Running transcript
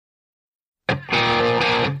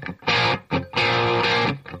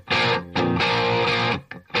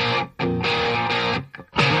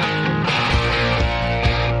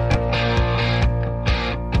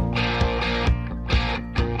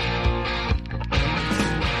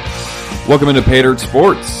Welcome into Pay Dirt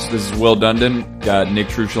Sports. This is Will Dundon. Got Nick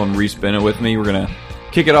Truchel and Reese Bennett with me. We're going to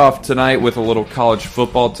kick it off tonight with a little college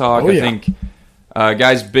football talk. I think,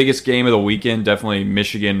 guys, biggest game of the weekend, definitely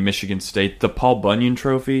Michigan State. The Paul Bunyan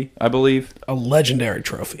Trophy, I believe. A legendary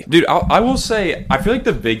trophy. Dude, I will say, I feel like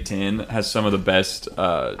the Big Ten has some of the best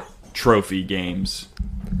trophy games.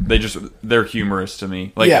 They're humorous to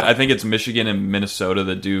me. I think it's Michigan and Minnesota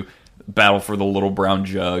that do battle for the little brown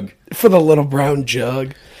jug. For the little brown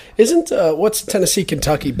jug. Isn't, what's Tennessee,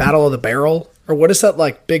 Kentucky, Battle of the Barrel? Or what is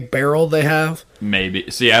that, big barrel they have?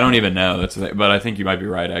 Maybe. See, I don't even know. That's the thing. But I think you might be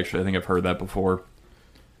right, actually. I think I've heard that before.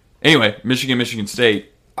 Anyway, Michigan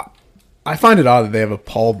State. I find it odd that they have a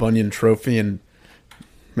Paul Bunyan Trophy, and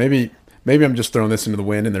maybe I'm just throwing this into the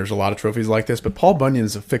wind, and there's a lot of trophies like this, but Paul Bunyan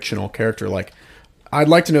is a fictional character. I'd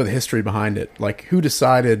like to know the history behind it. Who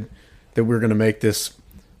decided that we're going to make this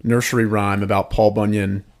nursery rhyme about Paul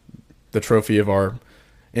Bunyan, the trophy of our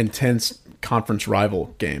intense conference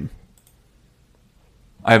rival game?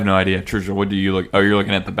 I have no idea. Truchel, what do you look? Oh, you're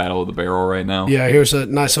looking at the Battle of the Barrel right now? Yeah, here's a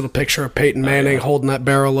nice little picture of Peyton Manning holding that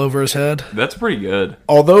barrel over his head. That's pretty good.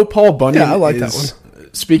 Although Paul Bunyan I like that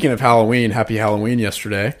one. Speaking of Halloween, happy Halloween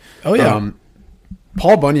yesterday. Oh, yeah.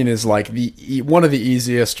 Paul Bunyan is one of the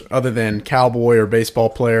easiest, other than cowboy or baseball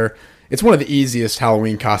player, it's one of the easiest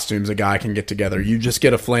Halloween costumes a guy can get together. You just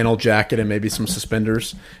get a flannel jacket and maybe some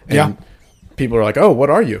suspenders. And people are like, oh,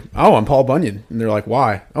 what are you? Oh, I'm Paul Bunyan. And they're like,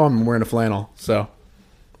 why? Oh, I'm wearing a flannel. So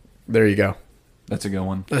there you go. That's a good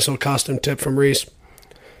one. Nice little costume tip from Reese.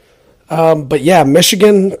 But yeah,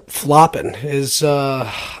 Michigan flopping is,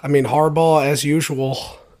 Harbaugh, as usual,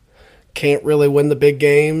 can't really win the big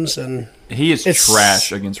games. And he is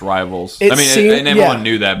trash against rivals. And everyone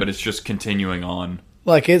knew that, but it's just continuing on.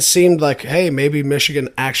 It seemed like, hey, maybe Michigan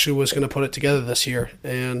actually was going to put it together this year.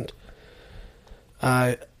 And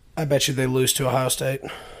I bet you they lose to Ohio State.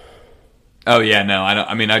 Oh, yeah, no.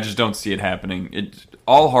 I just don't see it happening.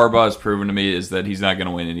 All Harbaugh has proven to me is that he's not going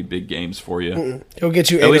to win any big games for you. Mm-mm. He'll get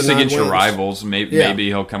you at least against wins. Your rivals. Maybe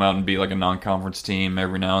he'll come out and be like a non-conference team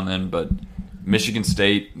every now and then. But Michigan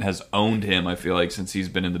State has owned him, I feel like, since he's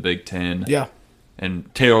been in the Big Ten. Yeah.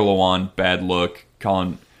 And Taylor Lewan, bad look.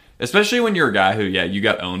 Especially when you're a guy who, you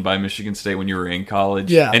got owned by Michigan State when you were in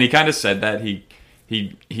college. Yeah. And he kind of said that.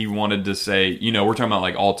 He wanted to say, we're talking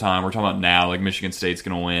about all time. We're talking about now, Michigan State's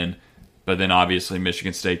going to win. But then obviously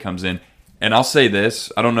Michigan State comes in. And I'll say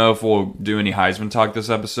this. I don't know if we'll do any Heisman talk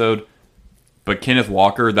this episode. But Kenneth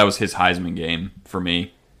Walker, that was his Heisman game for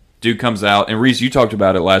me. Dude comes out. And Reese, you talked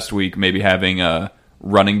about it last week, maybe having a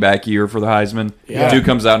running back year for the Heisman. Yeah. Dude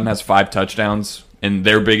comes out and has 5 touchdowns in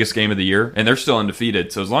their biggest game of the year. And they're still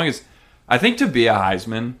undefeated. So as long as... I think to be a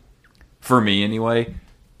Heisman, for me anyway,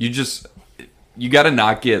 you got to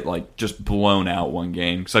not get just blown out one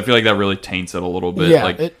game, because I feel like that really taints it a little bit. Yeah,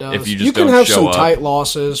 it does. If you just you can don't have show some up. tight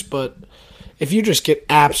losses, but if you just get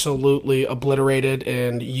absolutely obliterated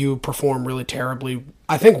and you perform really terribly,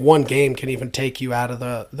 I think one game can even take you out of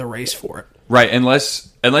the race for it. Right,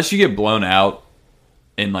 unless you get blown out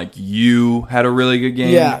and you had a really good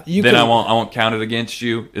game. Yeah, I won't count it against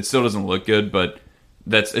you. It still doesn't look good, but.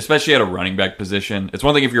 That's especially at a running back position. It's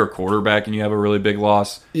one thing if you're a quarterback and you have a really big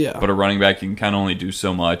loss. Yeah. But a running back, you can kind of only do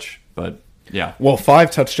so much. But yeah. Well, 5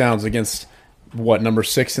 touchdowns against number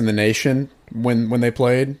 6 in the nation when they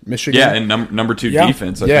played Michigan. Yeah, and number 2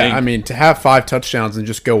 defense. I think. To have 5 touchdowns and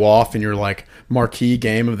just go off in your marquee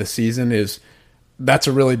game of the season that's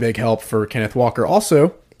a really big help for Kenneth Walker.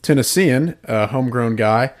 Also, Tennessean, a homegrown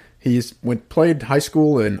guy. He's played high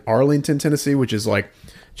school in Arlington, Tennessee, which is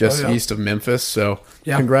just east of Memphis. So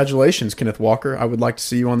congratulations, Kenneth Walker. I would like to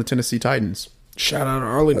see you on the Tennessee Titans. Shout out to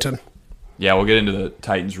Arlington. Yeah, we'll get into the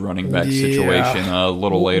Titans running back situation a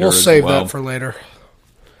little later. We'll save that for later.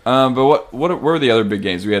 But what were the other big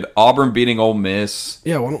games? We had Auburn beating Ole Miss.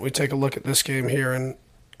 Yeah, why don't we take a look at this game here? And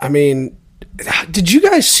did you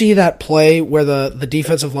guys see that play where the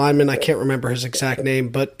defensive lineman, I can't remember his exact name,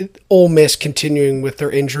 but Ole Miss continuing with their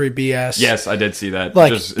injury BS? Yes, I did see that.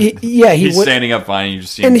 He's standing up fine, and you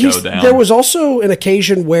just see him go down. There was also an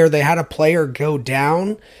occasion where they had a player go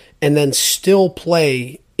down and then still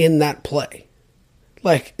play in that play,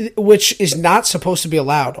 which is not supposed to be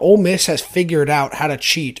allowed. Ole Miss has figured out how to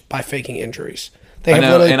cheat by faking injuries. They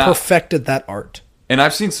have literally perfected that art. And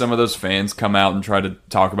I've seen some of those fans come out and try to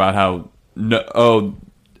talk about how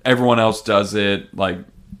everyone else does it,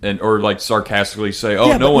 or sarcastically say,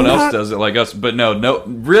 no one else does it like us. But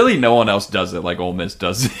really no one else does it like Ole Miss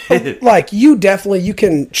does it. You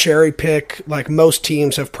can cherry pick. Most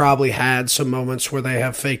teams have probably had some moments where they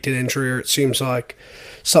have faked an injury, or it seems like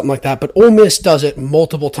something like that. But Ole Miss does it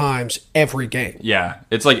multiple times every game. Yeah,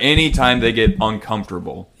 it's like any time they get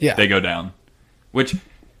uncomfortable, Yeah. they go down. Which,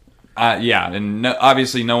 and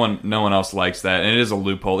obviously no one else likes that, and it is a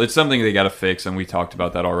loophole. It's something they got to fix, and we talked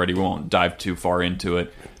about that already. We won't dive too far into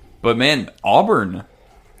it. But man, Auburn.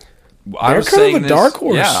 They're kind of a dark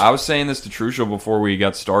horse. Yeah, I was saying this to Trucial before we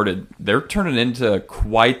got started. They're turning into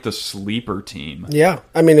quite the sleeper team. Yeah,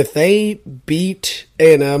 I mean, if they beat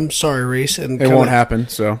A&M, sorry, Reese, and It won't happen.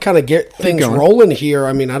 So kind of get things going. rolling here.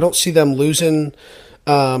 I mean, I don't see them losing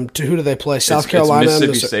to who do they play? South Carolina, It's and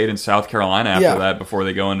Mississippi State and South Carolina after Yeah. that before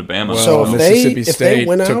they go into Bama. well, So if Mississippi they State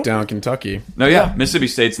win took out- down Kentucky. no, yeah, Mississippi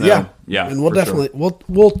State's yeah, and we'll for sure. definitely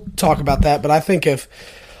we'll talk about that. But I think if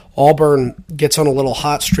Auburn gets on a little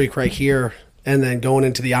hot streak right here, and then going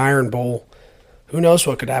into the Iron Bowl, who knows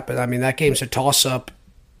what could happen? I mean, that game's a toss up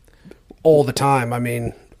all the time. I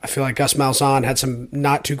mean, I feel like Gus Malzahn had some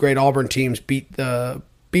not too great Auburn teams beat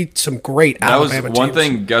some great That was Alabama one teams.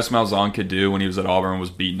 thing Gus Malzahn could do when he was at Auburn was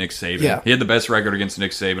beat Nick Saban. Yeah. He had the best record against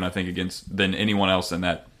Nick Saban, I think, than anyone else in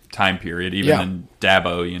that time period, even Yeah. than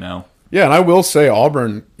Dabo, you know. Yeah, and I will say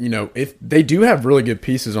Auburn, if they do have really good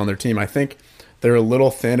pieces on their team, I think they're a little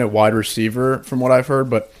thin at wide receiver from what I've heard,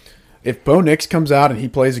 but if Bo Nix comes out and he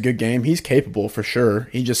plays a good game, he's capable for sure.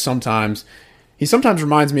 He sometimes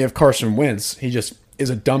reminds me of Carson Wentz. He just is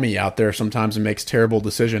a dummy out there sometimes and makes terrible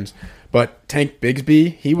decisions. But Tank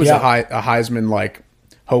Bigsby, he was a Heisman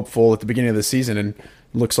hopeful at the beginning of the season, and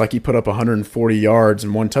looks like he put up 140 yards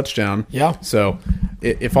and 1 touchdown. Yeah. So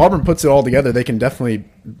if Auburn puts it all together, they can definitely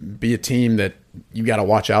be a team that you got to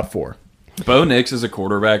watch out for. Bo Nix is a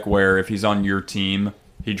quarterback where if he's on your team,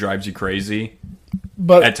 he drives you crazy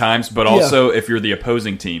but at times, but also if you're the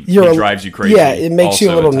opposing team, he You're drives you crazy. Yeah, it makes you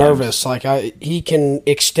a also little at times. nervous. Like he can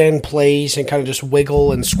extend plays and kind of just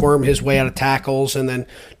wiggle and squirm his way out of tackles, and then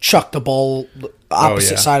chuck the ball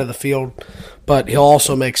opposite side of the field. But he'll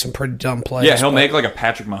also make some pretty dumb plays. Yeah, he'll but- make like a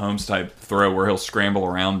Patrick Mahomes type throw where he'll scramble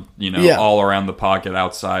around, Yeah. all around the pocket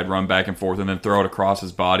outside, run back and forth, and then throw it across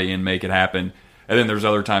his body and make it happen. And then there's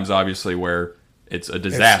other times, obviously, where it's a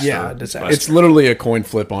disaster. a disaster. But- It's literally a coin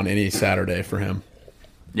flip on any Saturday for him.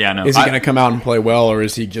 yeah, no. Is he going to come out and play well, or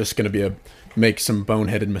is he just going to make some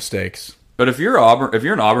boneheaded mistakes? But if you're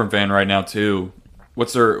an Auburn fan right now too,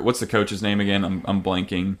 what's the coach's name again? I'm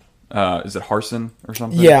blanking. Is it Harsin or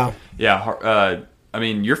something? Yeah. Yeah. I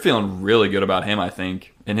mean, you're feeling really good about him. I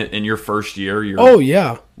think in your first year. Oh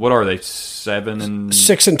yeah, What are they? 7 and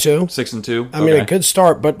 6-2. 6-2. I mean, a good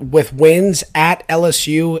start, but with wins at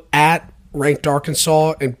LSU, at ranked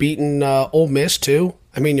Arkansas, and beating Ole Miss too.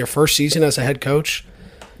 I mean, your first season as a head coach.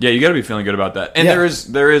 Yeah, you got to be feeling good about that. And Yeah.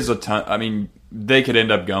 there is a ton. I mean, they could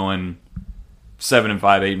end up going 7-5,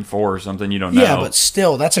 8-4, or something. You don't know. Yeah, but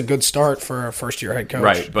still, that's a good start for a first-year head coach.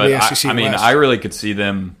 right. in But the SEC I mean, West. I really could see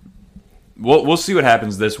them. We'll see what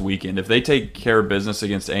happens this weekend. If they take care of business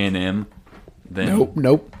against A&M, then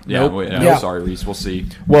Nope. Yeah, nope. Yeah. sorry, Reese. We'll see.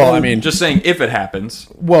 Well, I mean, Just saying, if it happens,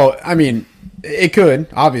 well, I mean, it could.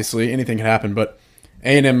 Obviously, anything can happen. But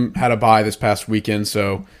A&M had a bye this past weekend,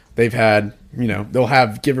 so they've had, they'll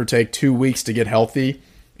have give or take 2 weeks to get healthy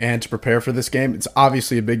and to prepare for this game. It's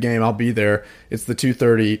obviously a big game. I'll be there. It's the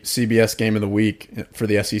 2:30 CBS game of the week for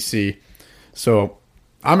the SEC. So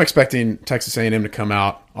I'm expecting Texas A&M to come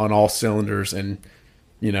out on all cylinders and,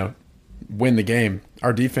 win the game.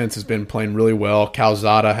 Our defense has been playing really well.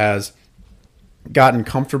 Calzada has gotten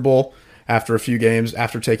comfortable after a few games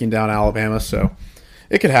after taking down Alabama. So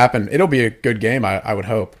it could happen. It'll be a good game, I would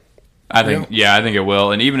hope. I think it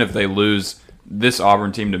will. And even if they lose, this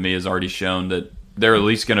Auburn team to me has already shown that they're at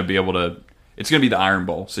least going to be able to. It's going to be the Iron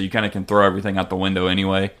Bowl, so you kind of can throw everything out the window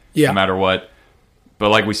anyway, no matter what. But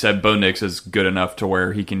like we said, Bo Nix is good enough to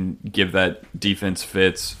where he can give that defense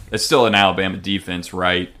fits. It's still an Alabama defense,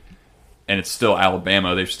 right? And it's still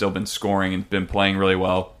Alabama. They've still been scoring and been playing really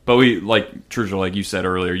well. But Trucial, like you said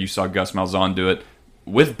earlier, you saw Gus Malzahn do it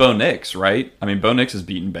with Bo Nix, right? I mean, Bo Nix has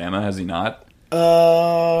beaten Bama, has he not?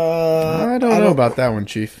 I don't know about that one,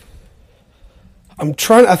 Chief. I'm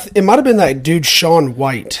trying. It might have been that dude Sean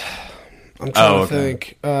White. I'm trying to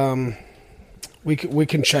okay. think. We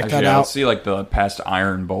can check Actually, that yeah, out. let's see like the past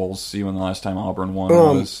Iron Bowls. See when the last time Auburn won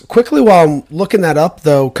was. Quickly, while I'm looking that up,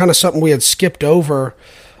 though, kind of something we had skipped over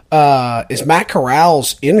is Matt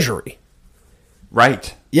Corral's injury.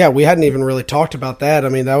 Right. Yeah, we hadn't even really talked about that. I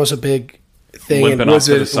mean, that was a big thing. Limping And off Was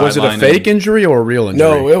to the it a sideline fake injury or a real injury?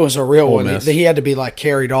 no, it was a real Ole one. Miss. He had to be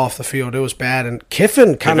carried off the field. It was bad. And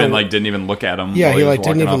Kiffin kind Kiffin of didn't even look at him. yeah, while he was didn't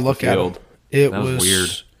walking even off the look at him. field. It That was weird.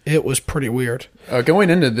 It was pretty weird. Going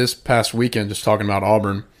into this past weekend, just talking about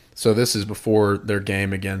Auburn. So this is before their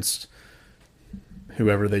game against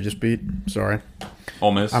whoever they just beat. Sorry.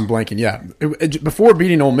 Ole Miss. I'm blanking. Yeah. Before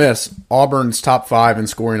beating Ole Miss, Auburn's top 5 in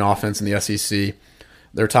scoring offense in the SEC.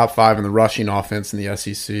 They're top 5 in the rushing offense in the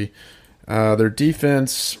SEC. Their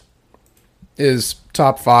defense is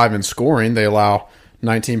top 5 in scoring. They allow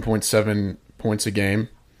 19.7 points a game.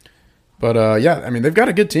 But, yeah, I mean, they've got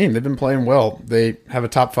a good team. They've been playing well. They have a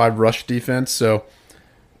top 5 rush defense. So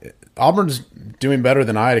Auburn's doing better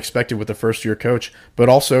than I had expected with the first-year coach. But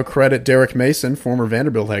also credit Derek Mason, former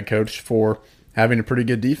Vanderbilt head coach, for having a pretty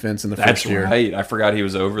good defense in the first year. That's right. I forgot he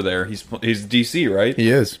was over there. He's DC, right? He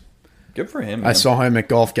is. Good for him. I Man. saw him at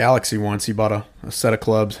Golf Galaxy once. He bought a set of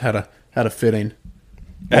clubs, had a fitting.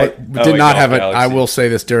 Hey, Did not have it. Galaxy. I will say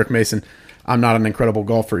this, Derek Mason. I'm not an incredible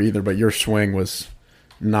golfer either, but your swing was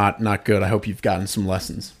not good. I hope you've gotten some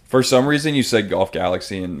lessons. For some reason, you said Golf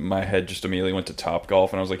Galaxy, and my head just immediately went to Top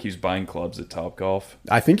Golf, and I was like, he's buying clubs at Top Golf.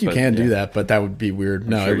 I think you But, can yeah. do that, but that would be weird.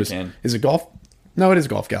 No, sure it you was. can. Is it golf? No, it is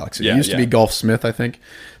Golf Galaxy. Yeah, It used to yeah. be Golf Smith, I think.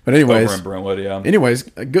 But anyways, Over in Brentwood, yeah. Anyways,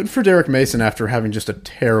 good for Derek Mason after having just a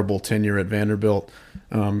terrible tenure at Vanderbilt.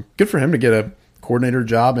 Good for him to get a coordinator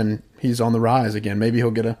job, and he's on the rise again. Maybe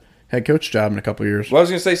he'll get a head coach job in a couple of years. Well, I was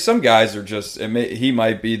going to say, some guys are just, he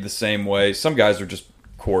might be the same way. Some guys are just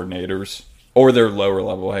coordinators, or they're lower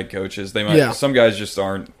level head coaches. They might. Yeah. Some guys just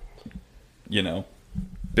aren't, big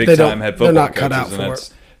They don't- time head they're football not coaches, cut out and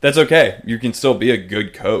for that's okay. You can still be a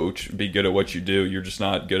good coach, be good at what you do. You're just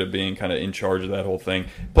not good at being kind of in charge of that whole thing.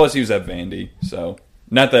 Plus, he was at Vandy, so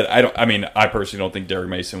not that I don't. I mean, I personally don't think Derek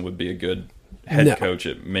Mason would be a good head No. coach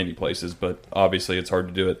at many places, but obviously, it's hard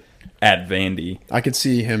to do it at Vandy. I could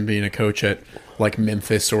see him being a coach at like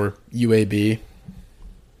Memphis or UAB.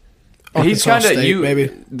 He's Arkansas kind of State, maybe.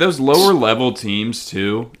 those lower level teams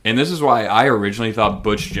too, and this is why I originally thought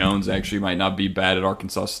Butch Jones actually might not be bad at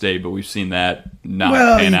Arkansas State, but we've seen that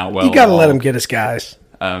not pan out well. You got to at let all. him get his guys.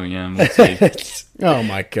 Yeah, let's see. Oh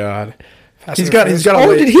my God, Fast he's and got. Furious. He's got.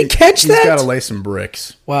 Oh, did he catch that? He's got to lay some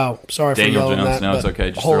bricks. Wow, sorry for Daniel yelling Jones. that. No, it's but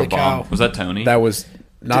okay. Just throw holy a bomb. cow. Was that Tony? That was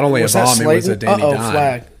not only a Was that bomb; it was a Slayton? Danny dime.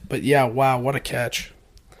 Flag. But yeah, wow, what a catch.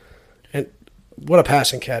 And what a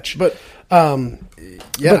passing catch. But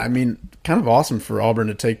yeah, I mean, kind of awesome for Auburn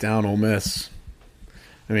to take down Ole Miss.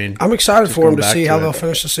 I mean, I'm excited just for him going to back see to how it. they'll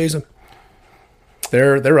finish the season.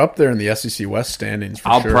 They're up there in the SEC West standings. For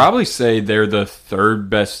I'll sure. probably say they're the third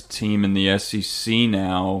best team in the SEC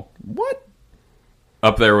now. What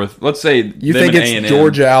Up there with, let's say, you them think and it's A&M.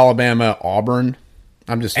 Georgia, Alabama, Auburn?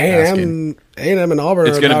 I'm just asking. A&M and Auburn.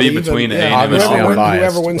 It's are gonna about be even. between Yeah, A&M and whoever, Auburn. win- Biased,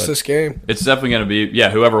 whoever wins but- this game. It's definitely going to be,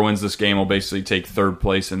 whoever wins this game will basically take third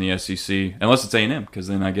place in the SEC, unless it's A&M, because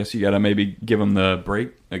then I guess you got to maybe give them the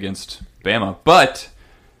break against Bama. But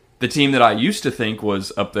the team that I used to think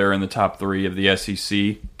was up there in the top 3 of the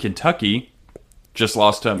SEC, Kentucky, just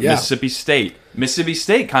lost to Yeah. Mississippi State. Mississippi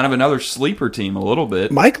State, kind of another sleeper team a little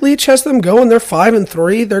bit. Mike Leach has them going. They're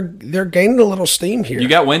 5-3. They're gaining a little steam here. You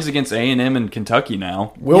got wins against A&M and Kentucky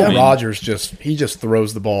now. Will I mean, Rogers just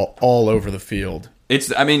throws the ball all over the field. he's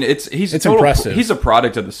It's a total, impressive. He's a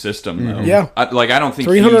product of the system, though. Yeah. I don't think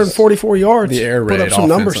 344 yards. The air Put raid up some offense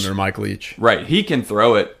numbers. under Mike Leach. Right, he can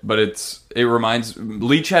throw it, but it reminds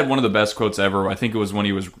Leach had one of the best quotes ever. I think it was when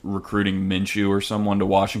he was recruiting Minshew or someone to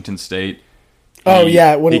Washington State. Oh, He-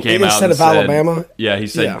 yeah, when he came out instead and of said- Alabama. Yeah, he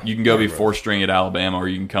said Yeah. you can go be 4th-string at Alabama, or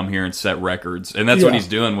you can come here and set records, and that's what Yeah. he's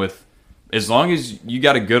doing with. As long as you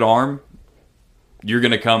got a good arm, you're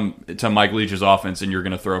going to come to Mike Leach's offense and you're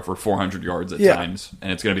going to throw for 400 yards at Yeah. times,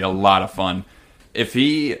 and it's going to be a lot of fun.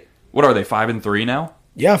 What are they, 5-3 now?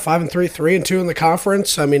 Yeah, 5-3, 3-2 in the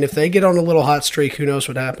conference. I mean, if they get on a little hot streak, who knows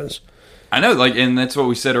what happens? I know, and that's what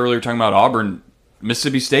we said earlier talking about Auburn.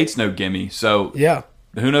 Mississippi State's no gimme, so Yeah.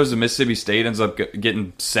 who knows if Mississippi State ends up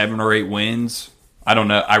getting 7 or 8 wins. I don't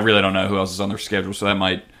know. I really don't know who else is on their schedule, so that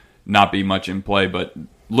might not be much in play, but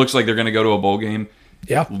looks like they're going to go to a bowl game.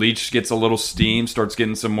 Yeah. Leach gets a little steam, starts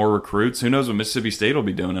getting some more recruits. Who knows what Mississippi State will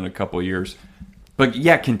be doing in a couple of years. But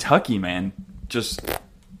yeah, Kentucky, man, just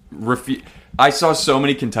I saw so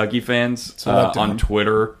many Kentucky fans on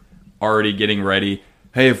Twitter already getting ready.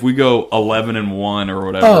 Hey, if we go 11-1 or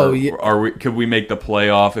whatever, could we make the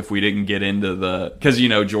playoff if we didn't get into the? Because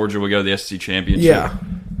Georgia would go to the SEC championship. Yeah.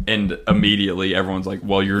 And immediately everyone's like,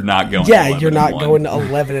 "Well, you're not going." Yeah, you're not 11-1. going to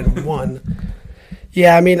 11-1.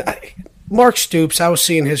 Yeah, I mean, Mark Stoops, I was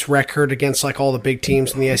seeing his record against like all the big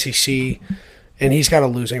teams in the SEC, and he's got a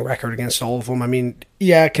losing record against all of them. I mean,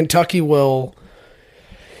 yeah, Kentucky will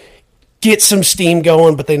get some steam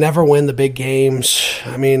going, but they never win the big games.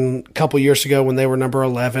 I mean, a couple years ago when they were number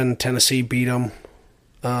 11, Tennessee beat them.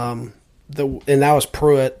 And that was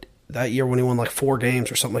Pruitt that year when he won like 4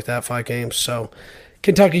 games or something like that, 5 games. So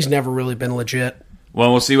Kentucky's never really been legit.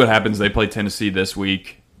 Well, we'll see what happens. They play Tennessee this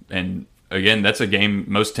week, and again, that's a game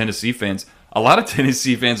most Tennessee fans. A lot of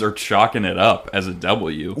Tennessee fans are chalking it up as a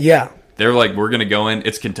W. Yeah. They're like, we're going to go in.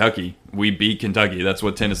 It's Kentucky. We beat Kentucky. That's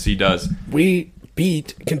what Tennessee does. We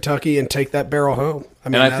beat Kentucky and take that barrel home.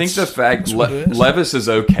 And I think the fact Levis is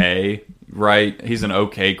okay, right? He's an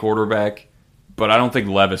okay quarterback, but I don't think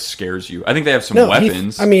Levis scares you. I think they have some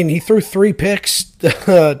weapons. He threw 3 picks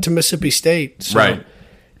to Mississippi State. So right.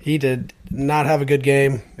 He did not have a good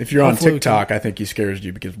game. If you're on TikTok, I think he scares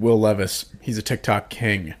you because Will Levis, he's a TikTok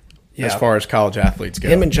king as far as college athletes go.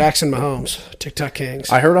 Him and Jackson Mahomes, TikTok kings.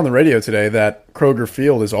 I heard on the radio today that Kroger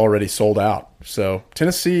Field is already sold out. So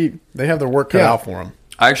Tennessee, they have their work cut out for them.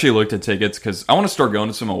 I actually looked at tickets because I want to start going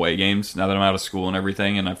to some away games now that I'm out of school and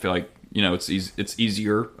everything, and I feel like, it's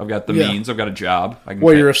easier. I've got the means. I've got a job.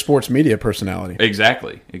 You're a sports media personality.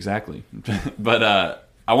 Exactly. But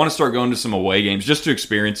I want to start going to some away games just to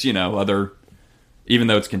experience, other, even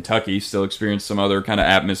though it's Kentucky, still experience some other kind of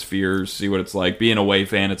atmospheres, see what it's like. Be an away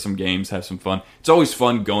fan at some games, have some fun. It's always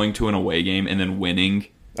fun going to an away game and then winning.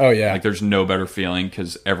 Oh, yeah. Like, there's no better feeling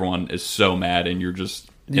because everyone is so mad and you're just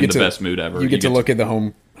in the best mood ever. You get to look at the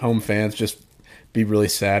home fans just be really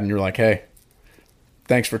sad, and you're like, hey,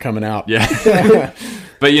 thanks for coming out. Yeah.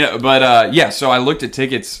 So I looked at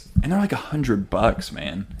tickets, and they're like $100,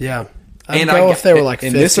 man. Yeah. I'd go if they were like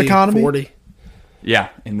 50, in this economy? 40. Yeah,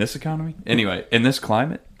 in this economy. Anyway, in this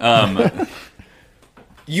climate.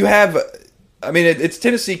 You have... it's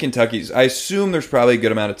Tennessee, Kentucky's. I assume there's probably a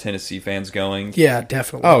good amount of Tennessee fans going. Yeah,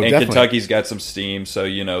 definitely. Oh, and definitely. Kentucky's got some steam, so,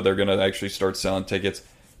 they're going to actually start selling tickets.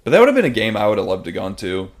 But that would have been a game I would have loved to go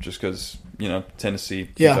to, just because, Tennessee,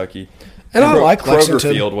 Kentucky. And I like Kroger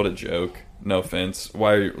Lexington. Field, what a joke. No offense.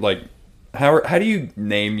 Why, how do you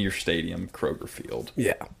name your stadium Kroger Field?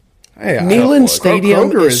 Yeah. Hey, Neyland Stadium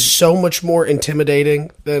Kroger is so much more intimidating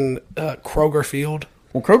than Kroger Field.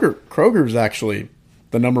 Well, Kroger is actually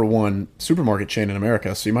the #1 supermarket chain in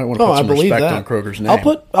America, so you might want to put some respect on Kroger's name.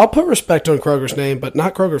 I'll put respect on Kroger's name, but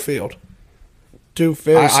not Kroger Field. Two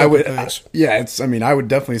very separate things. I would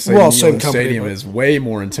definitely say Neyland Stadium is way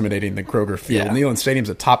more intimidating than Kroger Field. Yeah. Neyland Stadium's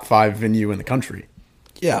a top 5 venue in the country.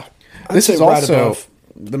 Yeah. This is also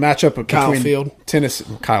the matchup Kyle between Field. Tennessee.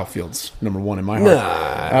 Kyle Field's #1 in my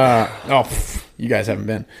heart. You guys haven't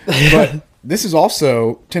been. But this is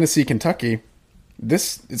also Tennessee, Kentucky.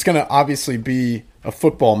 It's going to obviously be a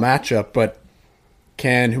football matchup, but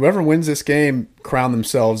can whoever wins this game crown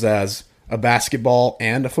themselves as a basketball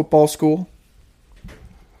and a football school?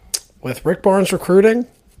 With Rick Barnes recruiting,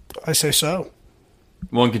 I say so.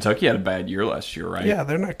 Well, and Kentucky had a bad year last year, right? Yeah,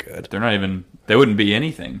 they're not good. They're not even... They wouldn't be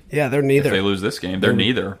anything. Yeah, they're neither. If they lose this game, they're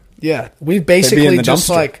neither. Yeah, we've basically just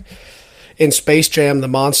dumpster. like in Space Jam, the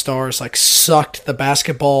Monstars sucked the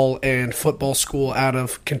basketball and football school out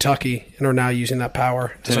of Kentucky and are now using that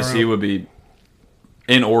power. Tennessee would be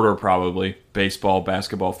in order probably baseball,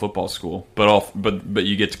 basketball, football school, but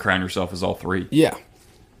you get to crown yourself as all three. Yeah,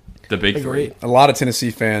 the big three. A lot of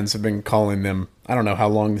Tennessee fans have been calling them. I don't know how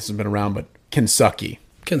long this has been around, but Kensucky.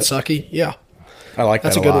 Kensucky, yeah, I like that.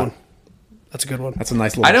 That's a good one. That's a good one. That's a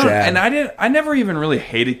nice little jab. And I never even really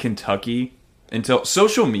hated Kentucky until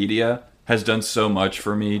social media has done so much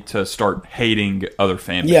for me to start hating other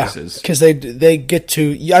fan bases. Yeah, because they get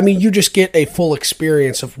to. I mean, you just get a full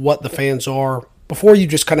experience of what the fans are. Before you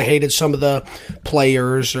just kind of hated some of the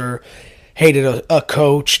players or hated a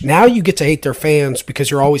coach. Now you get to hate their fans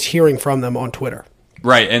because you're always hearing from them on Twitter.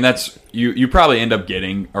 Right, and that's you probably end up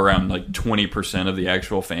getting around 20% of the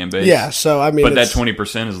actual fan base. Yeah, so I mean, but that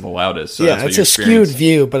 20% is the loudest. So yeah, it's a skewed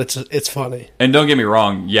view, but it's funny. And don't get me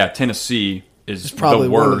wrong, yeah, Tennessee is probably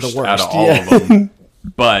the worst, one of the worst out of all of them.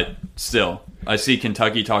 But still, I see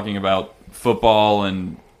Kentucky talking about football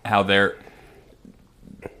and how they're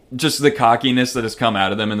just the cockiness that has come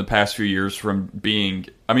out of them in the past few years from being.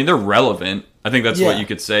 I mean, they're relevant. I think that's what you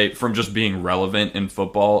could say from just being relevant in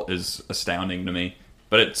football is astounding to me.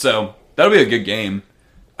 But so that'll be a good game.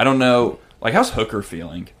 I don't know. How's Hooker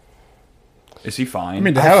feeling? Is he fine? I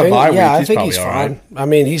mean, to have a bye week, I think he's all fine. right. I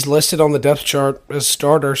mean, he's listed on the depth chart as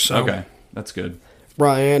starter. So okay, that's good.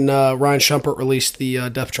 Ryan Shumpert released the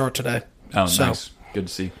depth chart today. Oh, nice. Good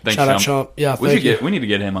to see. Thanks, shout out Shump. Yeah, thank you. We need to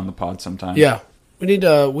get him on the pod sometime. Yeah, we need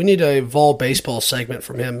a Vol baseball segment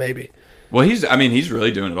from him, maybe. Well, he's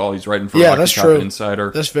really doing it all. He's writing for that's Top true.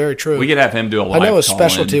 Insider. That's very true. We could have him do a live I know his call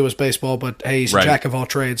specialty in. was baseball, but hey, he's a jack of all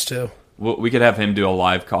trades too. We could have him do a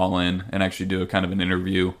live call in and actually do a kind of an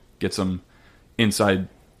interview, get some inside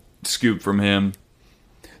scoop from him.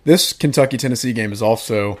 This Kentucky-Tennessee game is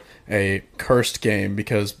also a cursed game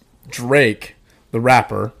because Drake, the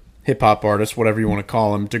rapper, hip-hop artist, whatever you want to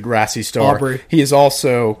call him, Degrassi Star, Aubrey. he is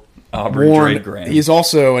also Aubrey Warren, Drake Graham. he's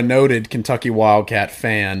also a noted Kentucky Wildcat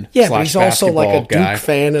fan. Yeah, but he's also like a basketball guy. Duke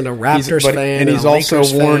fan and a Raptors fan, and he's a also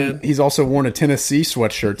Lakers worn fan. he's also worn a Tennessee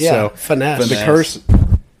sweatshirt. Yeah, so finesse.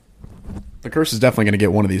 The curse is definitely going to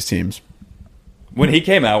get one of these teams. When he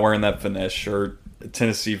came out wearing that finesse shirt,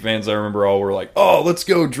 Tennessee fans, I remember, all were like, "Oh, let's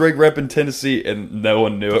go, Drake repping Tennessee," and no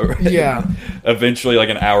one knew it. Yeah. Eventually, like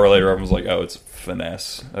an hour later, everyone was like, "Oh, it's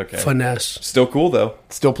finesse." Okay. Finesse. Still cool though.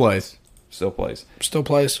 Still plays. Still plays. Still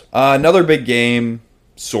plays. Another big game,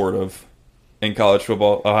 sort of, in college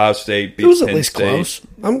football. Ohio State beat It was at Penn least State. close.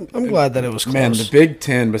 I'm glad that it was close. Man, the Big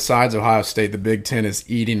Ten, besides Ohio State, the Big Ten is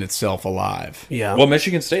eating itself alive. yeah. Well,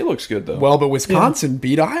 Michigan State looks good though. Well, but Wisconsin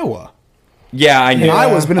beat Iowa. yeah, I know. And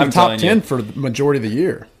Iowa's been in I'm the top telling 10 you. for the majority of the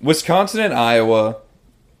year. Wisconsin and Iowa.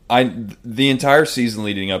 The entire season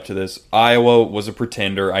leading up to this, Iowa was a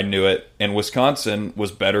pretender. I knew it, and Wisconsin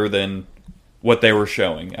was better than what they were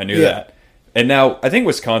showing. I knew Yeah. that. And now I think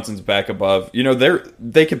Wisconsin's back above. You know,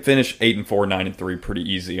 they could finish 8-4, 9-3 pretty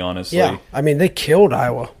easy, honestly. Yeah. I mean, they killed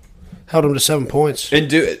Iowa. Held them to 7 points.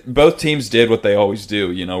 And both teams did what they always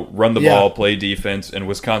do. You know, run the Yeah. ball, play defense, and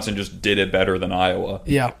Wisconsin just did it better than Iowa.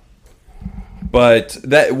 Yeah. But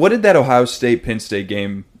what did that Ohio State Penn State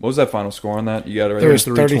game? What was that final score on that? You got it right There there. was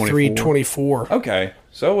 33-24. Okay,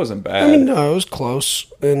 so it wasn't bad. I mean, no, it was close.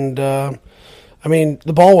 And, I mean,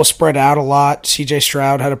 the ball was spread out a lot. C.J.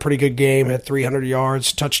 Stroud had a pretty good game, had 300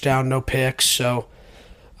 yards, touchdown, no picks. So,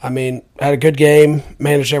 I mean, had a good game,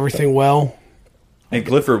 managed everything well. And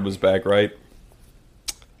Clifford was back, right?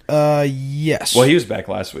 Yes. Well, he was back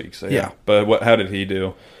last week, so Yeah. But how did he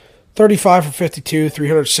do? 35 for 52,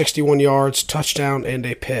 361 yards, touchdown, and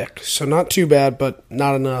a pick. So not too bad, but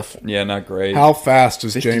not enough. Yeah, not great. How fast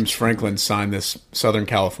does James Franklin sign this Southern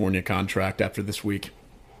California contract after this week?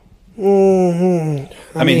 I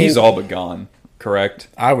mean, he's all but gone, correct?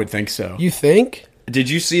 I would think so. You think? Did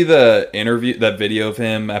you see the interview, that video of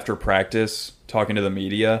him after practice talking to the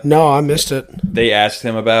media? No, I missed it. They asked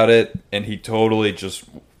him about it, and he totally just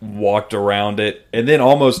walked around it, and then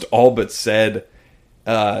almost all but said,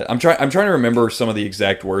 I'm trying to remember some of the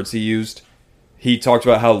exact words he used. He talked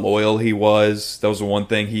about how loyal he was. That was the one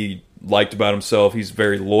thing he liked about himself. He's a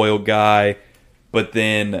very loyal guy. But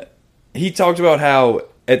then he talked about how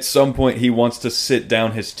at some point he wants to sit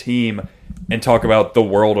down his team and talk about the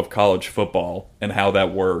world of college football and how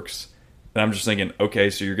that works. And I'm just thinking, okay,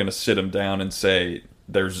 so you're going to sit him down and say,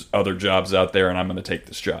 there's other jobs out there and I'm going to take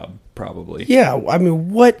this job, probably. Yeah, I mean,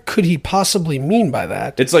 what could he possibly mean by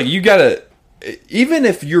that? It's like you got to, even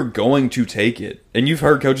if you're going to take it, and you've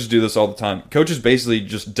heard coaches do this all the time, coaches basically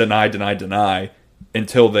just deny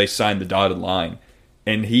until they sign the dotted line.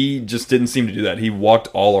 And he just didn't seem to do that. He walked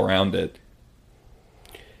all around it.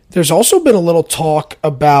 There's also been a little talk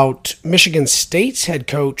about Michigan State's head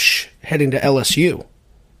coach heading to LSU.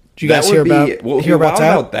 Did you guys hear about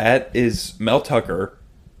about that is Mel Tucker.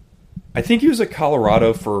 I think he was at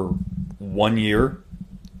Colorado for 1 year,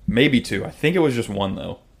 maybe 2. I think it was just 1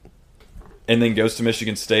 though. And then goes to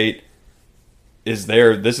Michigan State. Is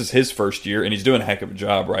there? This is his first year, and he's doing a heck of a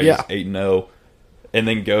job, right? Yeah. He's 8-0, and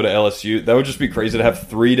then go to LSU. That would just be crazy to have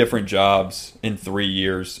 3 different jobs in 3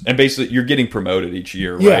 years, and basically you're getting promoted each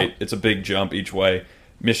year, right? Yeah. It's a big jump each way.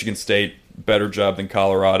 Michigan State, better job than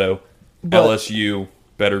Colorado. But- LSU,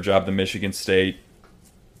 better job than Michigan State.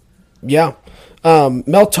 Yeah.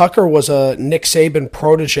 Mel Tucker was a Nick Saban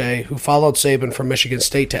protege who followed Saban from Michigan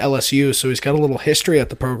State to LSU, so he's got a little history at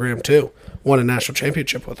the program too. Won a national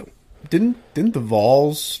championship with him. Didn't the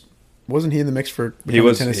Vols? Wasn't he in the mix for He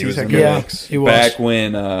was Tennessee's in head the coach? Yeah, mix. he was. Back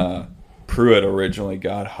when Pruitt originally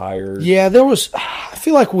got hired. Yeah, there was. I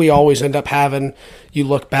feel like we always end up having. You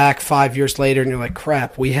look back 5 years later, and you're like,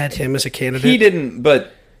 "Crap, we had him as a candidate." He didn't,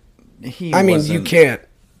 but he. I mean, wasn't- you can't.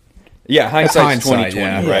 Yeah, hindsight's hindsight,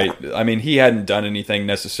 2020, yeah. right? I mean, he hadn't done anything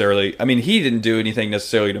necessarily. I mean, he didn't do anything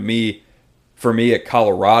necessarily to me, for me at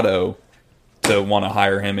Colorado, to want to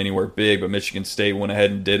hire him anywhere big. But Michigan State went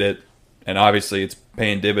ahead and did it, and obviously it's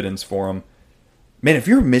paying dividends for him. Man, if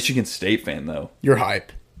you're a Michigan State fan, though, You're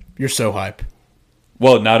hype. You're so hype.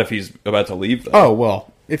 well, not if he's about to leave. Though. Oh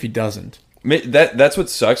well, if he doesn't, That's what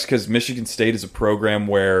sucks because Michigan State is a program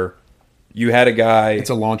where you had a guy it's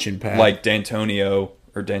a launching pad. like D'Antonio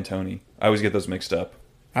or D'Antoni. I always get those mixed up.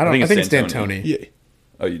 I think it's D'Antoni. Yeah.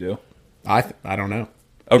 Oh, you do? I don't know.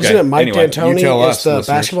 Okay. Isn't it Mike anyway, D'Antoni you tell is us, the listeners.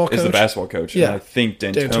 basketball coach? is the basketball coach. Yeah. And I think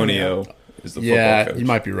D'Antonio is the football Yeah, coach. you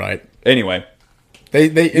might be right. Anyway, They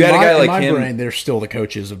You had a guy in like my him- brain, they're still the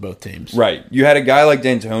coaches of both teams. right. You had a guy like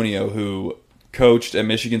D'Antonio who coached at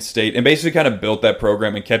Michigan State and basically kind of built that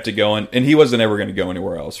program and kept it going, and he wasn't ever going to go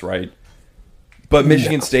anywhere else, right? But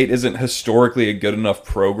Michigan State isn't historically a good enough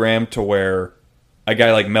program to where a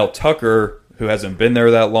guy like Mel Tucker, who hasn't been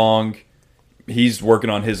there that long, he's working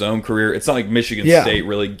on his own career. It's not like Michigan State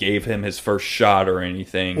really gave him his first shot or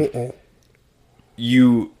anything.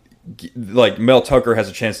 Like Mel Tucker has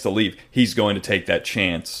a chance to leave. He's going to take that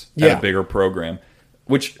chance at a bigger program.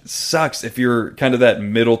 Which sucks if you're kind of that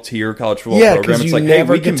middle tier college football program. It's like, hey,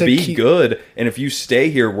 we can be good, and if you stay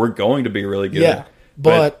here, we're going to be really good. Yeah,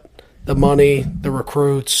 but the money, the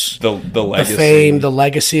recruits, the legacy, the fame, the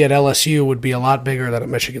legacy at LSU would be a lot bigger than at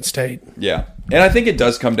Michigan State. Yeah, and I think it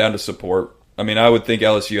does come down to support. I mean, I would think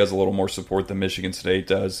LSU has a little more support than Michigan State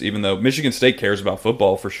does, even though Michigan State cares about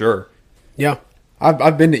football for sure. Yeah.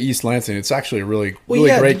 I've been to East Lansing. It's actually a really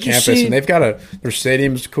great campus, and they've got their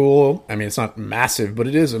stadium's cool. I mean, it's not massive, but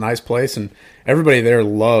it is a nice place, and everybody there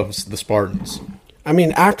loves the Spartans. I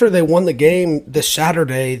mean, after they won the game this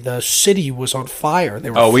Saturday, the city was on fire.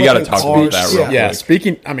 They were we got to talk about that real quick. Yeah,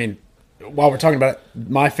 speaking, I mean, while we're talking about it,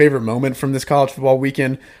 my favorite moment from this college football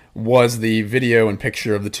weekend was the video and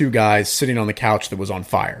picture of the two guys sitting on the couch that was on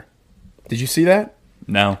fire. Did you see that?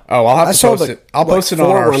 No. Oh, I'll have to post it. I'll post it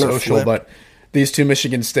on our social, but these two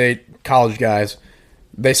Michigan State college guys,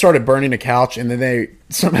 they started burning a couch, and then they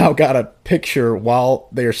somehow got a picture while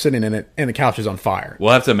they are sitting in it, and the couch is on fire.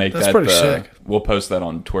 We'll have to make That's pretty sick. We'll post that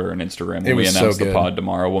on Twitter and Instagram when we was announce so the good. pod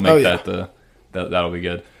tomorrow. We'll make that'll be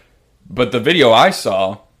good. But the video I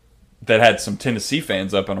saw that had some Tennessee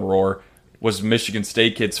fans up in a roar was Michigan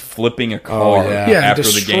State kids flipping a car after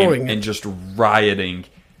the game and just rioting.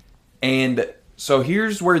 And so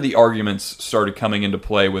here's where the arguments started coming into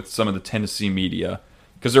play with some of the Tennessee media.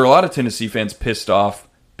 Because there are a lot of Tennessee fans pissed off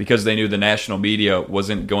because they knew the national media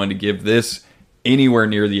wasn't going to give this anywhere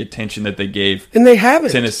near the attention that they gave. And they haven't.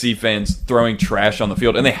 Tennessee fans throwing trash on the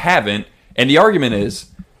field. And they haven't. And the argument is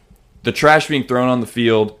the trash being thrown on the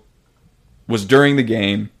field was during the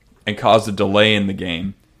game and caused a delay in the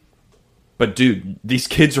game. But dude, these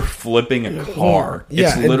kids are flipping a car. Yeah,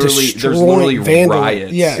 it's literally there's literally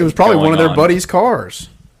riots. Yeah, it was probably one of their buddies' cars.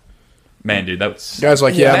 Man, dude, that was guys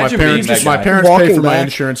like, my parents paid for my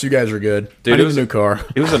insurance. You guys are good. Dude, I need a new car.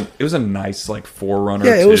 It was a nice like Forerunner.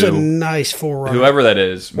 Yeah, it was a nice Forerunner. Whoever that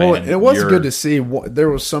is, man. Well, it was good to see. There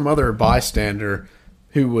was some other bystander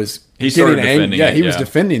who was started defending it. He was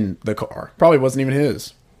defending the car. Probably wasn't even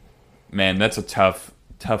his. Man, that's a tough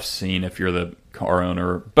scene if you're the car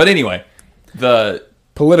owner. But anyway. The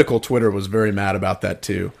political Twitter was very mad about that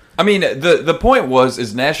too. I mean, the point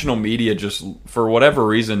is national media just for whatever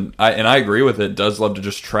reason, I agree with it, does love to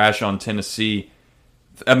just trash on Tennessee.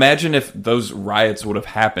 Imagine if those riots would have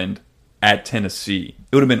happened at Tennessee.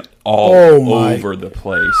 It would have been all over the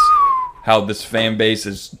place. How this fan base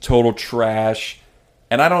is total trash,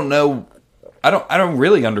 and I don't know. I don't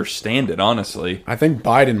really understand it, honestly. I think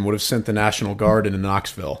Biden would have sent the National Guard into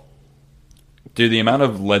Knoxville. Dude, the amount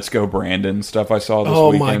of "Let's Go Brandon" stuff I saw this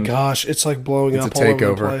weekend. Oh my gosh, it's like blowing up all over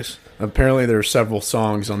the place. Apparently, there are several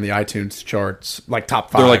songs on the iTunes charts, like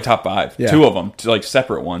top 5. They're like top 5. Yeah. 2 of them, like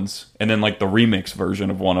separate ones, and then like the remix version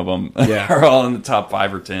of one of them are all in the top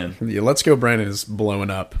 5 or 10. Yeah, "Let's Go Brandon" is blowing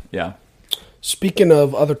up. Yeah. Speaking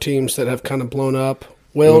of other teams that have kind of blown up,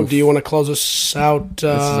 Will, do you want to close us out?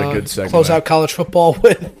 This is a good segue. Close out college football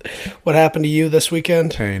with what happened to you this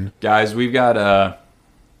weekend? Pain. Guys, we've got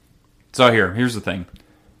So here's the thing.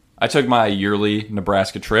 I took my yearly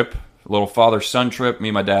Nebraska trip, a little father-son trip.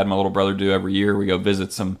 Me, my dad, and my little brother do every year. We go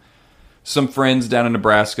visit some friends down in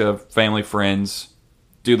Nebraska, family friends,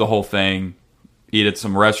 do the whole thing, eat at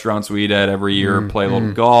some restaurants we eat at every year, play a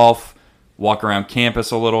little golf, walk around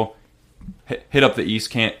campus a little, hit up the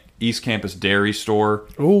East Campus Dairy Store.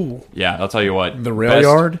 Ooh. Yeah, I'll tell you what. The rail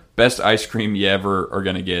yard? Best ice cream you ever are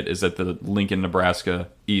going to get is at the Lincoln, Nebraska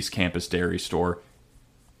East Campus Dairy Store.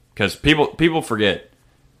 Because people forget,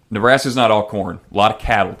 Nebraska's not all corn. A lot of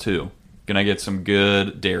cattle, too. Gonna get some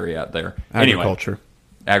good dairy out there. Agriculture.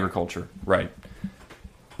 Anyway, agriculture, right.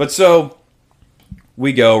 But so,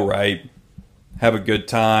 we go, right, have a good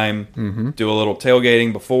time, do a little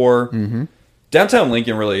tailgating before. Downtown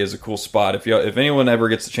Lincoln really is a cool spot. If anyone ever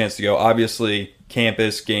gets the chance to go, obviously,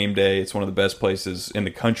 campus, game day, it's one of the best places in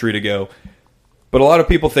the country to go. But a lot of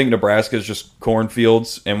people think Nebraska is just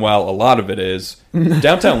cornfields, and while a lot of it is,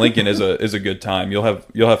 downtown Lincoln is a good time. You'll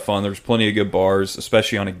have fun. There's plenty of good bars,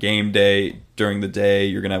 especially on a game day. During the day,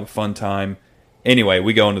 you're gonna have a fun time. Anyway,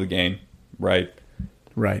 we go into the game, right?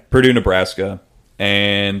 Right. Purdue, Nebraska,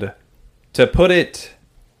 and to put it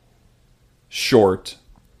short,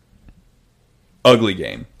 ugly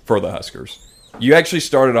game for the Huskers. You actually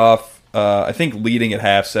started off, I think, leading at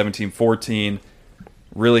half, 17-14.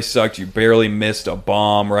 Really sucked. You barely missed a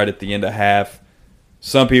bomb right at the end of half.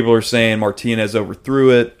 Some people are saying Martinez overthrew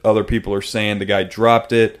it. Other people are saying the guy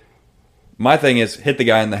dropped it. my thing is hit the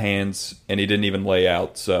guy in the hands, and he didn't even lay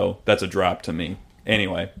out, so that's a drop to me.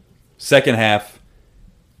 Anyway, second half,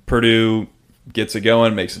 Purdue gets it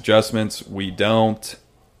going, makes adjustments. We don't,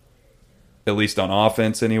 at least on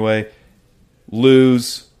offense anyway.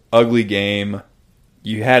 Lose, ugly game.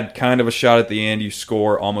 You had kind of a shot at the end. You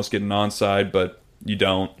score, almost get an onside, but you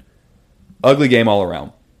don't. Ugly game all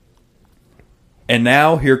around. And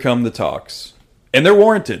now here come the talks. And they're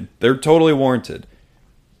warranted. They're totally warranted.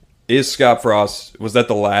 Is Scott Frost, was that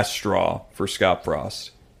the last straw for Scott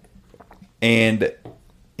Frost? And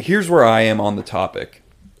here's where I am on the topic.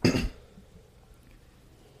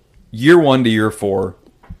 Year 1 to year 4,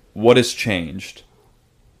 what has changed?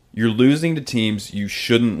 You're losing to teams you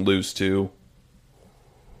shouldn't lose to,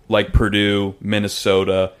 like Purdue,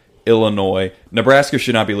 Minnesota, Illinois. Nebraska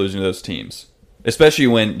should not be losing to those teams, especially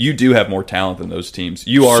when you do have more talent than those teams.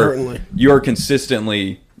 You are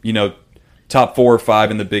consistently, top 4 or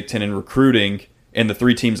 5 in the Big Ten in recruiting, and the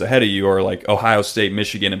 3 teams ahead of you are like Ohio State,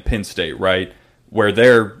 Michigan, and Penn State, right? Where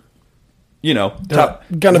they're, top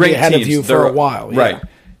going to be ahead teams. of you for a while, right?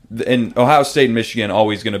 And Ohio State and Michigan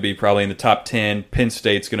always going to be probably in the top 10. Penn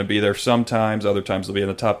State's going to be there sometimes. Other times they'll be in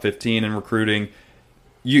the top 15 in recruiting.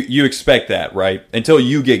 You expect that, right? Until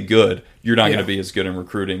you get good, you're not going to be as good in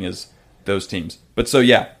recruiting as those teams. But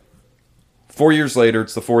 4 years later,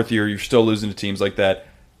 it's the 4th year, you're still losing to teams like that.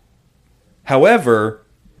 However,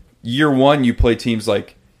 year 1, you play teams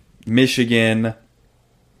like Michigan.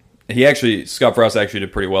 Scott Frost actually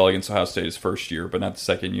did pretty well against Ohio State his first year, but not the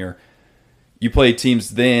second year. You play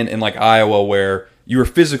teams then in like Iowa where you were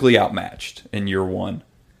physically outmatched in year 1.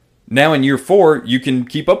 Now in year 4, you can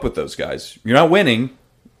keep up with those guys. You're not winning.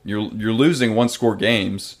 You're losing one-score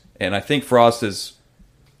games, and I think Frost is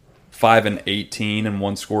 5-18 in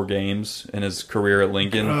one-score games in his career at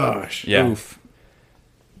Lincoln. Gosh, yeah. Oof.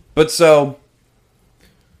 But so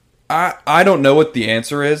I don't know what the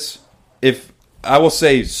answer is. If I will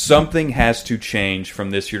say something has to change from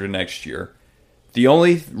this year to next year. The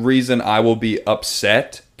only reason I will be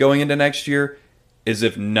upset going into next year is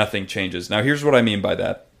if nothing changes. Now, here's what I mean by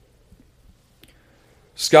that.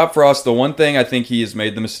 Scott Frost, the one thing I think he has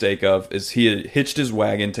made the mistake of is he had hitched his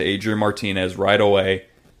wagon to Adrian Martinez right away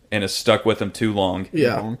and has stuck with him too long.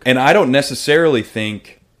 Yeah. And I don't necessarily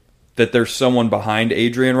think that there's someone behind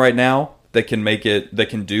Adrian right now that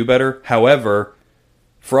can do better. However,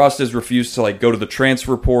 Frost has refused to go to the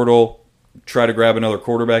transfer portal, try to grab another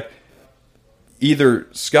quarterback. Either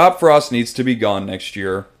Scott Frost needs to be gone next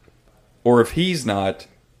year, or if he's not,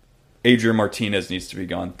 Adrian Martinez needs to be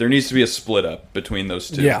gone. There needs to be a split up between those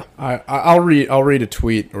two. Yeah. I'll read a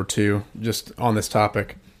tweet or two just on this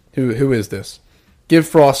topic. Who is this? Give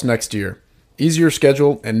Frost next year. Easier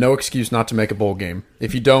schedule and no excuse not to make a bowl game.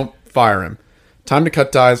 If you don't, fire him. Time to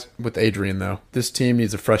cut ties with Adrian, though. This team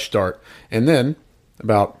needs a fresh start. And then,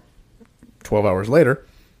 about 12 hours later,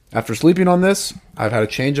 after sleeping on this, I've had a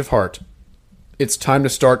change of heart. It's time to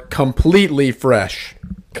start completely fresh.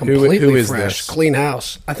 Completely who is fresh. this? Clean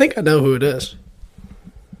house. I think I know who it is.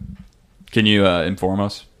 Can you inform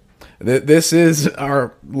us? This is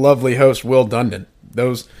our lovely host, Will Dundon.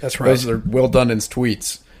 That's right. Those are Will Dundon's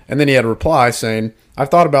tweets. And then he had a reply saying, I've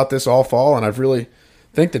thought about this all fall, and I've really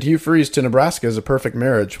think that Hugh Freeze to Nebraska is a perfect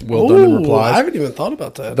marriage. Will Dundon replies. I haven't even thought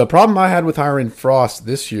about that. The problem I had with firing Frost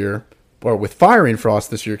this year,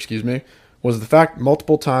 was the fact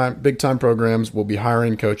multiple big-time programs will be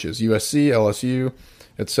hiring coaches, USC, LSU,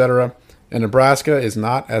 etc., and Nebraska is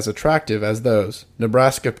not as attractive as those.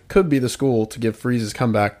 Nebraska could be the school to give Freeze's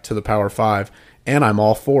comeback to the Power 5, and I'm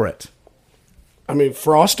all for it. I mean,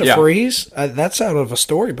 Frost to Freeze? That's out of a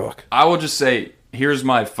storybook. I will just say, here's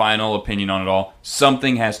my final opinion on it all.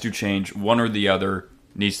 Something has to change. One or the other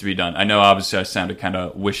needs to be done. I know, obviously, I sounded kind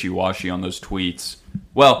of wishy-washy on those tweets.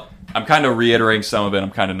 Well, I'm kind of reiterating some of it.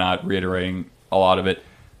 I'm kind of not reiterating a lot of it.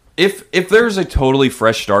 If there's a totally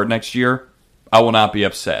fresh start next year, I will not be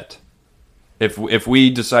upset. If we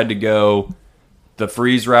decide to go the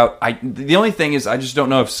Freeze route, the only thing is I just don't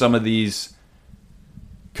know if some of these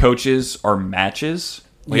coaches are matches.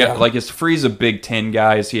 Is Freeze a Big Ten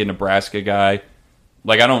guy? Is he a Nebraska guy?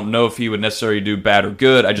 I don't know if he would necessarily do bad or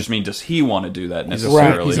good. I just mean, does he want to do that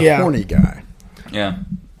necessarily? He's a horny guy. Yeah.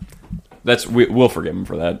 We'll forgive him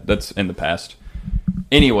for that. That's in the past.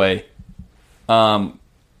 Anyway,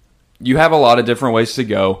 you have a lot of different ways to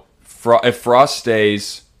go. If Frost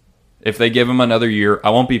stays, if they give him another year, I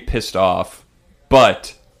won't be pissed off.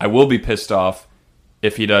 But I will be pissed off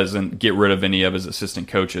if he doesn't get rid of any of his assistant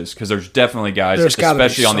coaches, because there's definitely guys,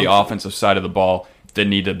 especially on the offensive side of the ball, that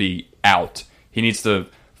need to be out. He needs to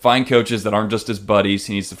find coaches that aren't just his buddies.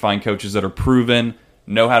 He needs to find coaches that are proven,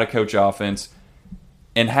 know how to coach offense.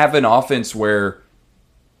 and have an offense where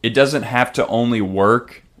it doesn't have to only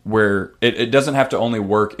work it doesn't have to only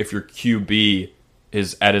work if your QB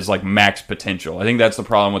is at his like max potential. I think that's the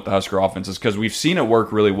problem with the Husker offense, is because we've seen it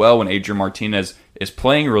work really well when Adrian Martinez is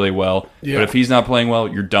playing really well, but if he's not playing well,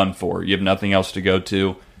 you're done for. You have nothing else to go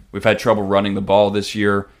to. We've had trouble running the ball this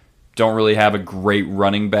year. Don't really have a great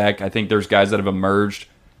running back. I think there's guys that have emerged,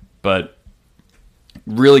 but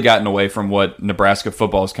really gotten away from what Nebraska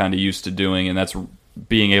football is kind of used to doing, and that's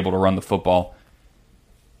being able to run the football.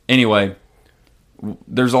 Anyway,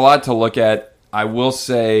 there's a lot to look at. I will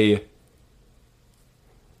say,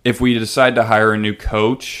 if we decide to hire a new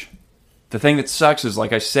coach, the thing that sucks is,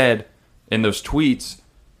 like I said in those tweets,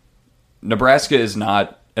 Nebraska is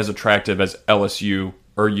not as attractive as LSU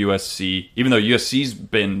or USC. Even though USC's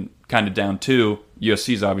been kind of down too,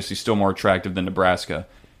 USC is obviously still more attractive than Nebraska.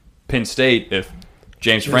 Penn State, if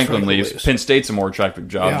James Franklin leaves, Penn State's a more attractive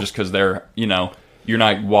job just because they're, you're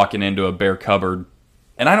not walking into a bare cupboard.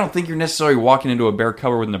 And I don't think you're necessarily walking into a bare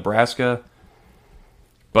cupboard with Nebraska,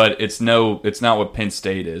 but it's not what Penn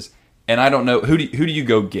State is. And I don't know, who do you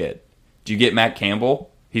go get? Do you get Matt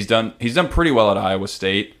Campbell? He's done pretty well at Iowa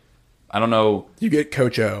State. I don't know. You get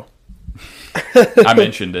Coach O. I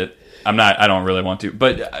mentioned it. I don't really want to,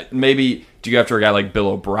 but maybe do you go after a guy like Bill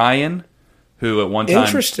O'Brien, who at one time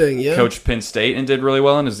coached Penn State and did really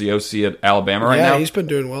well and is the OC at Alabama right now? Yeah, he's been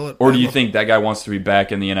doing well. Or do you think that guy wants to be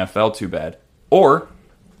back in the NFL too bad? Or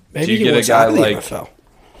maybe do you he get a guy like NFL.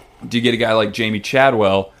 Do you get a guy like Jamie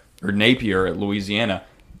Chadwell or Napier at Louisiana?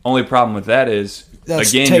 Only problem with that is, that's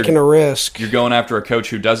again, taking a risk. You're going after a coach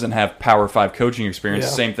who doesn't have Power 5 coaching experience.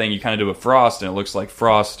 Yeah. Same thing you kind of do with Frost, and it looks like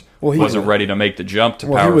Frost wasn't ready to make the jump to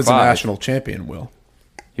Power 5. He was a national champion, Will.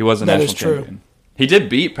 He was a national champion. He did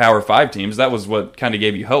beat Power 5 teams. That was what kind of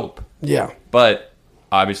gave you hope. Yeah. But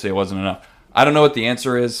obviously it wasn't enough. I don't know what the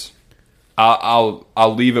answer is. I'll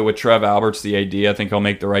leave it with Trev Alberts, the AD. I think he'll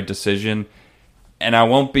make the right decision. And I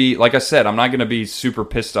won't be, like I said, I'm not going to be super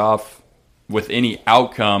pissed off with any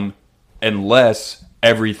outcome unless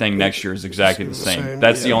everything next year is exactly the same.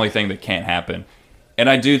 That's the only thing that can't happen. And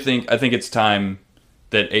I think it's time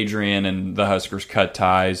that Adrian and the Huskers cut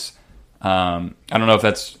ties. I don't know if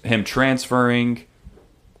that's him transferring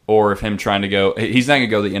or if him trying to go. He's not going to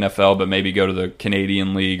go to the NFL, but maybe go to the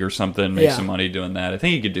Canadian League or something, make some money doing that. I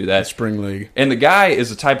think he could do that. Spring League. And the guy is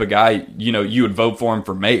the type of guy, you would vote for him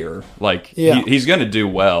for mayor. Like, he's going to do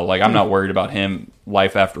well. Like, I'm not worried about him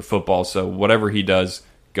life after football. So whatever he does,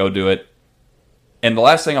 go do it. And the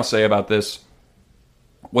last thing I'll say about this,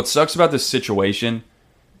 what sucks about this situation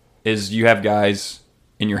is you have guys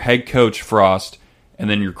in your head coach, Frost, and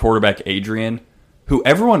then your quarterback, Adrian, who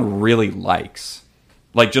everyone really likes.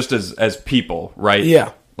 Like, just as people, right?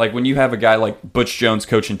 Yeah. Like, when you have a guy like Butch Jones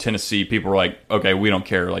coaching Tennessee, people are like, okay, we don't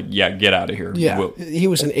care. Like, yeah, get out of here. Yeah, he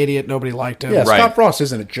was an idiot. Nobody liked him. Yeah, Scott Frost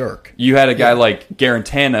isn't a jerk. You had a guy like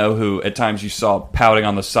Garantano, who at times you saw pouting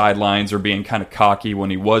on the sidelines or being kind of cocky when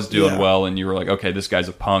he was doing well, and you were like, okay, this guy's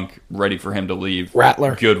a punk, ready for him to leave.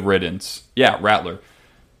 Rattler. Good riddance. Yeah, Rattler.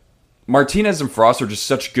 Martinez and Frost are just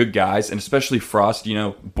such good guys, and especially Frost,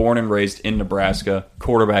 born and raised in Nebraska,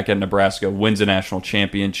 quarterback at Nebraska, wins a national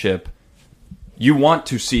championship. You want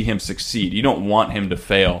to see him succeed. You don't want him to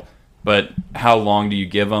fail. But how long do you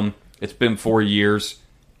give him? It's been 4 years.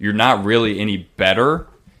 You're not really any better.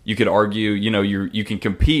 You could argue, you can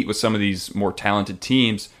compete with some of these more talented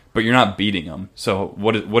teams, but you're not beating them. So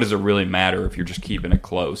what does it really matter if you're just keeping it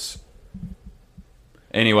close?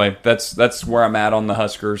 Anyway, that's where I'm at on the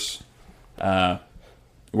Huskers.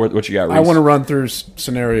 What you got, Reese? I want to run through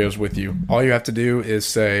scenarios with you. All you have to do is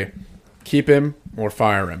say, keep him or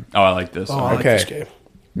fire him. Oh, I like this. I like this game.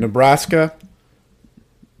 Nebraska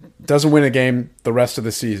doesn't win a game the rest of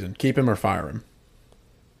the season. Keep him or fire him.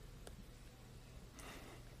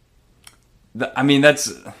 That's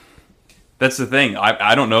the thing.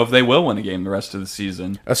 I don't know if they will win a game the rest of the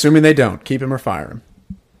season. Assuming they don't, keep him or fire him.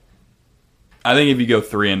 I think if you go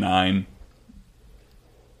 3-9.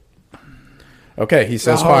 Okay, he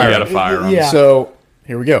says fire him. You got to fire him. Yeah. So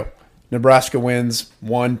here we go. Nebraska wins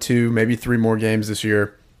 1, 2, maybe 3 more games this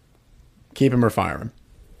year. Keep him or fire him.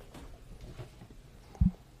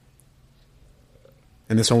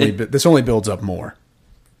 And this only builds up more.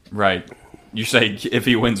 Right. You say if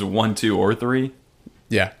he wins 1, 2, or 3?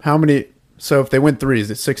 Yeah. How many? So if they win 3,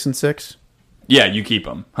 is it 6 and 6? Yeah, you keep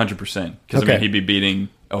him 100%. Because he'd be beating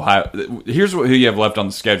Ohio. Here's who you have left on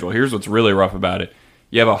the schedule. Here's what's really rough about it.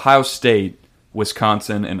 You have Ohio State,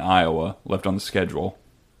 Wisconsin, and Iowa left on the schedule.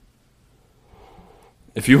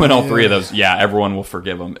 If you win all 3 of those, everyone will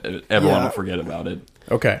forgive him. Everyone will forget about it.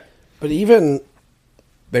 Okay. But even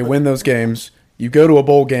they win those games. You go to a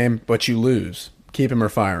bowl game, but you lose. keep him or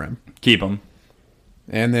fire him. Keep him.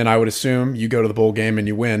 And then I would assume you go to the bowl game and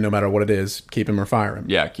you win no matter what it is. Keep him or fire him.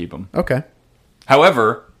 Yeah, keep him. Okay.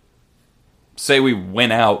 However, say we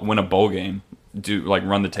win a bowl game,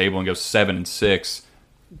 run the table and go 7-6.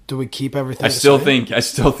 Do we keep everything? I still think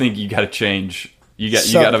you got to change. You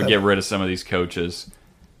got to get rid of some of these coaches.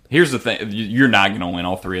 Here's the thing: you're not going to win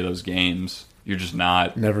all 3 of those games. You're just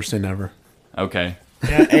not. Never say never. Okay.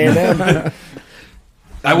 Yeah, A&M.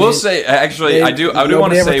 I will say, actually, I do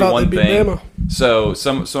want to say one thing. Bama. So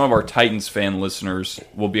some of our Titans fan listeners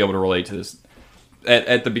will be able to relate to this.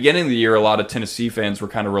 At the beginning of the year, a lot of Tennessee fans were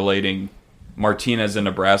kind of relating Martinez in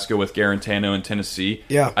Nebraska with Garantano in Tennessee.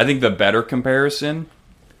 Yeah. I think the better comparison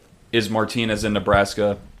is Martinez in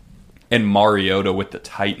Nebraska and Mariota with the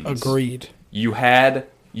Titans. Agreed.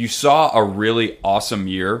 You saw a really awesome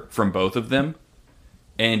year from both of them,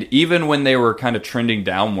 and even when they were kind of trending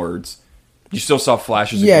downwards, you still saw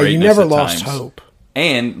flashes of greatness. Yeah, you never at lost times. hope.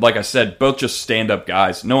 And like I said, both just stand-up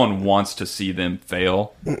guys. No one wants to see them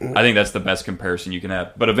fail. I think that's the best comparison you can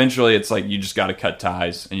have. But eventually, it's like you just got to cut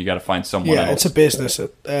ties and you got to find someone else. Yeah, it's a business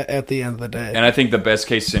at the end of the day. And I think the best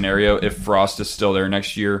case scenario, if Frost is still there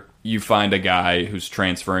next year, you find a guy who's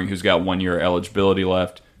transferring, who's got 1 year eligibility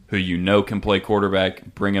left, who you know can play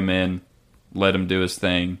quarterback, bring him in, let him do his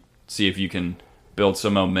thing, see if you can build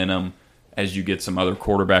some momentum as you get some other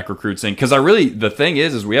quarterback recruits in. Because the thing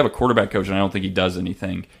is we have a quarterback coach and I don't think he does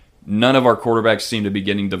anything. None of our quarterbacks seem to be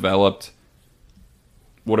getting developed.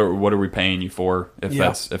 What are we paying you for if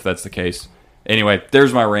that's the case? Anyway,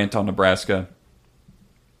 there's my rant on Nebraska.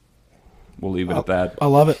 We'll leave it at that. I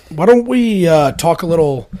love it. Why don't we talk a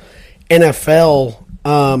little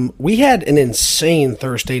NFL? We had an insane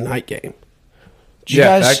Thursday night game. Did you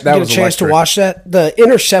guys get a chance to watch that? The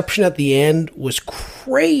interception at the end was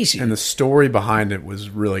crazy. And the story behind it was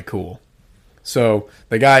really cool. So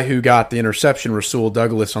the guy who got the interception, Rasul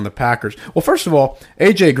Douglas on the Packers. Well, first of all,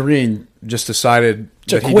 A.J. Green just decided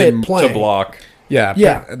to quit playing. To block.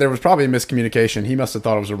 Yeah. There was probably a miscommunication. He must have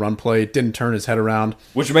thought it was a run play. Didn't turn his head around.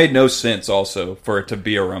 Which made no sense also for it to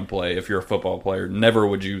be a run play if you're a football player. Never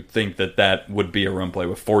would you think that would be a run play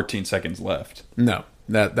with 14 seconds left. No,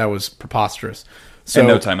 that was preposterous. So, and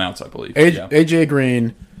no timeouts, I believe. A.J.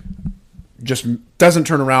 Green just doesn't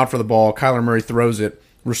turn around for the ball. Kyler Murray throws it.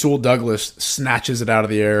 Rasul Douglas snatches it out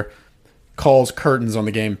of the air, calls curtains on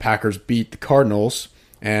the game. Packers beat the Cardinals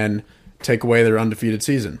and take away their undefeated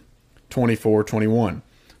season, 24-21.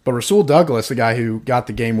 But Rasul Douglas, the guy who got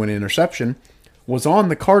the game-winning interception, was on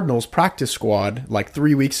the Cardinals practice squad like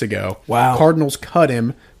 3 weeks ago. Wow. Cardinals cut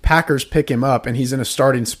him. Packers pick him up, and he's in a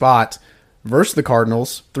starting spot versus the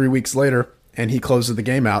Cardinals 3 weeks later, and he closes the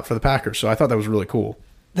game out for the Packers. So I thought that was really cool.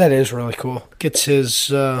 That is really cool. Gets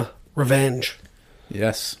his revenge.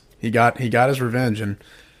 Yes, he got his revenge, and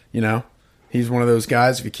he's one of those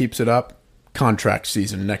guys. If he keeps it up, contract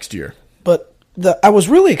season next year. But I was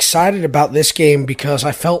really excited about this game because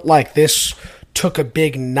I felt like this took a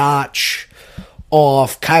big notch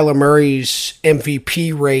off Kyler Murray's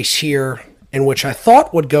MVP race here, in which I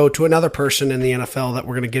thought would go to another person in the NFL that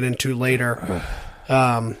we're going to get into later.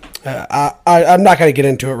 I'm not going to get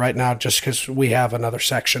into it right now just because we have another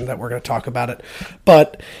section that we're going to talk about it.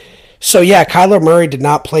 But so, yeah, Kyler Murray did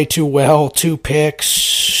not play too well. 2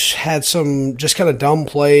 picks, had some just kind of dumb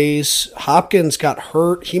plays. Hopkins got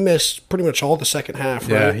hurt. He missed pretty much all the second half, right?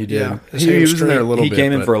 Yeah, he did. Yeah, he was in there a little bit. He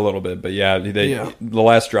came in for a little bit, but the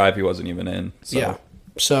last drive he wasn't even in. So. Yeah.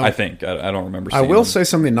 So I think. I don't remember seeing him. Say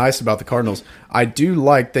something nice about the Cardinals. I do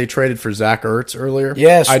like they traded for Zach Ertz earlier.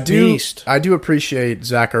 Yes, I do. beast. I do appreciate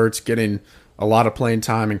Zach Ertz getting a lot of playing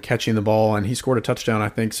time and catching the ball, and he scored a touchdown, I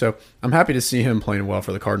think. So I'm happy to see him playing well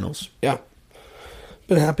for the Cardinals. Yeah.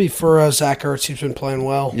 Been happy for Zach Ertz. He's been playing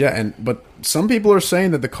well. Yeah, but some people are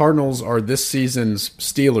saying that the Cardinals are this season's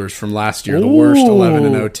Steelers from last year, the worst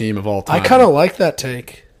 11-0 team of all time. I kind of like that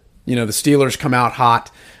take. The Steelers come out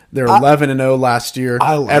hot. They're 11-0 last year.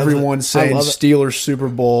 Everyone's saying Steelers Super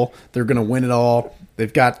Bowl. They're going to win it all.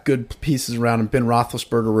 They've got good pieces around them. Ben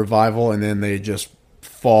Roethlisberger revival, and then they just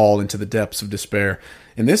fall into the depths of despair.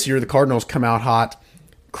 And this year, the Cardinals come out hot,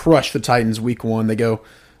 crush the Titans week 1.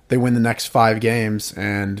 They win the next 5 games,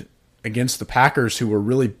 and against the Packers, who were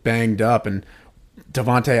really banged up, and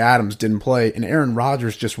Davante Adams didn't play, and Aaron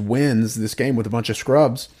Rodgers just wins this game with a bunch of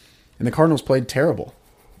scrubs, and the Cardinals played terrible.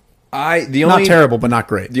 Not terrible, but not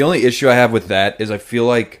great. The only issue I have with that is I feel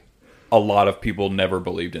like a lot of people never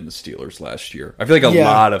believed in the Steelers last year. I feel like a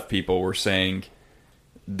lot of people were saying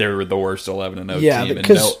they were the worst 11-0 team.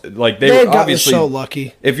 Because they were obviously so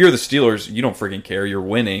lucky. If you're the Steelers, you don't freaking care. You're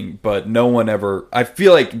winning, but no one ever. I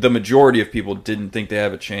feel like the majority of people didn't think they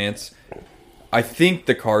have a chance. I think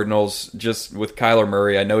the Cardinals, just with Kyler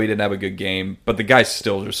Murray, I know he didn't have a good game, but the guy's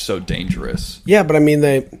still just so dangerous. Yeah, but I mean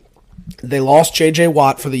they lost J.J.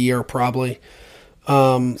 Watt for the year probably.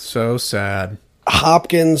 So sad.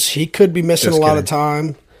 Hopkins, he could be missing Just a lot of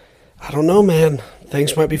kidding. time. I don't know, man.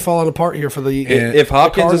 Things might be falling apart here for the. If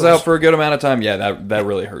Hopkins is Cardinals. out for a good amount of time, yeah, that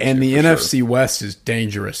really hurts. And you the for NFC sure. West is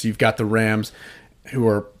dangerous. You've got the Rams, who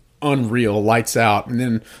are unreal, lights out. And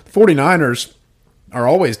then the 49ers are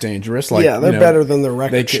always dangerous. Like, Yeah, they're better than their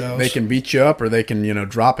record they can, shows. They can beat you up or they can,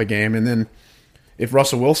 drop a game. And then if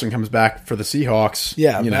Russell Wilson comes back for the Seahawks,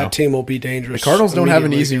 Yeah, that team will be dangerous. the Cardinals don't have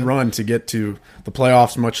an immediately easy again. run to get to the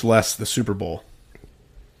playoffs, much less the Super Bowl.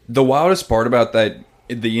 The wildest part about the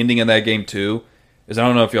ending of that game too is I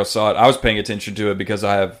don't know if y'all saw it. I was paying attention to it because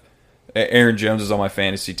I have Aaron Jones is on my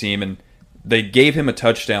fantasy team, and they gave him a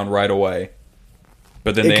touchdown right away,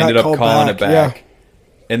 but then It they got ended up called calling it back, back. yeah.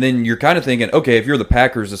 And then you're kind of thinking, okay, if you're the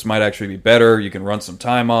Packers, this might actually be better. You can run some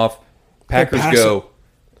time off. Packers pass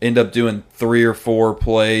end up doing 3 or 4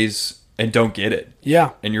 plays and don't get it.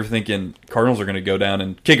 Yeah, And you're thinking Cardinals are going to go down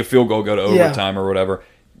and kick a field goal, go to Yeah. overtime or whatever,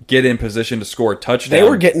 get in position to score a touchdown. they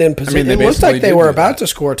were getting in position. they It looked basically like they did were do about that. to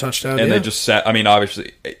score a touchdown. and yeah. they just sat. I mean,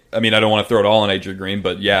 obviously, I don't want to throw it all on AJ Green,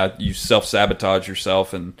 but yeah, you self-sabotage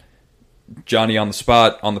yourself. And Johnny on the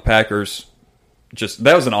spot on the Packers,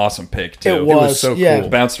 that was an awesome pick too. It was so yeah. cool.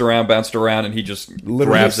 Bounced around, and he just Literally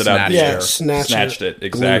grabs it out of the snatched air. it. Yeah, snatched it Glue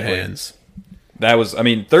exactly. hands. That was,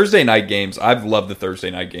 Thursday night games. I've loved the Thursday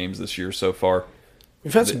night games this year so far.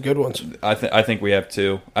 We've had some good ones. I think we have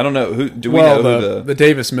too. I don't know who. Do we Well, know who the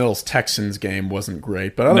Davis Mills Texans game wasn't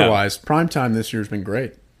great, but otherwise, primetime this year's been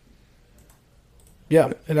great.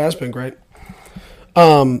 Yeah, it has been great.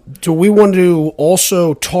 Do we want to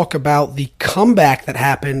also talk about the comeback that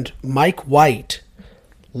happened? Mike White,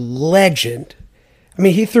 legend. I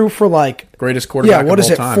mean, he threw for Greatest quarterback what of is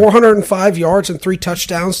all it? time. 405 yards and 3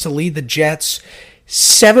 touchdowns to lead the Jets.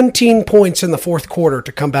 17 points in the fourth quarter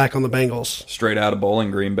to come back on the Bengals. straight out of Bowling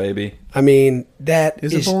Green, baby? I mean, that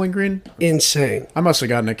Is is it Bowling Green? insane. I must have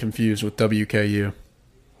gotten it confused with WKU.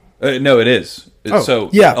 No, it is. Oh, so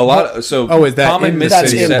yeah. a lot. So Oh, is that common in the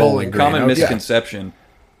city of Bowling Green? Common Okay. misconception.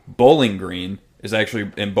 Bowling Green is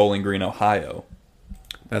actually in Bowling Green, Ohio.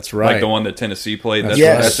 That's right. Like the one that Tennessee played. That's,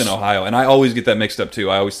 Yes. that's in Ohio. And I always get that mixed up too.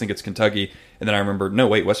 I always think it's Kentucky, and then I remember, no,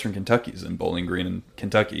 wait, Western Kentucky's in Bowling Green in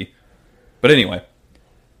Kentucky. But anyway,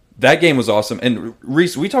 that game was awesome. And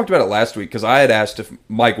Reese, we talked about it last week because I had asked if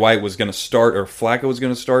Mike White was going to start or Flacco was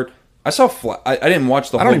going to start. I saw I didn't watch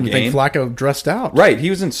the I whole don't even game. think Flacco dressed out. Right, he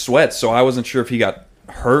was in sweats, so I wasn't sure if he got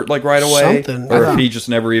hurt right away, Something, or yeah. if he just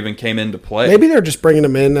never even came into play. Maybe they're just bringing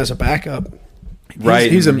him in as a backup.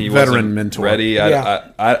 Right, he's a and he veteran wasn't mentor. Ready, Yeah.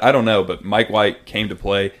 I don't know, but Mike White came to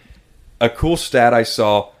play. A cool stat I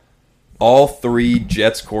saw: all 3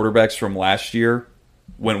 Jets quarterbacks from last year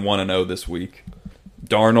went 1-0 this week.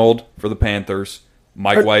 Darnold for the Panthers,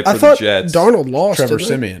 Mike White I for the thought Jets, Darnold lost. Trevor didn't he?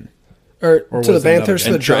 Simeon. Or to was the it another Panthers, to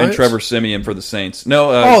guy? the and Giants. Trevor Simeon for the Saints. No,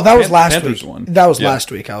 Oh, that was last Panthers week. won. That was Yeah.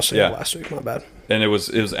 last week. I was saying Yeah. last week. My bad. And it was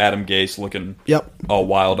Adam Gase looking Yep. all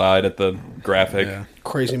wild-eyed at the graphic. Yeah.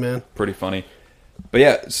 Crazy man. Pretty funny. But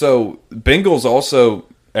yeah, so Bengals also,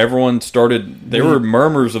 everyone started, there were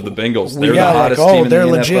murmurs of the Bengals. They're Yeah, the like, hottest oh, team in the they're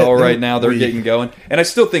NFL legit. right now. They're We- getting going. And I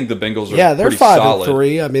still think the Bengals are Yeah, they're pretty 5 solid. and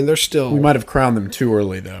 3. I mean, they're still. We might have crowned them too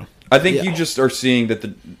early, though. I think Yeah. you just are seeing that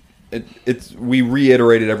we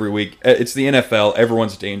reiterate it every week. It's the NFL.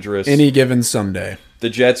 Everyone's dangerous. Any given Sunday. The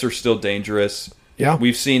Jets are still dangerous. Yeah.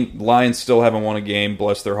 We've seen Lions still haven't won a game,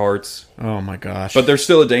 bless their hearts. Oh, my gosh. But they're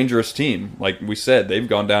still a dangerous team. Like we said, they've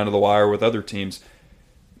gone down to the wire with other teams.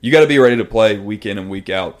 You got to be ready to play week in and week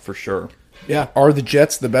out for sure. Yeah. Are the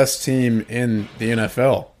Jets the best team in the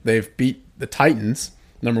NFL? They've beat the Titans,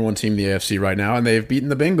 number 1 team in the AFC right now, and they've beaten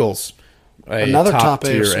the Bengals, Another top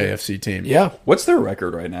tier AFC. AFC team. Yeah. What's their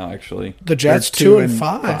record right now, actually? The Jets They're 2 and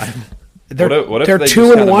 5. They're, What if they're they 2 just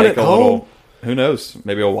and kinda 1 make at a home. little- who knows?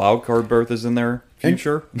 Maybe a wild card berth is in their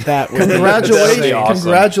future. That would Congratulations, That'd be awesome.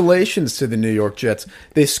 congratulations to the New York Jets.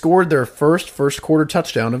 They scored their first quarter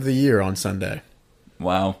touchdown of the year on Sunday.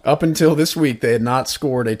 Wow. Up until this week, they had not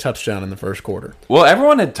scored a touchdown in the first quarter. Well,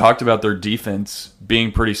 everyone had talked about their defense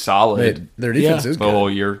being pretty solid Their defense Yeah. is the good. whole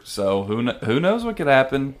year. So who knows what could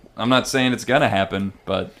happen? I'm not saying it's gonna happen,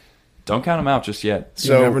 but don't count them out just yet. You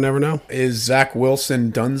So never know. is Zach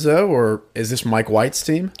Wilson Dunzo, or is this Mike White's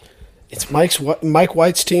team? It's Mike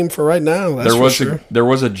White's team for right now. That's There was for sure. there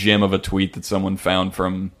was a gem of a tweet that someone found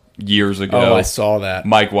from years ago. Oh, I saw that.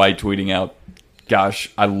 Mike White tweeting out, "Gosh,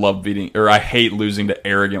 I love beating, or I hate losing to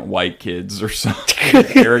arrogant white kids or something,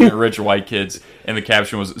 arrogant rich white kids." And the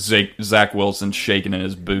caption was Zach Wilson shaking in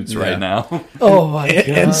his boots right now. Oh my god!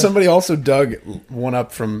 And somebody also dug one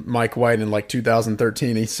up from Mike White in like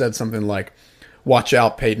 2013. He said something like, "Watch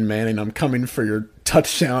out, Peyton Manning! I'm coming for your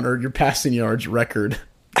touchdown or your passing yards record."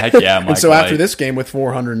 Heck yeah, Mike And so White. after this game with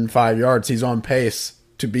 405 yards, he's on pace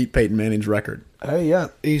to beat Peyton Manning's record. Hey, yeah,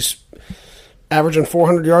 he's averaging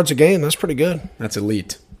 400 yards a game. That's pretty good. That's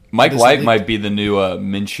elite. Mike It is White elite. might be the new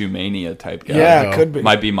Minshew Mania type guy. Yeah, go. it could be.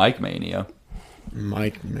 Might be Mike Mania.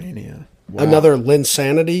 Mike Mania. Wow. Another Lynn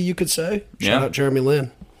Sanity, you could say. Shout Yeah. out Jeremy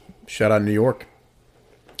Lin. Shout out New York.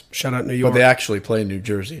 Shout out New But York. they actually play in New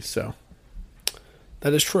Jersey, so.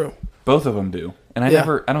 That is true. Both of them do. And I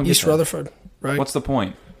don't get East that. Rutherford, right? What's the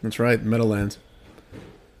point? That's right, Meadowlands.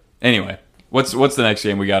 Anyway, what's the next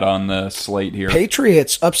game we got on the slate here?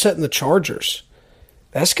 Patriots upsetting the Chargers.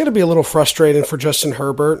 That's going to be a little frustrating for Justin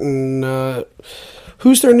Herbert and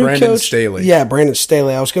who's their new Brandon coach? Staley. Yeah, Brandon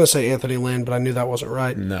Staley. I was going to say Anthony Lynn, but I knew that wasn't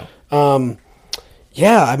right. No.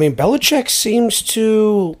 Yeah, I mean Belichick seems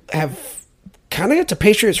to have kind of got the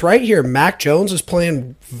Patriots right here. Mac Jones is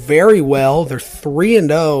playing very well. They're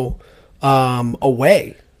 3-0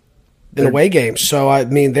 away in away games. So I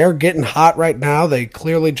mean they're getting hot right now. They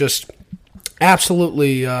clearly just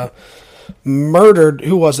absolutely murdered.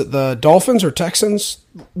 Who was it? The Dolphins or Texans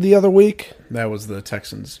the other week? That was the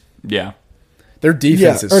Texans. Yeah. Their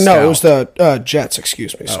defense is or no, stout. it was the Jets.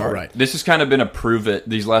 Excuse me. Oh, Sorry. right. This has kind of been a prove it.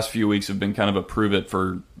 These last few weeks have been kind of a prove it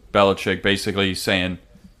for Belichick, basically saying,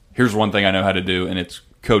 here's one thing I know how to do, and it's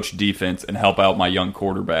coach defense and help out my young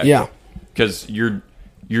quarterback. Yeah. Because you're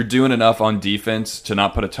doing enough on defense to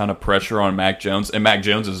not put a ton of pressure on Mac Jones, and Mac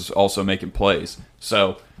Jones is also making plays.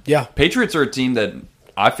 So Yeah. Patriots are a team that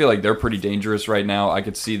I feel like they're pretty dangerous right now. I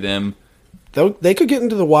could see them. They could get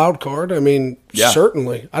into the wild card. I mean, Yeah.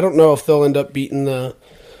 certainly. I don't know if they'll end up beating the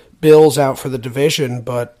Bills out for the division,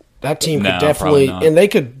 but that team No, could definitely, probably not. and they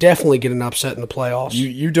could definitely get an upset in the playoffs.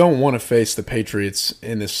 You don't want to face the Patriots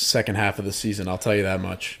in this second half of the season, I'll tell you that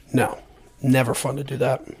much. No, never fun to do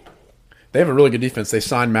that. They have a really good defense. They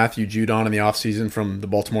signed Matthew Judon in the offseason from the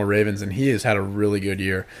Baltimore Ravens, and he has had a really good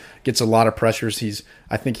year. Gets a lot of pressures.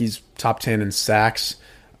 I think he's top 10 in sacks.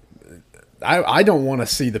 I don't want to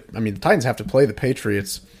see the Titans have to play the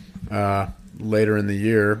Patriots later in the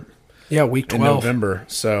year Yeah, week in 12. November.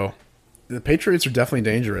 So the Patriots are definitely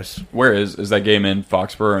dangerous. Where is that game in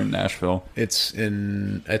Foxborough or in Nashville? It's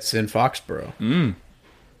in Foxborough.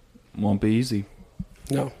 Won't be easy.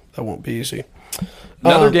 No, that won't be easy.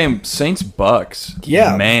 Another game, Saints Bucks.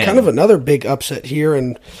 Yeah, man, kind of another big upset here,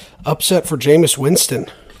 and upset for Jameis Winston.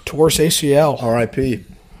 Tore his ACL. R.I.P.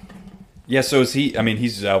 Yeah, so is he? I mean,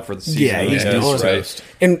 he's out for the season. Yeah, he's I guess, done. right?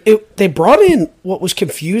 And they brought in what was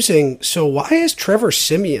confusing. So why is Trevor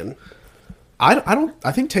Simeon?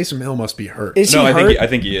 I think Taysom Hill must be hurt. Is No, he I hurt?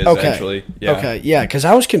 think he is Okay. actually. Yeah. Okay, yeah, because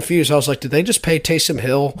I was confused. I was like, did they just pay Taysom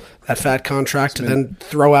Hill that fat contract to then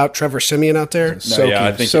throw out Trevor Simeon out there? No, yeah,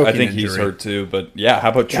 I think soaking he's injury. hurt too. But yeah, how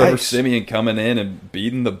about Trevor Yikes. Simeon coming in and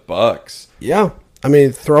beating the Bucks? Yeah, I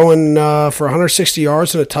mean, throwing for 160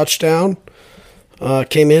 yards and a touchdown.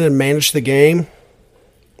 Came in and managed the game.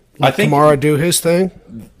 I think Kamara do his thing.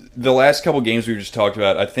 the last couple games we just talked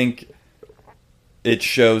about, I think it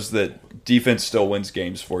shows that defense still wins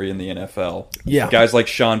games for you in the NFL. Yeah. Guys like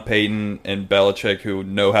Sean Payton and Belichick who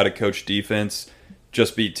know how to coach defense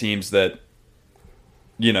just beat teams that,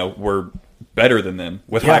 were better than them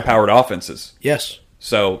with Yeah. high-powered offenses. Yes.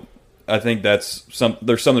 So I think there's something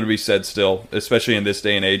to be said still, especially in this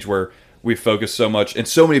day and age where we focus so much. And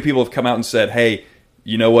so many people have come out and said, hey,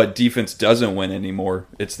 you know what? Defense doesn't win anymore.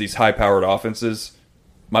 It's these high-powered offenses.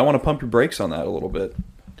 Might want to pump your brakes on that a little bit.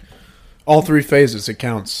 All three phases, it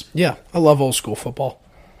counts. Yeah, I love old school football.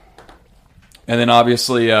 And then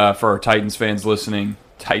obviously for our Titans fans listening,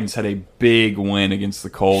 Titans had a big win against the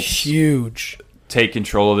Colts. Huge. Take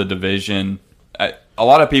control of the division. A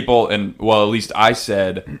lot of people, and well, at least I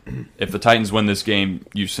said, if the Titans win this game,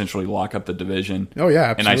 you essentially lock up the division. Oh,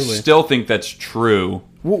 yeah, And I absolutely. still think that's true.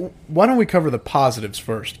 Well, why don't we cover the positives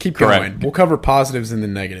first? Keep Correct. going. We'll cover positives and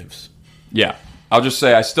then negatives. Yeah. I'll just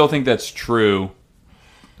say I still think that's true,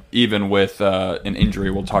 even with an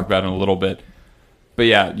injury we'll talk about in a little bit. But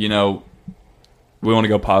yeah, we want to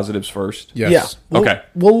go positives first. Yes. Yeah. Okay.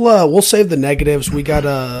 We'll save the negatives. We got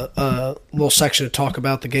a little section to talk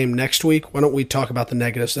about the game next week. Why don't we talk about the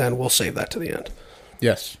negatives then? We'll save that to the end.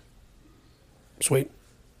 Yes. Sweet.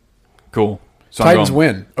 Cool. So Titans I'm going,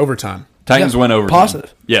 win overtime. Titans Yeah, win over.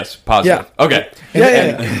 positive. Yes, positive. Yeah. Okay.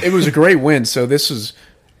 And it was a great win. So this is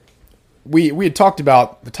we had talked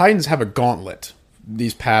about the Titans have a gauntlet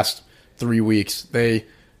these past 3 weeks. They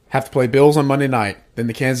have to play Bills on Monday night, then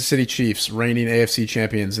the Kansas City Chiefs, reigning AFC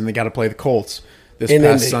champions, and they got to play the Colts this In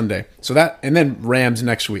past Indy. Sunday. So that, and then Rams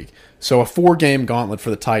next week. So a 4-game gauntlet for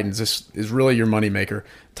the Titans. This is really your moneymaker.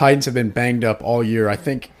 Titans have been banged up all year. I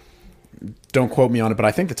think, don't quote me on it, but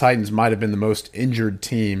I think the Titans might have been the most injured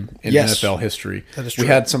team in Yes. NFL history. That is We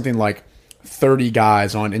true. had something like 30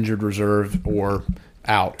 guys on injured reserve or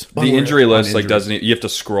out. The injury list On like injury. doesn't. You have to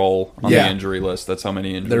scroll on Yeah. the injury list. That's how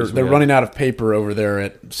many They're injuries. they're we have. running out of paper over there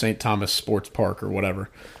at St. Thomas Sports Park or whatever.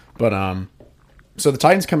 But so the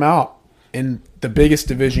Titans come out in the biggest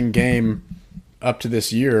division game up to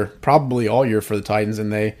this year, probably all year for the Titans,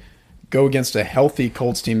 and they go against a healthy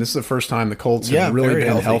Colts team. This is the first time the Colts Yeah, have really very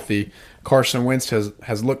been healthy. healthy. Carson Wentz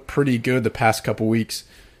has looked pretty good the past couple weeks,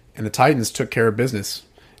 and the Titans took care of business.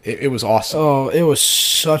 It was awesome. Oh, it was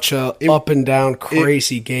such a up and down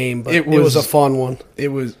crazy game, but it was a fun one. It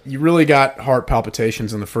was, you really got heart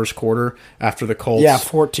palpitations in the first quarter after the Colts. Yeah,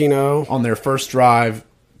 14-0. On their first drive,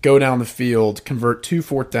 go down the field, convert 2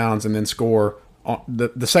 fourth downs, and then score.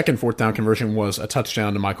 The second fourth down conversion was a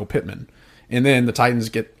touchdown to Michael Pittman. And then the Titans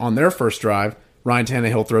get on their first drive. Ryan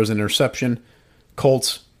Tannehill throws an interception.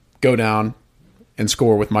 Colts go down and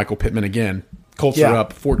score with Michael Pittman again. Colts Yeah. are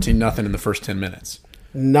up 14-0 in the first 10 minutes.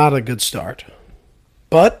 Not a good start.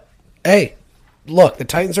 But, hey, look, the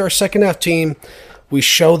Titans are a second half team. We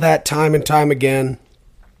show that time and time again.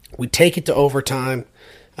 We take it to overtime.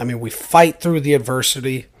 I mean, we fight through the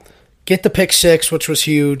adversity. Get the pick six, which was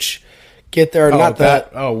huge. Get there, not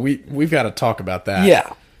that. We've got to talk about that.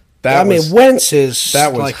 Yeah. That I mean, was, Wentz is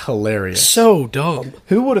that was like hilarious. so dumb.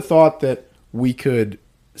 Who would have thought that we could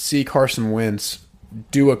see Carson Wentz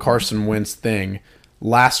do a Carson Wentz thing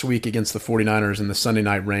last week against the 49ers in the Sunday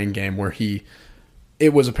night rain game where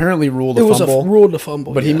it was apparently ruled a It was fumble. ruled a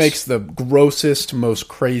fumble, But he yes. makes the grossest, most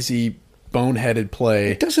crazy, boneheaded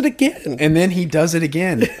play. Does it again. And then he does it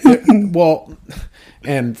again. Well,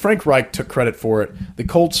 and Frank Reich took credit for it. The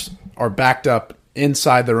Colts are backed up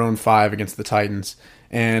inside their own 5 against the Titans,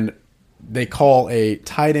 and they call a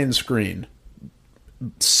tight end screen.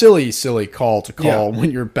 Silly call to call when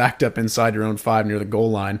you're backed up inside your own 5 near the goal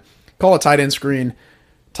line. Call a tight end screen.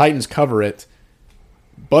 Titans cover it.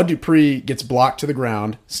 Bud Dupree gets blocked to the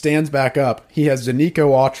ground, stands back up. He has Danico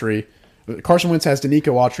Autry. Carson Wentz has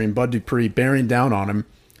Danico Autry and Bud Dupree bearing down on him.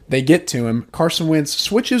 They get to him. Carson Wentz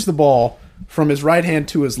switches the ball from his right hand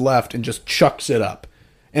to his left and just chucks it up.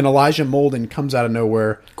 And Elijah Molden comes out of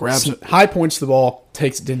nowhere, Grabs it. high points the ball,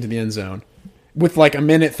 takes it into the end zone with like a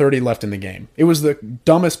minute 30 left in the game. It was the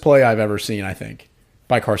dumbest play I've ever seen, I think,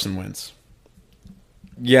 by Carson Wentz.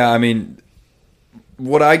 Yeah, I mean,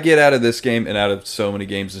 what I get out of this game and out of so many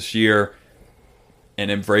games this year, and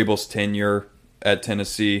in Vrabel's tenure at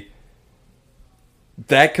Tennessee,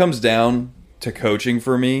 that comes down to coaching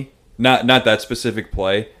for me. Not that specific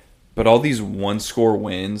play, but all these one-score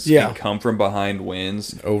wins and come from behind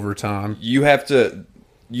wins. Overtime. You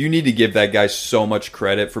need to give that guy so much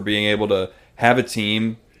credit for being able to have a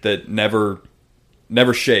team that never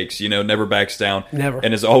shakes, never backs down. Never.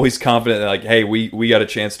 And is always confident that, like, hey, we got a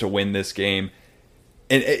chance to win this game.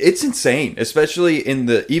 And it's insane, especially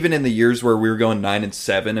even in the years where we were going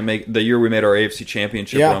 9-7, and the year we made our AFC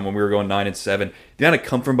Championship run when we were going 9-7. The amount of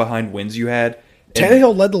come from behind wins you had.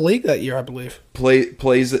 Tannehill led the league that year, I believe.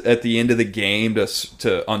 Plays at the end of the game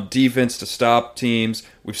to on defense to stop teams.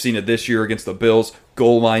 We've seen it this year against the Bills.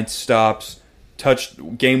 Goal line stops,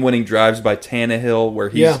 game-winning drives by Tannehill, where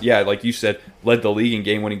he's like you said, led the league in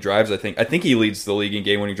game-winning drives. I think he leads the league in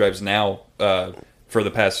game-winning drives now for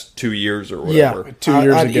the past 2 years or whatever. Yeah, 2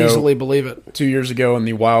 years I'd ago, easily believe it. 2 years ago in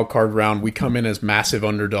the wild card round, we come in as massive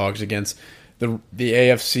underdogs against the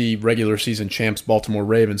AFC regular season champs Baltimore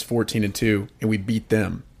Ravens 14-2, and we beat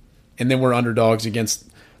them. And then we're underdogs against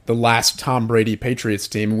the last Tom Brady Patriots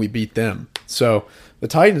team, and we beat them. So the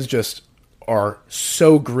Titans just are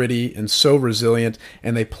so gritty and so resilient,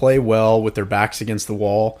 and they play well with their backs against the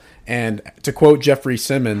wall. And to quote Jeffrey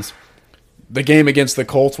Simmons, the game against the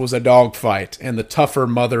Colts was a dogfight, and the tougher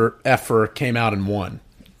mother effer came out and won.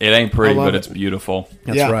 It ain't pretty, love but it. it's beautiful.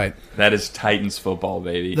 That's Yeah. right. That is Titans football,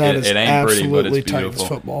 baby. That is it ain't pretty, but absolutely it's beautiful. Titans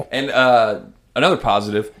football. And another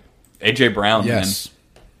positive, A.J. Brown, Yes.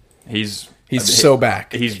 man. He's so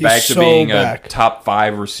back. He's back to so being back. a top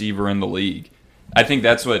 5 receiver in the league. I think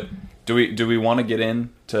that's what. Do we want to get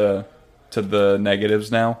into the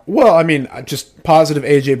negatives now? Well, I mean, just positive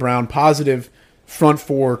A.J. Brown, positive front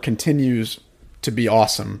 4 continues to be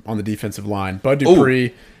awesome on the defensive line. Bud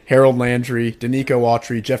Dupree, Harold Landry, Danico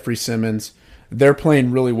Autry, Jeffrey Simmons, they're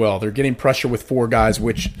playing really well. They're getting pressure with 4 guys,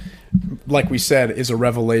 which, like we said, is a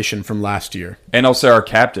revelation from last year. And also our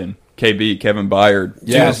captain, KB, Kevin Byard. Dude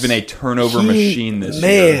Yes. has been a turnover machine this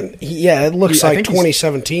year. Man, it looks I like think he's-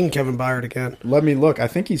 2017 Kevin Byard again. Let me look. I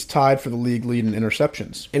think he's tied for the league lead in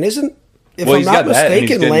interceptions. And isn't, if Well, I'm he's not got that, and he's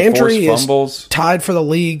mistaken, getting Landry forced is fumbles. tied for the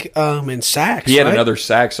league in sacks. He had right? another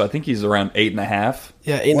sack, so I think he's around 8.5.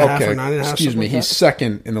 Yeah, 8.5 or 9.5. Excuse me. something He's like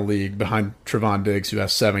second in the league behind Trevon Diggs, who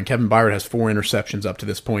has 7. Kevin Byard has 4 interceptions up to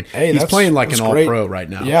this point. Hey, he's that's- playing like that's an great. all-pro right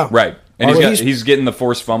now. that. Yeah. Right. And Well, he's getting the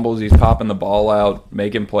forced fumbles. He's popping the ball out,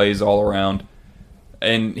 making plays all around.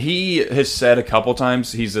 And he has said a couple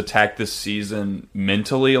times he's attacked this season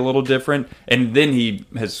mentally a little different. And then he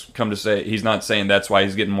has come to say he's not saying that's why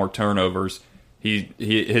he's getting more turnovers.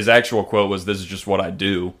 His actual quote was, "This is just what I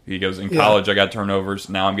do." He goes, "In college, I got turnovers.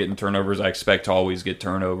 Now I'm getting turnovers. I expect to always get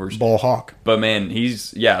turnovers." Ball hawk. But man,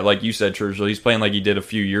 he's like you said, Churchill. He's playing like he did a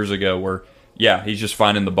few years ago, where he's just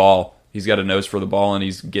finding the ball. He's got a nose for the ball, and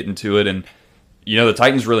he's getting to it. And the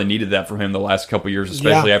Titans really needed that from him the last couple years,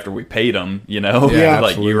 especially after we paid him. Yeah, like you were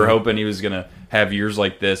absolutely. hoping he was gonna have years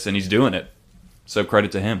like this, and he's doing it. So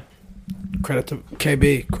credit to him. Credit to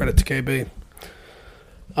KB. Credit to KB.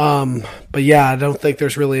 But yeah, I don't think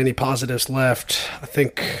there's really any positives left. I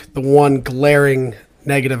think the one glaring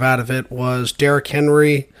negative out of it was Derrick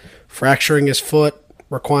Henry fracturing his foot,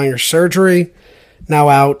 requiring surgery, now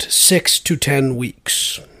out 6 to 10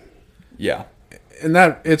 weeks. Yeah, And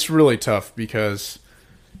that it's really tough because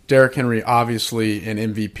Derrick Henry, obviously an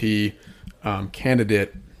MVP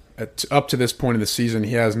candidate, up to this point in the season,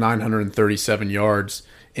 he has 937 yards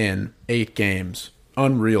in 8 games.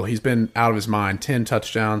 Unreal. He's been out of his mind. 10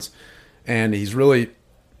 touchdowns, and he's really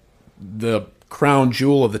the crown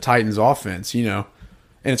jewel of the Titans' offense. And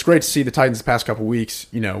it's great to see the Titans the past couple weeks.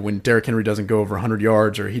 When Derrick Henry doesn't go over 100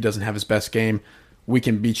 yards or he doesn't have his best game, we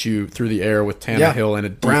can beat you through the air with Tannehill and a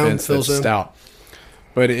Brown defense fills that's in. stout.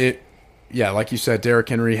 But like you said, Derrick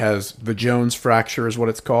Henry has the Jones fracture, is what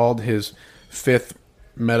it's called. His 5th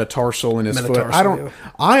metatarsal in his foot. Metatarsal,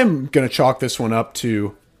 I'm going to chalk this one up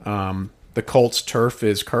to the Colts turf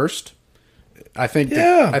is cursed. I think.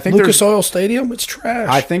 Yeah, I think Lucas Oil Stadium, it's trash.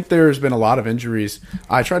 I think there's been a lot of injuries.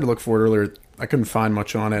 I tried to look for it earlier. I couldn't find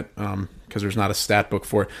much on it because there's not a stat book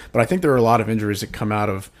for it. But I think there are a lot of injuries that come out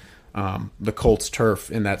of the Colts turf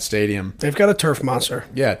in that stadium. They've got a turf monster.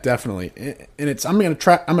 Yeah, definitely. And I'm going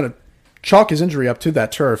to chalk his injury up to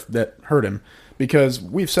that turf that hurt him, because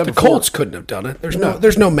we've said The before, Colts couldn't have done it.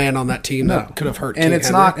 There's no man on that team that could have hurt. and King it's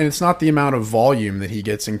Henry. not the amount of volume that he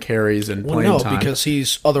gets in carries and playing time. because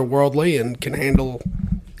he's otherworldly and can handle.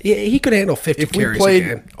 He could handle 50 if we carries a played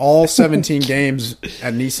game. all 17 games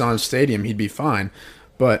at Nissan Stadium, he'd be fine.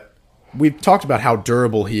 But we've talked about how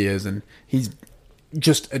durable he is, and he's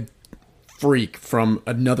just a freak from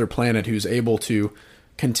another planet who's able to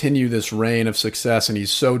continue this reign of success, and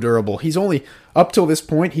he's so durable. He's only, up till this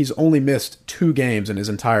point, he's only missed 2 games in his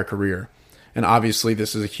entire career. And obviously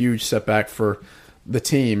this is a huge setback for the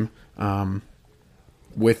team,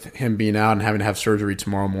 with him being out and having to have surgery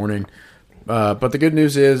tomorrow morning. But the good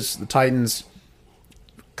news is the Titans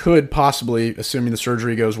could possibly, assuming the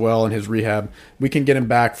surgery goes well and his rehab, we can get him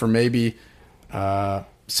back for maybe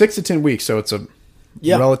 6 to 10 weeks. So it's a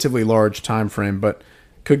relatively large time frame, but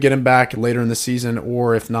could get him back later in the season,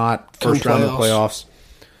 or if not, first round of the playoffs.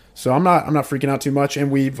 So I'm not freaking out too much.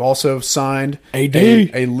 And we've also signed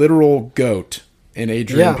a literal GOAT in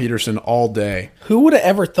Adrian Peterson all day. Who would have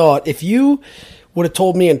ever thought, if you would have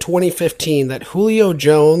told me in 2015 that Julio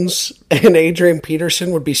Jones and Adrian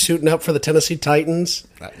Peterson would be suiting up for the Tennessee Titans?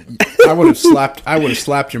 I would have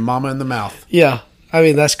slapped your mama in the mouth. Yeah, I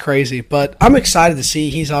mean, that's crazy. But I'm excited to see.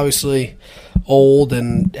 He's obviously old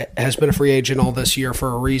and has been a free agent all this year for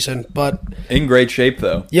a reason. But in great shape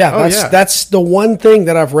though. yeah, that's the one thing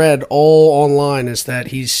that I've read all online, is that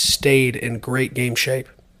he's stayed in great game shape.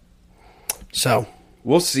 So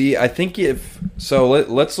We'll see. I think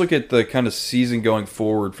let's look at the kind of season going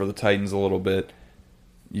forward for the Titans a little bit.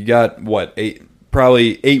 You got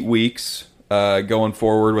probably 8 weeks going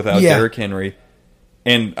forward without Derrick Henry,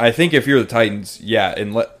 and I think if you're the Titans,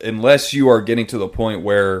 unless you are getting to the point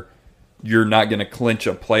where you're not going to clinch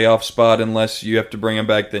a playoff spot unless you have to bring him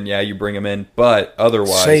back, then you bring him in. But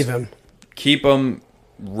otherwise, save him. Keep him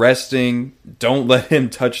resting. Don't let him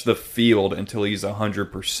touch the field until he's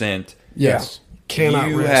 100%. Yes. Cannot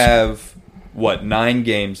You risk. have 9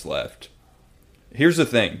 games left. Here's the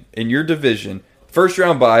thing: in your division, first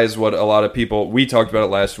round bye is what a lot of people, we talked about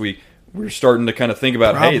it last week. We're starting to kind of think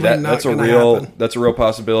about, Probably hey, that's a not real gonna happen. that's a real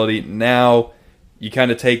possibility. Now you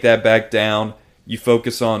kind of take that back down. You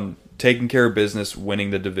focus on taking care of business,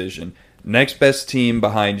 winning the division. Next best team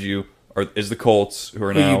behind you is the Colts, who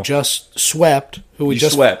are Who now you just swept. Who we you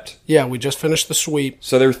just swept. Yeah, we just finished the sweep.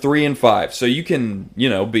 So they're 3-5. So you can,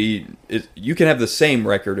 you can have the same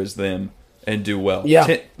record as them and do well. Yeah.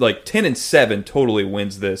 10-7 totally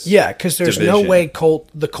wins this. Yeah, because there's no division. way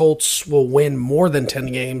the Colts will win more than 10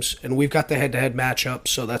 games, and we've got the head-to-head matchup,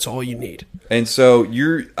 so that's all you need. And so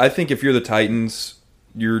I think if you're the Titans,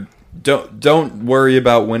 don't worry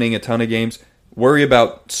about winning a ton of games. Worry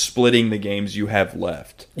about splitting the games you have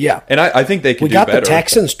left. Yeah. And I think they can We do got better. the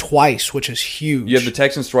Texans twice, which is huge. You have the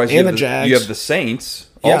Texans twice. And you the have Jags. You have the Saints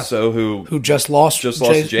Yeah. also, who just lost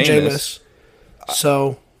Jameis.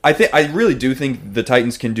 So I really do think the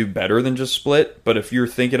Titans can do better than just split. But if you're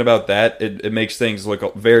thinking about that, it makes things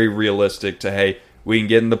look very realistic. Hey, we can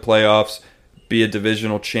get in the playoffs, be a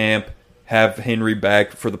divisional champ, have Henry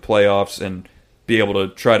back for the playoffs, and be able to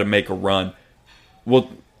try to make a run. Well,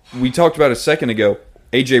 we talked about a second ago.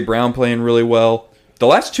 A.J. Brown playing really well. The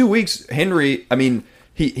last 2 weeks, Henry,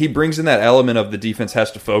 he brings in that element of the defense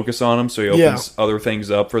has to focus on him, so he opens other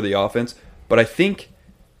things up for the offense. But I think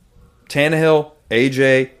Tannehill,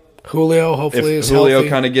 A.J., Julio hopefully is Julio healthy.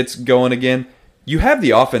 kind of gets going again, you have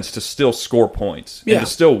the offense to still score points and to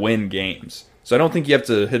still win games. So I don't think you have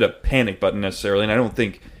to hit a panic button necessarily, and I don't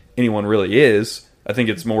think anyone really is. I think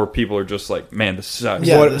it's more people are just like, man, this sucks.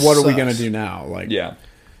 Yeah, what this are we sucks. going to do now? Yeah.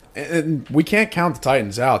 And we can't count the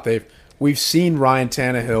Titans out. We've seen Ryan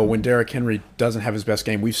Tannehill when Derrick Henry doesn't have his best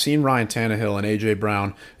game. We've seen Ryan Tannehill and A.J.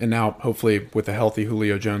 Brown, and now hopefully with a healthy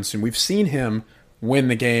Julio Jones soon. We've seen him win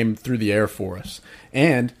the game through the air for us.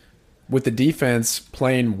 And with the defense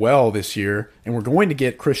playing well this year, and we're going to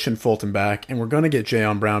get Christian Fulton back, and we're going to get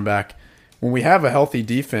Jayon Brown back. When we have a healthy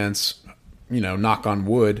defense, knock on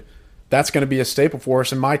wood, that's going to be a staple for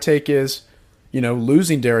us. And my take is,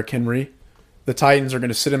 losing Derrick Henry, the Titans are going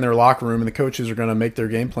to sit in their locker room and the coaches are going to make their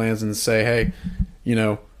game plans and say, hey,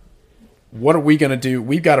 what are we going to do?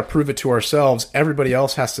 We've got to prove it to ourselves. Everybody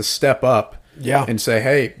else has to step up and say,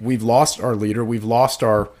 hey, we've lost our leader. We've lost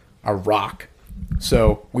our rock.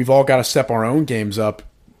 So we've all got to step our own games up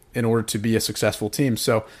in order to be a successful team.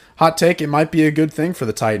 So hot take, it might be a good thing for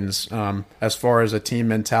the Titans as far as a team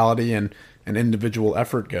mentality and an individual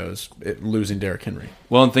effort goes, losing Derrick Henry.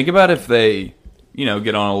 Well, and think about if they,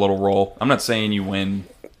 get on a little roll. I'm not saying you win,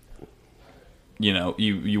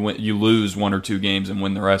 you lose 1 or 2 games and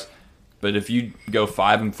win the rest. But if you go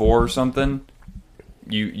 5-4 or something,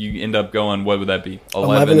 you end up going, what would that be?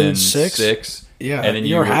 11-6. Yeah, and then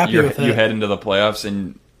you're happy with you that. head into the playoffs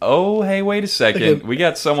and hey, wait a second, we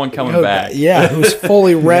got someone coming back. Yeah, who's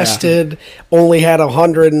fully rested, only had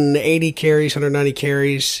 180 carries, 190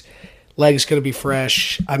 carries. Leg's going to be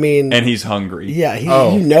fresh. And he's hungry. Yeah,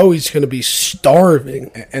 he's going to be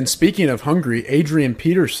starving. And speaking of hungry, Adrian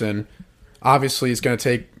Peterson, obviously it's going to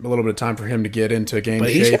take a little bit of time for him to get into game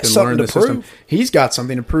shape and learn the system. He's got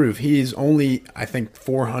something to prove. He's only, I think,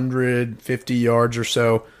 450 yards or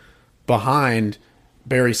so behind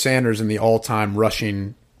Barry Sanders in the all-time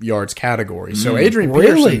rushing yards category. So Adrian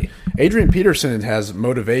Peterson has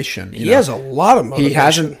motivation. He has a lot of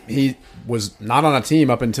motivation. He was not on a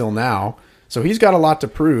team up until now. So he's got a lot to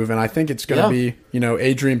prove, and I think it's going to be,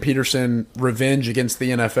 Adrian Peterson revenge against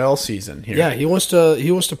the NFL season here. Yeah, he wants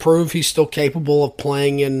to prove he's still capable of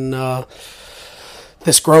playing in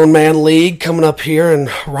this grown man league coming up here and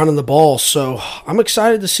running the ball. So I'm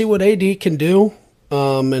excited to see what AD can do.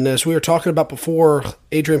 And as we were talking about before,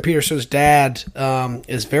 Adrian Peterson's dad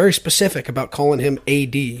is very specific about calling him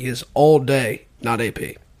AD. He is all day, not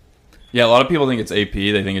AP. Yeah, a lot of people think it's AP.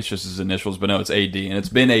 They think it's just his initials, but no, it's AD. And it's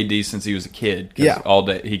been AD since he was a kid. Yeah. All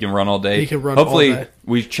day. He can run all day. He can run Hopefully, all day.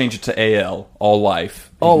 we change it to AL, all life.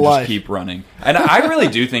 He All can life. Just keep running. And I really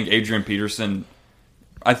do think Adrian Peterson...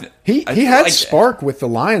 He had spark with the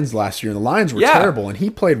Lions last year, and the Lions were terrible, and he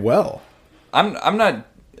played well. I'm not...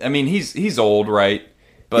 he's old, right?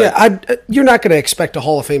 But Yeah, you're not going to expect a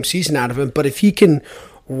Hall of Fame season out of him, but if he can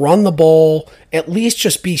run the ball, at least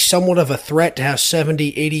just be somewhat of a threat to have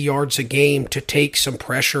 70, 80 yards a game to take some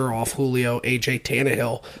pressure off Julio, AJ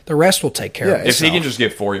Tannehill, the rest will take care of if itself. he can just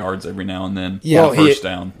get 4 yards every now and then, First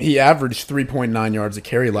down. He averaged 3.9 yards a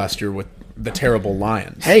carry last year with the terrible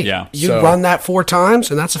Lions. Hey, Yeah. you run that 4 times,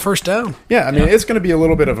 and that's a first down. Yeah, it's going to be a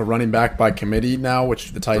little bit of a running back by committee now,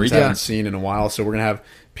 which the Titans haven't seen in a while. So we're going to have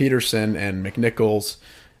Peterson and McNichols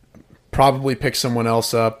probably pick someone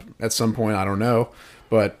else up at some point. I don't know,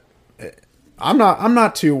 but I'm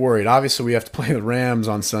not too worried. Obviously, we have to play the Rams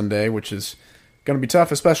on Sunday, which is going to be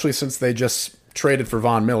tough, especially since they just traded for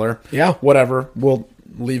Von Miller. Yeah. Whatever. We'll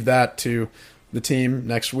leave that to the team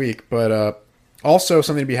next week. But also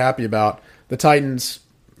something to be happy about. The Titans,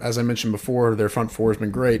 as I mentioned before, their front four has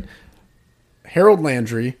been great. Harold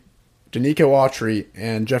Landry, Danico Autry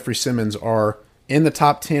and Jeffrey Simmons are in the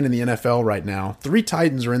top 10 in the NFL right now. 3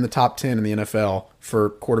 Titans are in the top 10 in the NFL for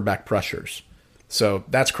quarterback pressures. So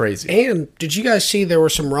that's crazy. And did you guys see there were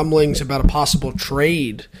some rumblings about a possible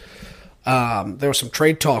trade? There was some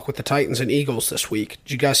trade talk with the Titans and Eagles this week.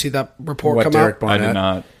 Did you guys see that report come Derek out? Barnett? I did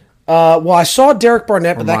not. Well, I saw Derek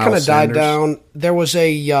Barnett, but Or that kind of Miles died Sanders. down. There was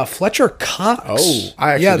a Fletcher Cox. Oh,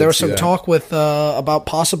 I actually yeah, there did was see some that. talk with about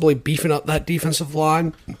possibly beefing up that defensive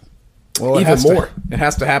line. Well, it even has more. It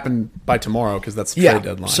has to happen by tomorrow because that's the Yeah, trade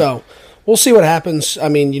deadline. so we'll see what happens. I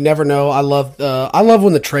mean, you never know. I love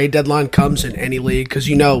when the trade deadline comes in any league because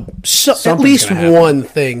at Something's least gonna happen. one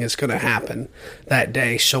thing is going to happen that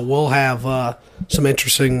day. So we'll have some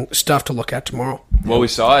interesting stuff to look at tomorrow. Well, we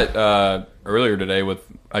saw it earlier today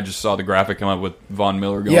I just saw the graphic come up with Von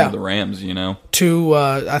Miller going Yeah. to the Rams, you know.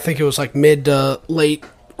 I think it was like mid to late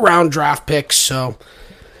round draft picks. So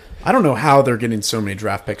I don't know how they're getting so many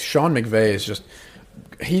draft picks. Sean McVay is just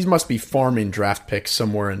he must be farming draft picks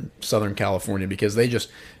somewhere in Southern California because they just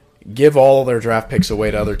give all their draft picks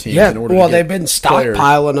away to other teams. yeah, in order well, to get they've been players.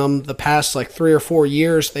 stockpiling them the past like 3 or 4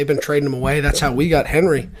 years. They've been trading them away. That's how we got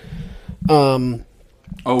Henry. Oh,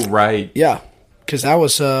 right. Yeah, because that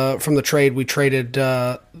was from the trade we traded.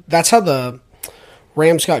 That's how the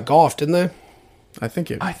Rams got Goff, didn't they? I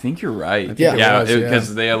think it. I think you're right. Yeah. yeah, it was,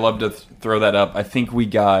 because they love to throw that up. I think we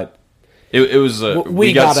got it was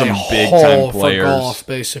We got a some big haul time for players. Goff,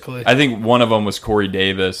 basically. I think one of them was Corey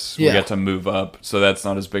Davis. Yeah. We got to move up, so that's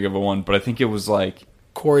not as big of a one. But I think it was like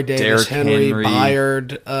Corey Davis, Derrick Henry, Henry.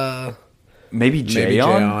 Byard, maybe Maybe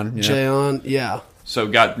Jayon. Jayon, yeah. Jayon. Yeah, So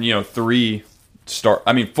got 4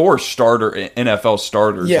 starter NFL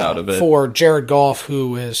starters yeah. out of it. For Jared Goff,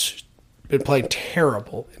 who has been playing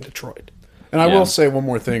terrible in Detroit. And I Yeah. will say one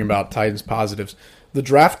more thing about Titans positives. The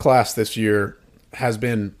draft class this year has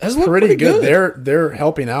been Has looked pretty pretty good. good. They're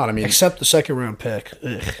helping out. I mean, Except the second round pick.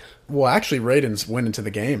 Ugh. well, actually, Raidens went into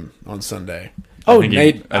the game on Sunday. I think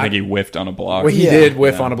Nate- I think he whiffed on a block. Well, he Yeah. did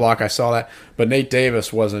whiff on a block. I saw that. But Nate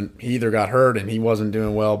Davis wasn't. He either got hurt and he wasn't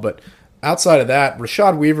doing well. But outside of that,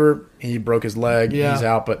 Rashad Weaver, he broke his leg. Yeah. He's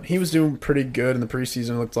out. But he was doing pretty good in the preseason,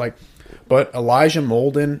 it looked like. But Elijah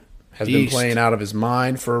Molden has been Beast. playing out of his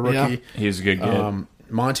mind for a rookie. Yeah. He's a good kid.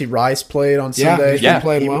 Monty Rice played on Yeah, Sunday. he's been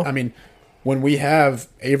playing well. I mean, when we have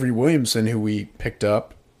Avery Williamson, who we picked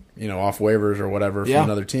up, off waivers or whatever from Yeah.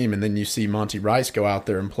 another team, and then you see Monty Rice go out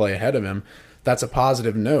there and play ahead of him, that's a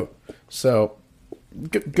positive note. So,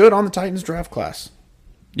 good on the Titans draft class.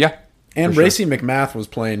 Yeah. And for sure. Racy McMath was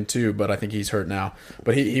playing too, but I think he's hurt now.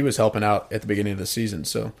 But he was helping out at the beginning of the season.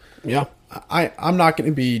 So Yeah. I'm not going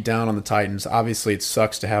to be down on the Titans. Obviously, it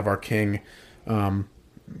sucks to have our king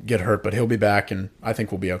get hurt, but he'll be back, and I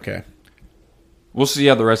think we'll be okay. We'll see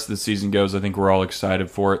how the rest of the season goes. I think we're all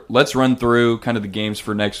excited for it. Let's run through kind of the games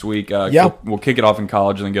for next week. Yeah. We'll kick it off in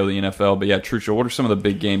college and then go to the NFL. But yeah, Truchel, what are some of the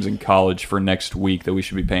big games in college for next week that we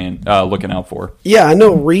should be looking out for? Yeah, I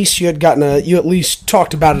know, Reese, you at least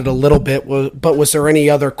talked about it a little bit, but was there any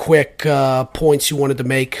other quick points you wanted to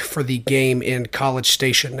make for the game in College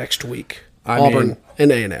Station next week? Auburn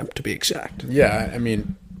and A&M, to be exact. Yeah, I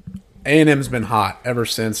mean, A&M's been hot ever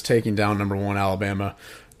since taking down number 1 Alabama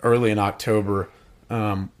early in October.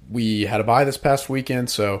 We had a bye this past weekend,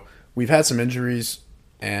 so we've had some injuries,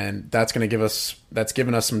 and that's given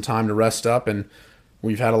us some time to rest up, and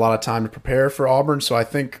we've had a lot of time to prepare for Auburn. So I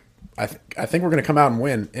think we're going to come out and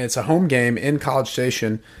win. And it's a home game in College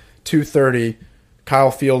Station, 2:30.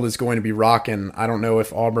 Kyle Field is going to be rocking. I don't know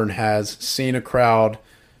if Auburn has seen a crowd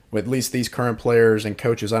with at least these current players and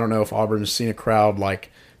coaches. I don't know if Auburn has seen a crowd like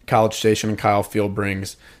College Station and Kyle Field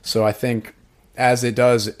brings. So I think, as it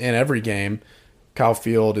does in every game, Kyle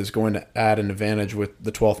Field is going to add an advantage with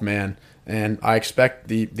the 12th man, and I expect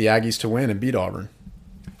the Aggies to win and beat Auburn.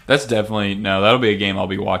 That's that'll be a game I'll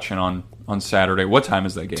be watching on Saturday. What time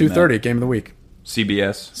is that game? 2:30, game of the week,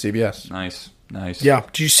 CBS. CBS. Nice. Yeah.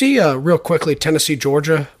 Did you see real quickly Tennessee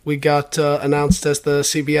Georgia? We got announced as the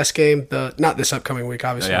CBS game. Not this upcoming week,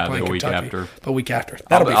 obviously. Yeah, we're playing the week Kentucky, after. but week after.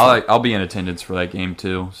 That'll be fun. I'll be in attendance for that game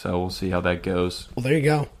too, so we'll see how that goes. Well, there you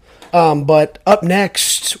go. But up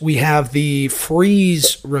next, we have the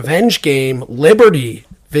Freeze revenge game, Liberty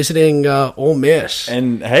visiting Ole Miss.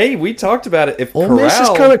 And hey, we talked about it. If Ole Miss is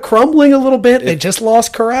kind of crumbling a little bit. They just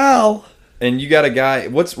lost Corral. and you got a guy.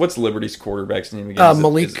 What's Liberty's quarterback's name again? Is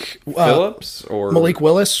Malik it Phillips or Malik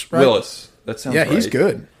Willis, right? Willis. sounds Yeah, right. he's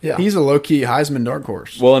good. Yeah. He's a low-key Heisman dark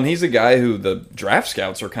horse. Well, and he's a guy who the draft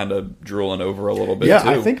scouts are kind of drooling over a little bit, yeah, too.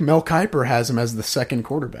 I think Mel Kiper has him as the second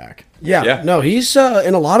quarterback. Yeah. No, he's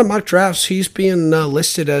in a lot of mock drafts. He's being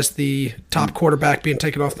listed as the top quarterback being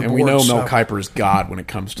taken off the And board. we know so. Mel Kiper is God when it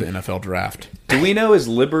comes to NFL draft. Do we know, is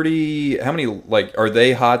Liberty, how many, are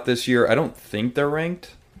they hot this year? I don't think they're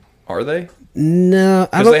ranked. Are they? No, I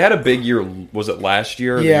Because don't. they had a big year. Was it last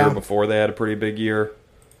year or the Yeah. year before they had a pretty big year?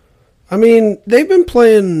 I mean, they've been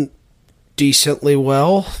playing decently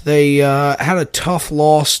well. They had a tough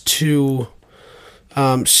loss to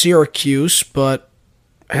Syracuse, but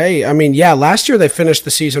hey, I mean, yeah, last year they finished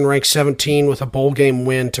the season ranked 17 with a bowl game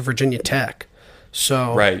win to Virginia Tech.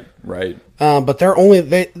 So Right. but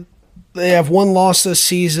they have one loss this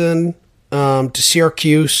season to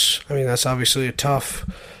Syracuse. I mean, that's obviously a tough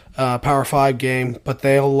Power 5 game, but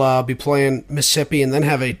they'll be playing Mississippi and then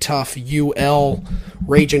have a tough UL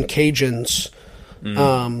Ragin' Cajuns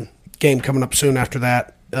game coming up soon after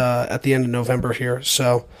that at the end of November here.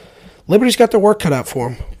 So Liberty's got their work cut out for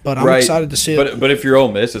them, but I'm excited to see it. But if you're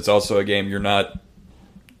Ole Miss, it's also a game you're not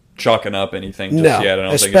chalking up anything just No, yet. I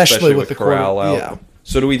don't think, especially especially with with the Corral quarter- out. yeah.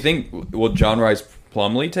 So do we think, will John Rice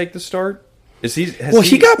Plumlee take the start? Well,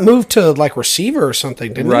 he got moved to like receiver or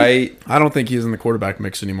something, didn't right. I don't think he's in the quarterback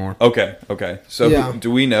mix anymore. Okay. So Yeah.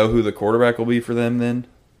 do we know who the quarterback will be for them then?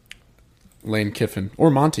 Lane Kiffin or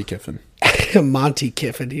Monty Kiffin, he? Monty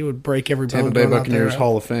Kiffin, he would break every Tampa bone Bay going out Buccaneers there.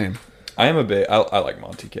 Hall of Fame. I like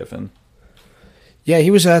Monty Kiffin. Yeah,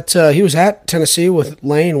 he was at Tennessee with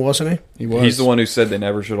Lane, wasn't he? He was. He's the one who said they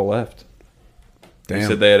never should have left. He Damn.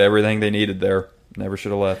 said they had everything they needed there. Never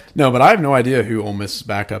should have left. No, but I have no idea who Ole Miss's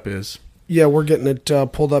backup is. Yeah, we're getting it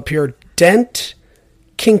pulled up here. Dent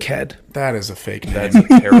Kinkhead. That is a fake name. That's a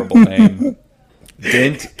terrible name.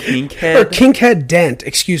 Dent Or Kinkhead? Kinkhead Dent.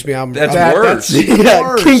 Excuse me. That's I'm, worse. yeah,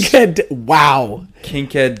 worse. Kinkhead. Wow.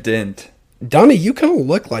 Kinkhead Dent. Donnie, you kind of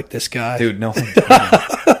look like this guy. Dude, no.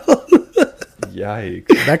 I don't. Yikes.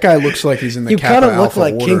 That guy looks like he's in the You Kappa kinda look Alpha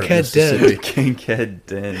like Order of Kinkhead Mississippi. Kinkhead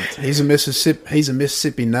Dent. He's a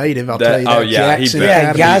Mississippi native. I'll tell you that. Oh, yeah, he Jackson better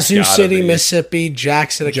Yeah, be. Academy. Yazoo Gotta City, be. Mississippi,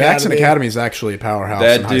 Jackson Academy. Jackson Academy is actually a powerhouse. in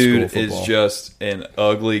That high school dude football. is just an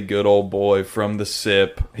ugly, good old boy from the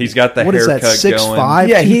SIP. He's got the What is haircut that, 6'5"? going.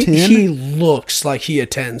 Yeah, he 210? looks like he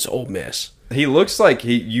attends Ole Miss. He looks like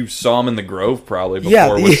you saw him in the Grove probably before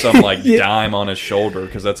Yeah, with some like yeah. dime on his shoulder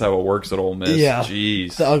because that's how it works at Ole Miss. Yeah.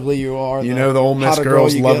 Jeez. The ugly you are. You know the Ole Miss hotter girl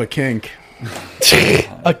girls you love a get. kink.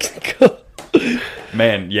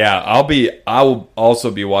 Man, yeah, I will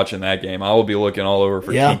also be watching that game. I will be looking all over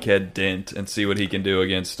for Yeah. Kinkhead Dent and see what he can do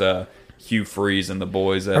against Hugh Freeze and the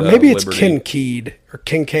boys at Or maybe it's Liberty. Kincaid or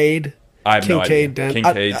Kincaid. I have no idea. Kincaid Dent.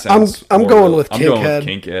 Kincaid I'm sounds going horrible. with I'm going with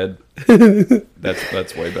Kinkhead. Kinkhead.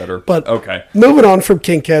 that's way better. But okay. Moving on from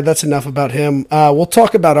Kincaid, that's enough about him. We'll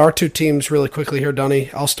talk about our two teams really quickly here, Dunny.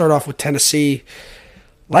 I'll start off with Tennessee.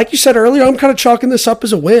 Like you said earlier, I'm kind of chalking this up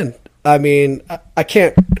as a win. I mean, I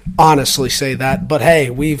can't honestly say that, but hey,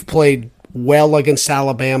 we've played well against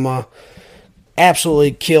Alabama.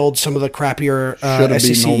 Absolutely killed some of the crappier Should have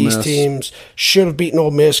beaten SEC Ole East Miss. teams. Should have beaten Ole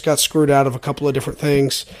Miss. Got screwed out of a couple of different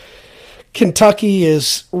things. Kentucky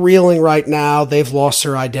is reeling right now. They've lost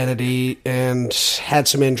their identity and had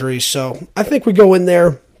some injuries. So I think we go in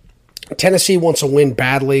there. Tennessee wants a win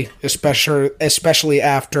badly, especially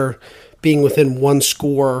after being within one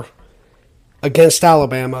score against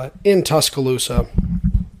Alabama in Tuscaloosa.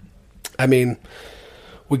 I mean,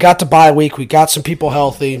 we got the bye week. We got some people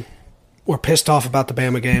healthy. We're pissed off about the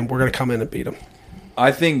Bama game. We're going to come in and beat them.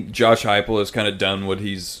 I think Josh Heupel has kind of done what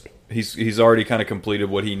he's already kind of completed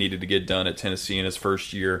what he needed to get done at Tennessee in his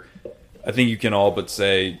first year. I think you can all but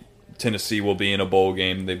say Tennessee will be in a bowl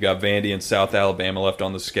game. They've got Vandy and South Alabama left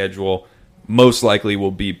on the schedule. Most likely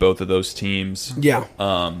will beat both of those teams. Yeah.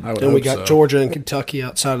 I would And we hope got so. Georgia and Kentucky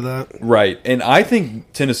outside of that. Right. And I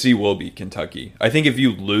think Tennessee will beat Kentucky. I think if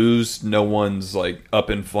you lose, no one's like up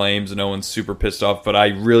in flames, no one's super pissed off, but I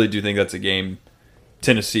really do think that's a game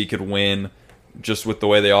Tennessee could win just with the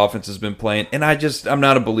way the offense has been playing. And I'm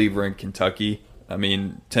not a believer in Kentucky. I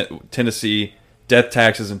mean, Tennessee, death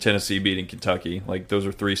taxes and Tennessee beating Kentucky. Like, those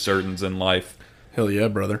are three certains in life. Hell yeah,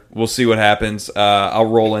 brother. We'll see what happens. I'll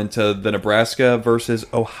roll into the Nebraska versus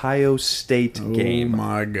Ohio State game. Oh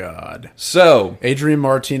my God. So, Adrian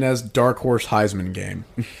Martinez, dark horse Heisman game.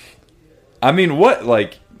 I mean, what,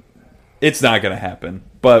 like, it's not going to happen.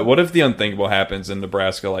 But what if the unthinkable happens and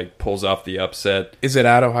Nebraska, like, pulls off the upset? Is it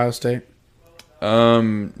at Ohio State?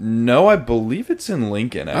 No, I believe it's in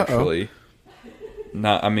Lincoln, actually.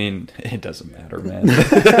 Not, I mean, it doesn't matter, man.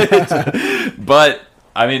 But,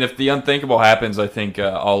 I mean, if the unthinkable happens, I think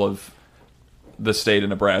all of the state of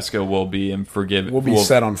Nebraska will be and forgive. We'll be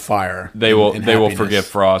set on fire. They will. in They will happiness. forgive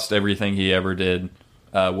Frost. Everything he ever did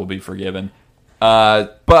will be forgiven.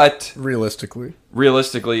 But Realistically,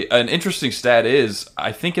 an interesting stat is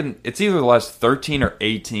I think it's either the last 13 or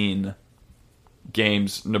 18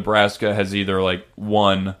 games Nebraska has either like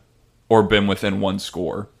won or been within one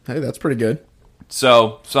score. hey, that's pretty good.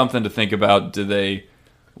 So something to think about. Do they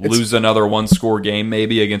lose another one-score game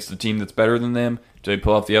maybe against a team that's better than them? Do they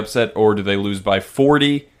pull off the upset, or do they lose by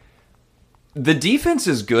 40? The defense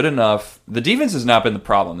is good enough. The defense has not been the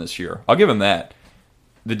problem this year. I'll give them that.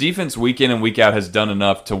 The defense week in and week out has done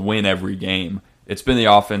enough to win every game. It's been the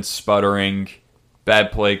offense sputtering,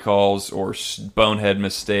 bad play calls, or bonehead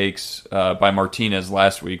mistakes by Martinez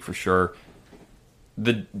last week for sure.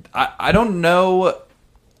 I don't know.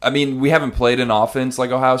 I mean, we haven't played an offense like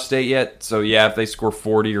Ohio State yet, so yeah, if they score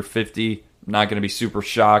 40 or 50, I'm not going to be super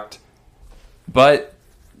shocked. But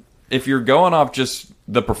if you're going off just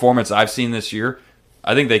the performance I've seen this year,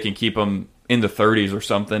 I think they can keep them in the 30s or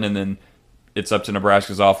something, and then it's up to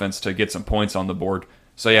Nebraska's offense to get some points on the board.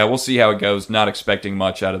 So yeah, we'll see how it goes. Not expecting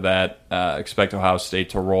much out of that. Expect Ohio State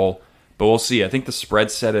to roll, but we'll see. I think the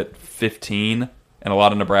spread's set at 15. And a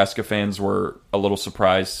lot of Nebraska fans were a little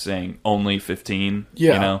surprised saying only 15.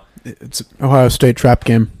 Yeah. You know? It's Ohio State trap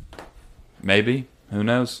game. Maybe. Who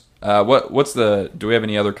knows? Do we have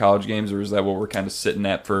any other college games, or is that what we're kind of sitting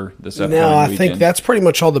at for this upcoming No, I weekend? think that's pretty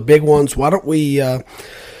much all the big ones. Why don't we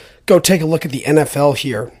go take a look at the NFL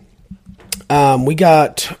here? We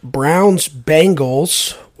got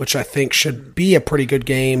Browns-Bengals, which I think should be a pretty good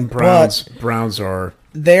game. Browns are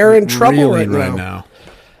They're in trouble reeling right now.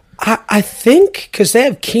 I think because they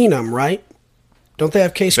have Keenum, right? Don't they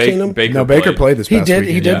have Case Keenum? Baker played this He past did.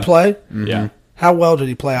 weekend. He did yeah. play. Yeah. How well did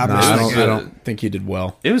he play? No, Obviously, I don't think he did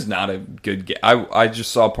well. It was not a good game. I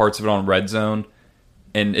just saw parts of it on Red Zone,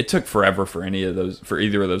 and it took forever for either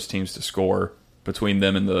of those teams to score between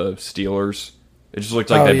them and the Steelers. It just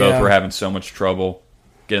looked like they both were having so much trouble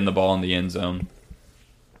getting the ball in the end zone.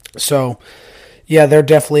 So, yeah, they're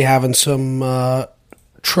definitely having some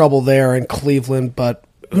trouble there in Cleveland, but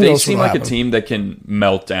They seem like a team that can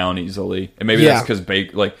melt down easily, and maybe that's because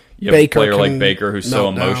you have Baker a player like can Baker who's so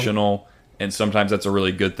melt down. emotional, and sometimes that's a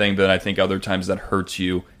really good thing. But I think other times that hurts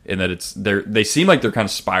you, in that they seem like they're kind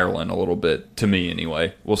of spiraling a little bit to me.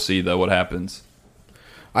 Anyway, we'll see though what happens.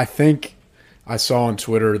 I think I saw on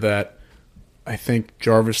Twitter that I think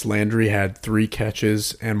Jarvis Landry had 3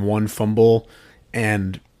 catches and 1 fumble,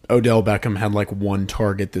 and Odell Beckham had like 1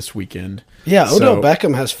 target this weekend. Yeah, Odell So,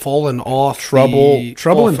 Beckham has fallen off trouble the in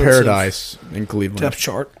offensive paradise in Cleveland. depth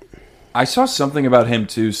chart. I saw something about him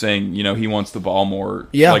too, saying he wants the ball more.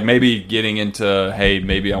 Yeah. Like maybe getting into, hey,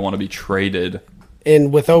 maybe I want to be traded.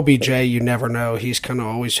 And with OBJ, you never know. He's kind of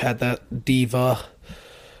always had that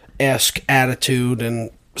diva-esque attitude and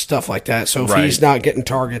stuff like that. So if Right. he's not getting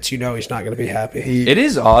targets, he's not going to be happy. It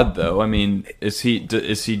is odd though. I mean, is he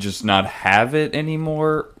just not have it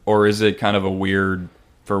anymore, or is it kind of a weird?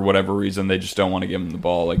 For whatever reason, they just don't want to give him the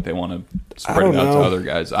ball. Like they want to spread it out to other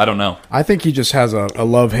guys. I don't know. I think he just has a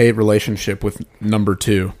love-hate relationship with number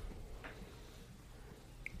 2.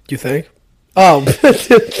 You think? Oh,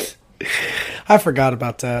 I forgot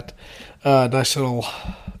about that. Nice little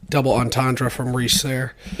double entendre from Reese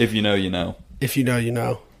there. If you know, you know. If you know, you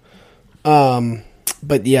know.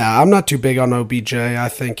 But yeah, I'm not too big on OBJ. I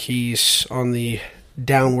think he's on the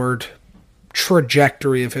downward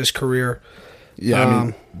trajectory of his career. Yeah, I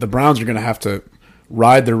mean, the Browns are going to have to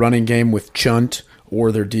ride their running game with Chunt,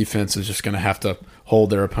 or their defense is just going to have to hold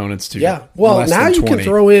their opponents to Well, less now than you 20. can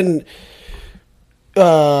throw in.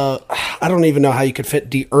 I don't even know how you could fit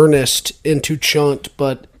DeErnest into Chunt,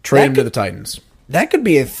 but Trade him to the Titans. that could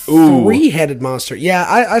be a 3-headed monster. Yeah,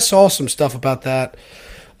 I saw some stuff about that.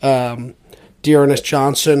 DeErnest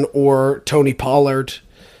Johnson or Tony Pollard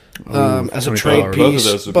as a Tony trade Pollard. Both of piece.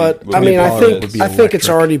 those would But be- I mean, Pollard would be I think it's electric.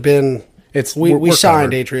 already been. We're We signed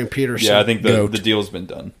covered. Adrian Peterson. Yeah, I think the Goat. deal's been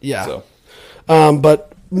done. Yeah. So.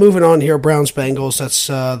 But moving on here, Browns Bengals. That's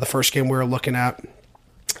the first game we're looking at.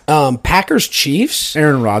 Packers Chiefs.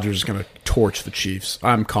 Aaron Rodgers is going to torch the Chiefs.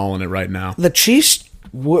 I'm calling it right now. The Chiefs.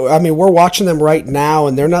 I mean, we're watching them right now,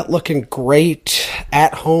 and they're not looking great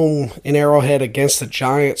at home in Arrowhead against the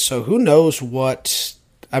Giants. So who knows what?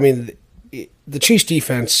 I mean, the Chiefs'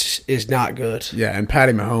 defense is not good. Yeah, and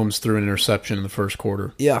Patty Mahomes threw an interception in the first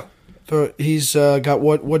quarter. Yeah, so he's got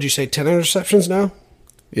what'd you say? 10 interceptions now.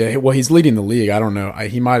 Yeah, well, he's leading the league. I don't know.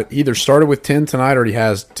 He might either started with 10 tonight or he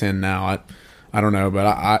has 10 now. I don't know, but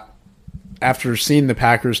I after seeing the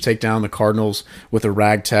Packers take down the Cardinals with a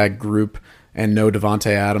ragtag group and no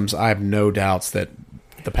Devontae Adams, I have no doubts that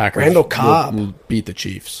the Packers Randall Cobb. will beat the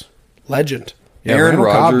Chiefs. Legend. Yeah, Aaron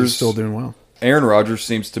Randall Cobb is Rodgers still doing well. Aaron Rodgers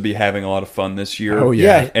seems to be having a lot of fun this year. Oh,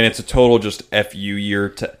 yeah. And it's a total just FU year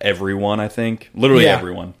to everyone, I think. Literally Yeah.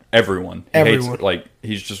 everyone. Everyone. Everyone.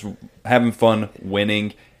 He's just having fun,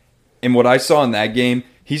 winning. And what I saw in that game,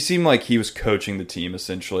 he seemed like he was coaching the team,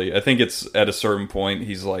 essentially. I think it's at a certain point,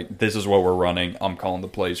 he's like, this is what we're running. I'm calling the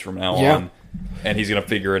plays from now on. And he's going to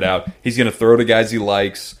figure it out. He's going to throw to guys he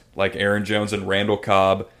likes, like Aaron Jones and Randall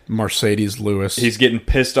Cobb. Mercedes Lewis. He's getting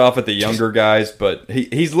pissed off at the younger guys, but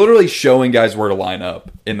he's literally showing guys where to line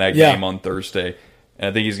up in that game on Thursday. And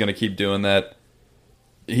I think he's going to keep doing that.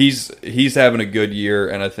 He's having a good year,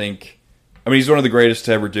 and I mean, he's one of the greatest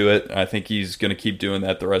to ever do it. And I think he's going to keep doing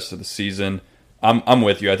that the rest of the season. I'm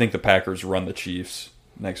with you. I think the Packers run the Chiefs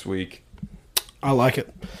next week. I like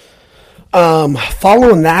it.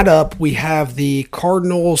 Following that up, we have the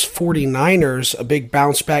Cardinals 49ers, a big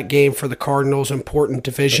bounce back game for the Cardinals, important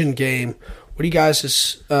division game. What are you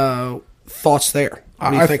guys' thoughts there?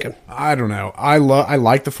 What are you thinking? I don't know. I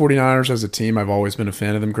like the 49ers as a team. I've always been a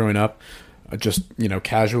fan of them growing up. Just,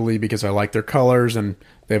 casually because I like their colors and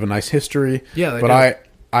they have a nice history. Yeah, but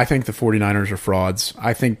I think the 49ers are frauds.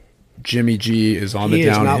 I think Jimmy G is on the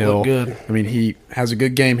downhill. He does not look good. I mean, he has a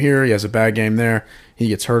good game here. He has a bad game there. He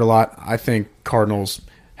gets hurt a lot. I think Cardinals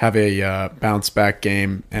have a bounce back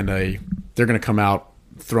game, and they're going to come out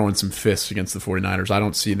throwing some fists against the 49ers. I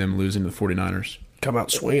don't see them losing to the 49ers. Come out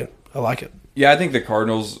swinging. I like it. Yeah, I think the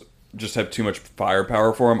Cardinals just have too much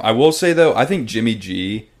firepower for him. I will say, though, I think Jimmy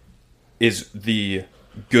G is the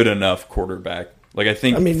good enough quarterback. Like, I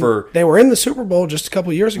think they were in the Super Bowl just a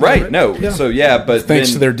couple years ago. Right, no. Yeah. So, yeah, but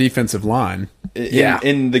thanks to their defensive line.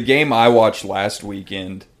 In the game I watched last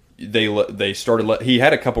weekend, they started. He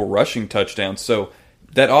had a couple rushing touchdowns, so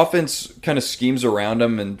that offense kind of schemes around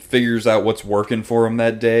him and figures out what's working for him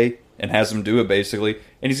that day and has him do it basically.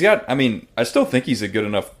 And he's got. I mean, I still think he's a good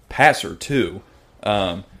enough passer too,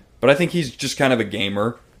 but I think he's just kind of a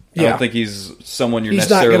gamer. I don't think he's someone you're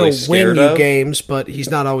necessarily scared of. He's not going to win you games, but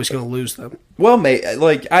he's not always going to lose them. Well,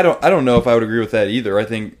 I don't know if I would agree with that either. I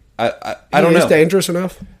think I don't know. He's dangerous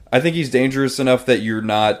enough. I think he's dangerous enough that you're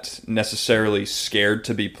not necessarily scared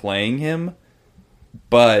to be playing him,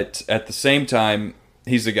 but at the same time,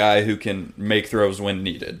 he's a guy who can make throws when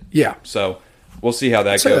needed. Yeah. So we'll see how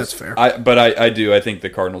that goes. That's fair. I think the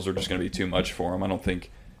Cardinals are just going to be too much for him. I don't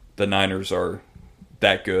think the Niners are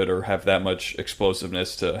that good or have that much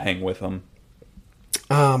explosiveness to hang with them.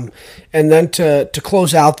 And then to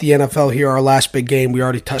close out the NFL here, our last big game, we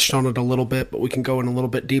already touched on it a little bit, but we can go in a little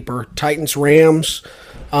bit deeper. Titans-Rams,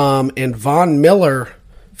 and Von Miller,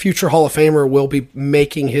 future Hall of Famer, will be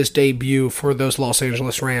making his debut for those Los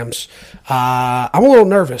Angeles Rams. I'm a little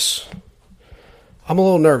nervous.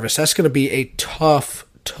 That's going to be a tough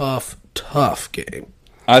game.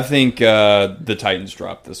 I think the Titans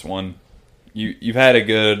dropped this one. You've had a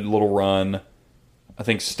good little run. I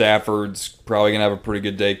think Stafford's probably going to have a pretty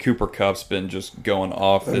good day. Cooper Kupp's been just going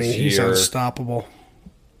off this year. He's unstoppable.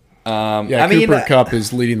 Cooper Kupp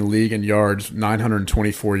is leading the league in yards,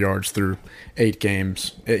 924 yards through 8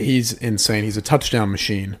 games. He's insane. He's a touchdown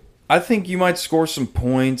machine. I think you might score some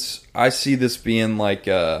points. I see this being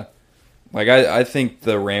I think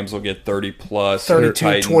the Rams will get 30 plus.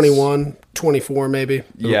 32, 21, 24 maybe.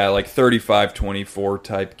 Yeah, like 35-24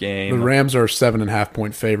 type game. The Rams are 7.5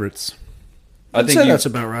 point favorites. I'd say that's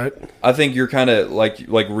about right. I think you're kind of, like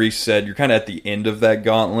Reese said, you're kind of at the end of that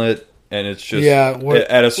gauntlet, and it's just,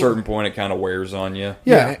 at a certain point, it kind of wears on you.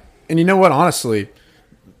 Yeah, and you know what, honestly,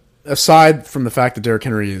 aside from the fact that Derrick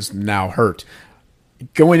Henry is now hurt,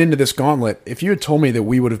 going into this gauntlet, if you had told me that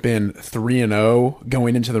we would have been 3-0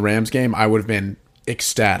 going into the Rams game, I would have been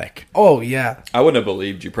ecstatic. Oh, yeah. I wouldn't have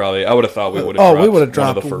believed you, probably. I would have thought we would have dropped, we would have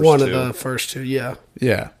dropped one of the first two, yeah.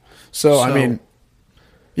 Yeah. So, I mean,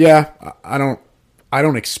 yeah, I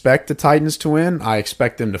don't expect the Titans to win. I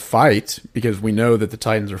expect them to fight because we know that the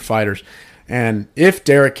Titans are fighters. And if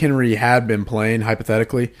Derrick Henry had been playing,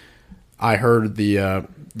 hypothetically, I heard the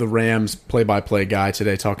Rams play-by-play guy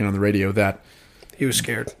today talking on the radio that he was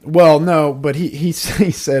scared. Well, no, but he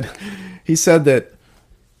said that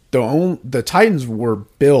the Titans were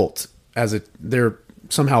built they're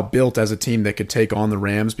somehow built as a team that could take on the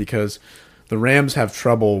Rams because the Rams have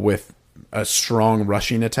trouble with a strong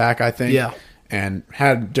rushing attack, I think. Yeah. And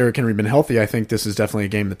had Derrick Henry been healthy, I think this is definitely a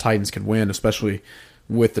game the Titans could win, especially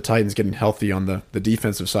with the Titans getting healthy on the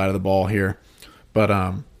defensive side of the ball here.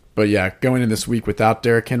 But yeah, going in this week without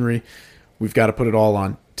Derrick Henry, we've got to put it all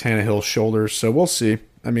on Tannehill's shoulders. So we'll see.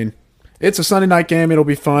 I mean, it's a Sunday night game. It'll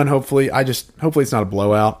be fun, hopefully. Hopefully it's not a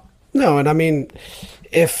blowout. No, and I mean,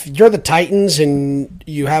 if you're the Titans and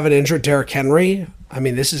you have an injured Derrick Henry, I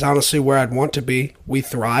mean, this is honestly where I'd want to be. We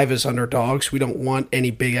thrive as underdogs. We don't want any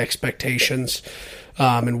big expectations.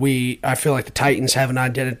 I feel like the Titans have an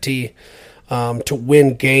identity to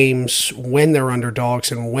win games when they're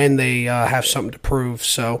underdogs and when they have something to prove.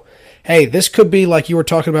 So, hey, this could be like you were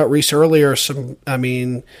talking about, Reese, earlier.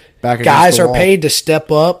 Guys are paid to step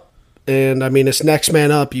up. And I mean, it's next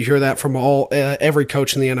man up. You hear that from every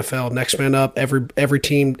coach in the NFL. Next man up. Every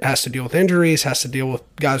team has to deal with injuries, has to deal with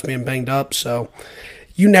guys being banged up. So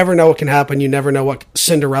you never know what can happen. You never know what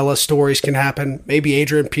Cinderella stories can happen. Maybe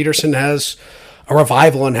Adrian Peterson has a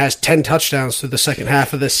revival and has 10 touchdowns through the second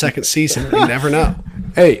half of this second season. You never know.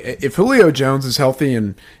 Hey, if Julio Jones is healthy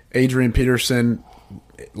and Adrian Peterson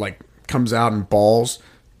comes out and balls,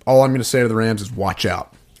 all I'm going to say to the Rams is watch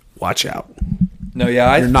out. Watch out. No,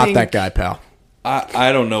 yeah, You're not that guy, pal.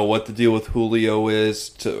 I don't know what the deal with Julio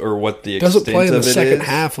is, or what the doesn't extent play in the of it second is.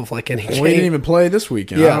 half of any game. Well, he didn't even play this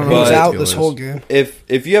weekend. Yeah, he was what out the this deal whole is. game.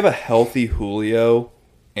 If you have a healthy Julio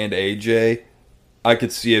and AJ, I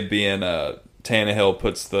could see it being Tannehill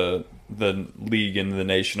puts the league and the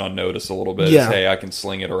nation on notice a little bit. Yeah. Hey, I can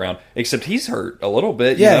sling it around. Except he's hurt a little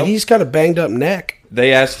bit. Yeah, you know? he's got a banged up neck.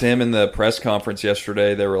 They asked him in the press conference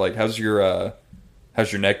yesterday. They were like, "How's your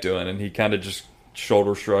neck doing?" And he kind of just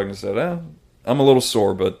shoulder shrugged and said, "I'm a little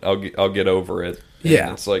sore, but I'll get over it." And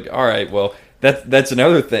Yeah, it's like, all right, well, that's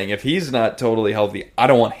another thing. If he's not totally healthy, I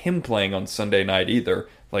don't want him playing on Sunday night either.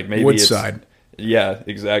 Like maybe Woodside. Yeah,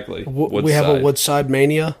 exactly. we have a Woodside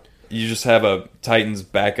mania. You just have a Titans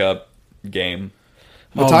backup game.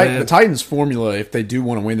 The Titans' formula, if they do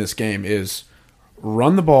want to win this game, is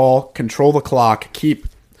run the ball, control the clock, keep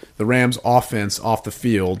the Rams' offense off the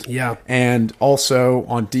field. Yeah. And also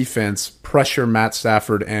on defense, pressure Matt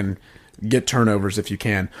Stafford and get turnovers if you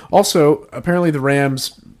can. Also, apparently the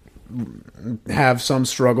Rams have some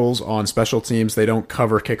struggles on special teams. They don't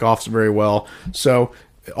cover kickoffs very well. So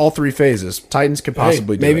all three phases, Titans could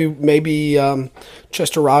possibly do it. Maybe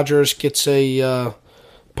Chester Rogers gets a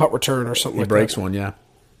punt return or something He like breaks that. one, yeah.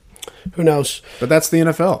 Who knows? But that's the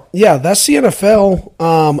NFL. Yeah, that's the NFL.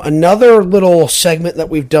 Another little segment that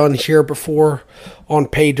we've done here before on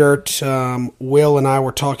Pay Dirt. Will and I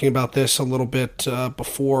were talking about this a little bit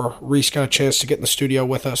before Reese got a chance to get in the studio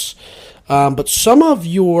with us. But some of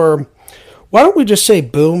your... Why don't we just say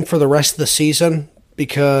boom for the rest of the season?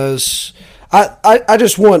 Because I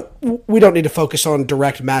just want... We don't need to focus on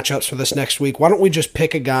direct matchups for this next week. Why don't we just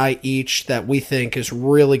pick a guy each that we think is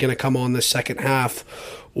really going to come on this second half,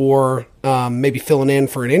 or maybe filling in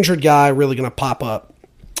for an injured guy, really going to pop up.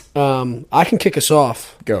 I can kick us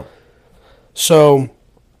off. Go. So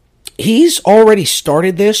he's already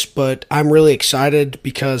started this, but I'm really excited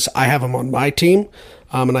because I have him on my team.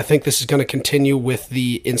 And I think this is going to continue with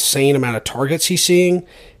the insane amount of targets he's seeing,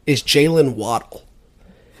 is Jalen Waddle.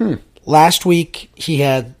 Last week, he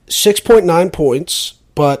had 6.9 points,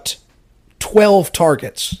 but 12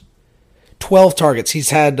 targets. 12 targets. He's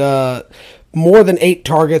had more than 8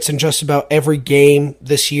 targets in just about every game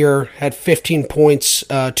this year. Had 15 points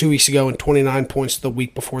 2 weeks ago and 29 points the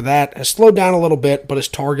week before that. Has slowed down a little bit, but his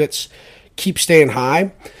targets keep staying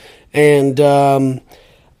high. And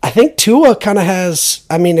I think Tua kind of has...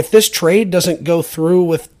 I mean, if this trade doesn't go through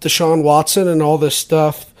with Deshaun Watson and all this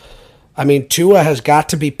stuff, I mean, Tua has got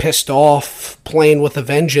to be pissed off, playing with a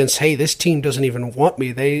vengeance. Hey, this team doesn't even want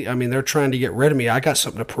me. They're trying to get rid of me. I got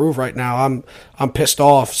something to prove right now. I'm pissed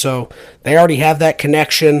off. So they already have that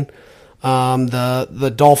connection.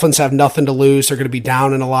 The Dolphins have nothing to lose. They're going to be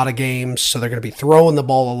down in a lot of games, so they're going to be throwing the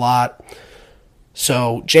ball a lot.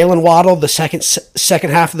 So Jalen Waddle, the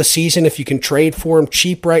second half of the season, if you can trade for him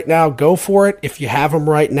cheap right now, go for it. If you have him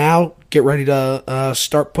right now, get ready to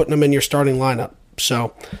start putting him in your starting lineup.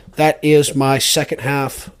 So that is my second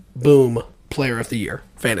half boom player of the year,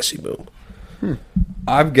 fantasy boom.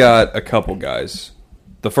 I've got a couple guys.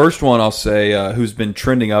 The first one I'll say who's been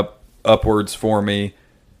trending upwards for me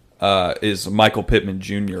is Michael Pittman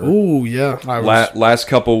Jr. Ooh, yeah. Last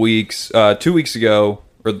couple weeks, 2 weeks ago,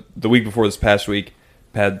 or the week before this past week,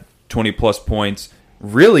 had 20-plus points.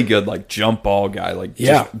 Really good, jump ball guy.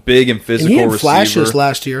 Just big and physical and he had receiver. Flashes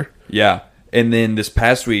last year. Yeah. And then this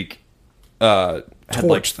past week, had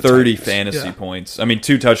 30 fantasy points. I mean,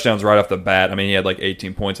 2 touchdowns right off the bat. I mean, he had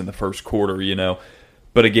 18 points in the first quarter,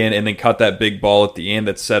 But again, and then caught that big ball at the end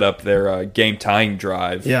that set up their game-tying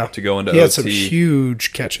drive to go into OT. He had some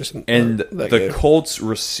huge catches. And the Colts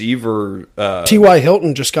receiver... T.Y.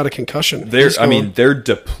 Hilton just got a concussion. They're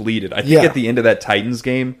depleted. I think at the end of that Titans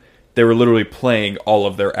game, they were literally playing all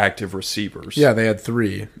of their active receivers. Yeah, they had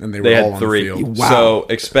 3, and they were all on the field. Wow. So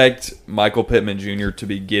expect Michael Pittman Jr. to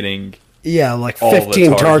be getting...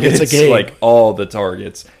 15 targets a game. All the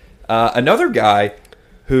targets. Another guy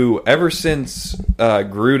who, ever since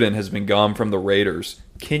Gruden has been gone from the Raiders,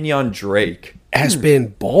 Kenyon Drake. Has been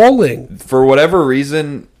balling. For whatever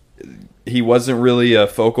reason, he wasn't really a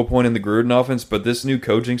focal point in the Gruden offense, but this new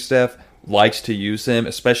coaching staff likes to use him,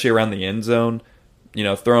 especially around the end zone. You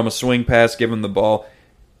know, throw him a swing pass, give him the ball.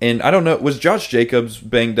 And I don't know, was Josh Jacobs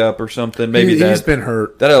banged up or something? Maybe he's been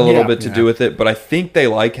hurt. That had a little bit to do with it, but I think they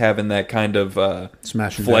like having that kind of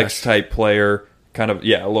Smash and flex dash type player, kind of,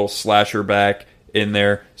 a little slasher back in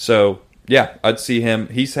there. So, yeah, I'd see him.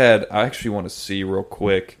 He's had, I actually want to see real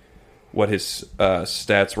quick what his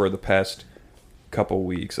stats were the past couple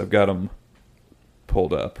weeks. I've got them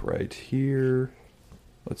pulled up right here.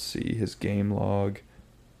 Let's see, his game log.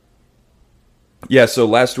 Yeah, so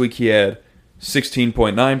last week he had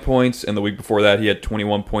 16.9 points, and the week before that he had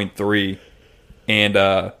 21.3.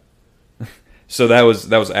 And so that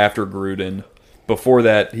was after Gruden. Before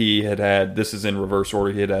that he had, this is in reverse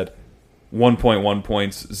order, he had 1.1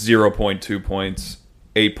 points, 0.2 points,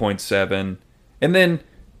 8.7, and then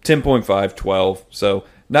 10.5, 12. So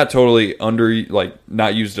not totally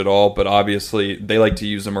not used at all, but obviously they like to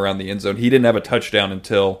use him around the end zone. He didn't have a touchdown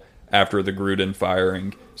until after the Gruden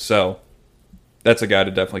firing. So that's a guy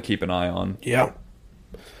to definitely keep an eye on. Yeah.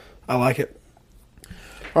 I like it.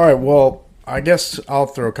 All right, well, I guess I'll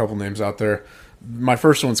throw a couple names out there. My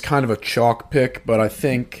first one's kind of a chalk pick, but I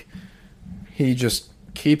think he just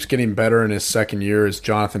keeps getting better in his second year, is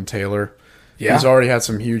Jonathan Taylor. Yeah. He's already had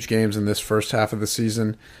some huge games in this first half of the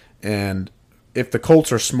season, and if the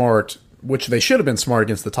Colts are smart, which they should have been smart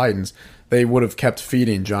against the Titans, they would have kept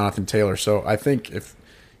feeding Jonathan Taylor. So I think if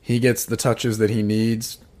he gets the touches that he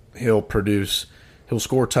needs, he'll produce. He'll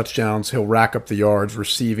score touchdowns. He'll rack up the yards,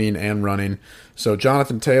 receiving and running. So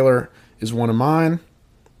Jonathan Taylor is one of mine.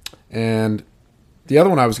 And the other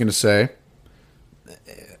one I was going to say,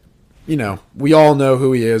 we all know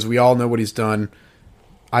who he is. We all know what he's done.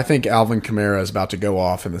 I think Alvin Kamara is about to go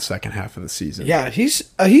off in the second half of the season. Yeah, he's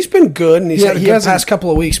been good, and he's had a good past couple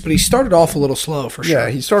of weeks, but he started off a little slow for sure. Yeah,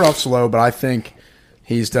 he started off slow, but I think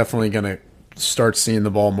he's definitely going to start seeing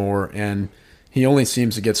the ball more, and he only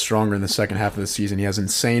seems to get stronger in the second half of the season. He has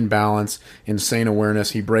insane balance, insane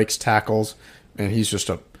awareness. He breaks tackles, and he's just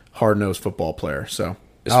a hard-nosed football player. So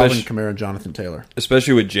Alvin Kamara and Jonathan Taylor.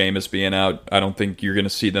 Especially with Jameis being out, I don't think you're going to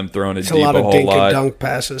see them throwing it deep a lot of whole dink lot. and dunk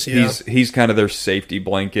passes, yeah. He's kind of their safety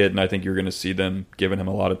blanket, and I think you're going to see them giving him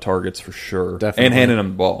a lot of targets for sure. Definitely. And handing him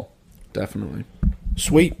the ball. Definitely.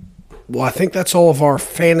 Sweet. Well, I think that's all of our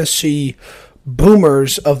fantasy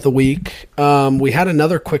boomers of the week. We had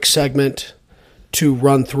another quick segment to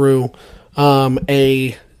run through,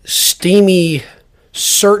 a steamy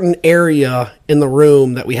certain area in the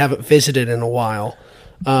room that we haven't visited in a while.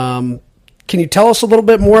 Can you tell us a little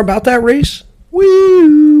bit more about that, Reese?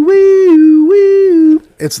 Woo, woo, woo.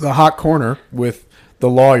 It's the hot corner with the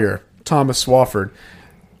lawyer, Thomas Swafford.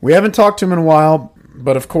 We haven't talked to him in a while,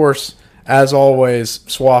 but of course, as always,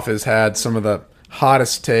 Swaff has had some of the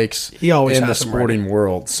hottest takes in the sporting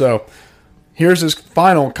world. So here's his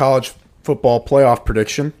final college football playoff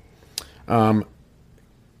prediction. We'll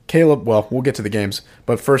get to the games,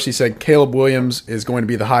 but first he said Caleb Williams is going to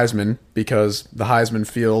be the Heisman because the Heisman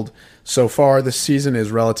field so far this season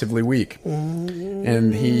is relatively weak.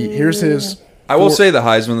 And here's his... I will say the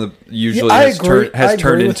Heisman usually has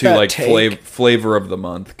turned into like flavor of the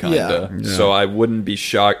month, kind of. Yeah. So I wouldn't be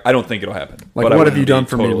shocked. I don't think it'll happen. Like, what have you done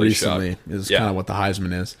for me recently is kind of what the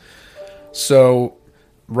Heisman is. So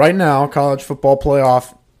right now, college football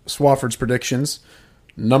playoff, Swafford's predictions.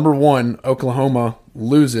 Number 1, Oklahoma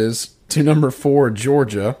loses to number 4,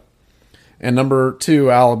 Georgia. And number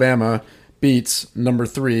 2, Alabama beats number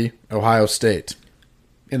 3, Ohio State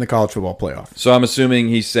in the college football playoff. So I'm assuming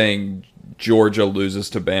he's saying Georgia loses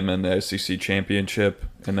to Bama in the SEC championship,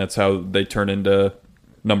 and that's how they turn into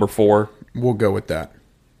number 4. We'll go with that.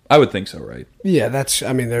 I would think so, right? Yeah,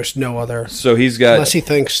 there's no other. So he's got... Unless he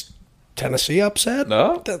thinks Tennessee upset?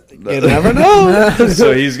 No. You never know.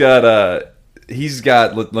 So he's got...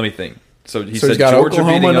 let me think. So he said he's got Georgia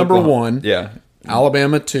Oklahoma number Oklahoma. 1, yeah,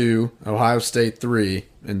 Alabama 2, Ohio State 3,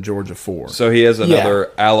 and Georgia 4. So he has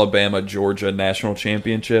another Alabama Georgia national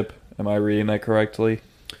championship. Am I reading that correctly?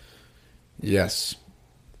 Yes.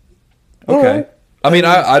 Okay. Right. I mean,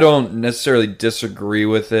 I don't necessarily disagree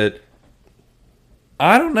with it.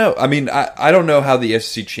 I don't know. I mean, I don't know how the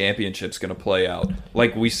SEC championship's going to play out.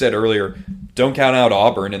 Like we said earlier, don't count out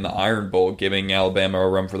Auburn in the Iron Bowl, giving Alabama a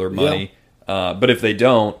run for their money. Yeah. But if they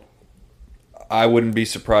don't, I wouldn't be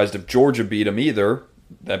surprised if Georgia beat them either.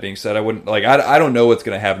 That being said, I wouldn't I don't know what's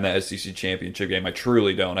going to happen in that SEC championship game. I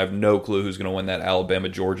truly don't. I have no clue who's going to win that Alabama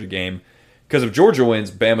Georgia game. Because if Georgia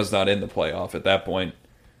wins, Bama's not in the playoff at that point.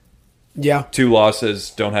 Yeah. 2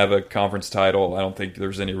 losses, don't have a conference title. I don't think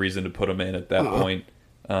there's any reason to put them in at that point.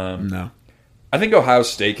 No. I think Ohio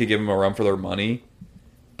State could give them a run for their money.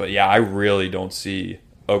 But yeah, I really don't see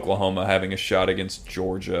Oklahoma having a shot against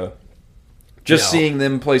Georgia. Just seeing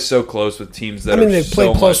them play so close with teams that they've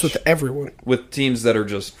played close with everyone. With teams that are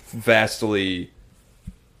just vastly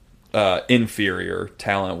inferior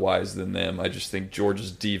talent-wise than them. I just think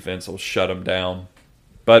Georgia's defense will shut them down.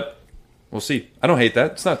 But we'll see. I don't hate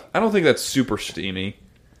that. I don't think that's super steamy.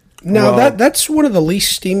 No, that's one of the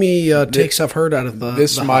least steamy takes I've heard out of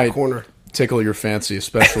the hot corner. Tickle your fancy,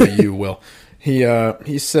 especially you, Will.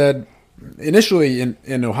 He said initially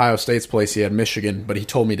in Ohio State's place he had Michigan, but he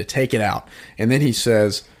told me to take it out. And then he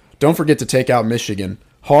says, don't forget to take out Michigan.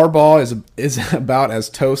 Harbaugh is about as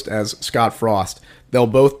toast as Scott Frost. They'll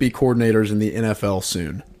both be coordinators in the NFL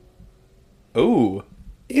soon. Ooh.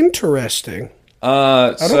 Interesting.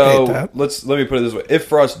 I don't hate that. Let me put it this way. If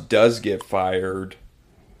Frost does get fired,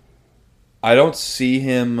 I don't see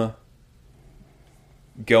him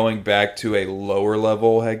going back to a lower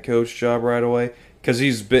level head coach job right away, because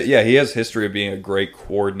he has history of being a great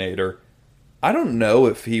coordinator. I don't know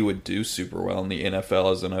if he would do super well in the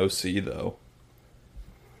NFL as an OC though.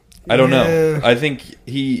 I don't know. I think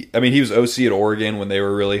he was OC at Oregon when they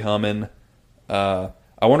were really humming. I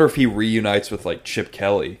wonder if he reunites with like Chip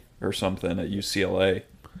Kelly or something at UCLA.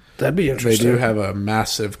 That'd be interesting. They do have a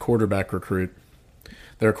massive quarterback recruit.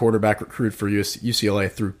 Their quarterback recruit for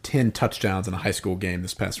UCLA threw 10 touchdowns in a high school game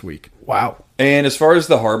this past week. Wow. And as far as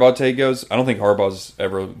the Harbaugh take goes, I don't think Harbaugh's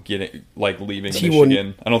ever leaving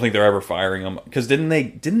Michigan. I don't think they're ever firing him, because didn't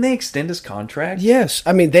they extend his contract? Yes.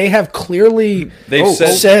 I mean, they have clearly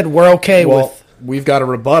said we're okay with. We've got a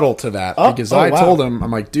rebuttal to that, because I told him,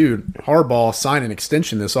 I'm like, dude, Harbaugh signed an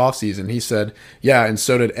extension this offseason. He said, yeah, and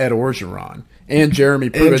so did Ed Orgeron. And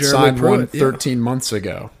Jeremy Pruitt signed one 13 months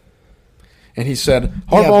ago. And he said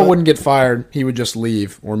Harbaugh wouldn't get fired. He would just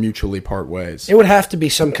leave or mutually part ways. It would have to be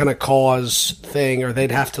some kind of cause thing, or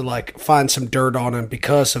they'd have to find some dirt on him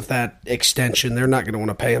because of that extension. They're not going to want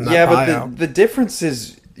to pay him that buyout. But the difference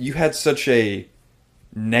is you had such a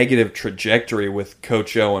negative trajectory with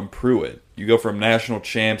Coach O and Pruitt. You go from national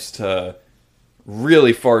champs to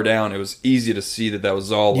really far down. It was easy to see that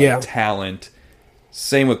was all talent.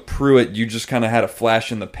 Same with Pruitt. You just kind of had a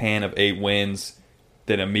flash in the pan of 8 wins.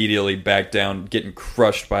 Then immediately back down, getting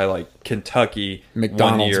crushed by Kentucky.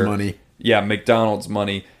 McDonald's money. Yeah, McDonald's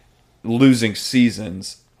money. Losing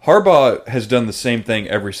seasons. Harbaugh has done the same thing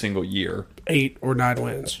every single year. 8 or 9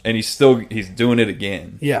 wins. And he's doing it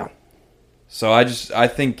again. Yeah. So I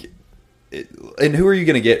think, and who are you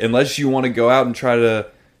going to get? Unless you want to go out and try to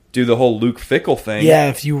do the whole Luke Fickell thing. Yeah,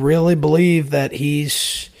 if you really believe that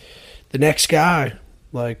he's the next guy,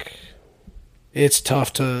 it's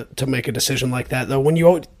tough to make a decision like that, though.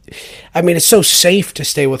 It's so safe to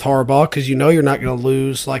stay with Harbaugh because you're not going to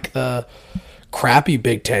lose the crappy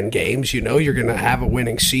Big Ten games. You're going to have a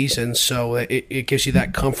winning season, so it gives you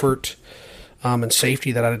that comfort and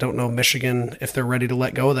safety that I don't know Michigan if they're ready to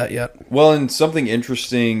let go of that yet. Well, and something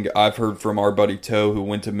interesting I've heard from our buddy Toe, who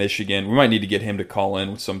went to Michigan. We might need to get him to call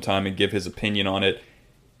in sometime and give his opinion on it.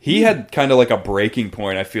 He had kind of a breaking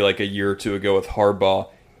point, I feel a year or two ago with Harbaugh,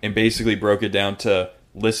 and basically broke it down to,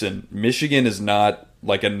 listen, Michigan is not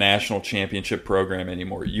a national championship program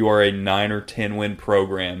anymore. You are a 9 or 10 win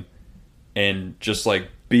program, and just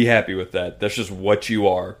be happy with that. That's just what you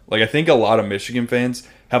are. I think a lot of Michigan fans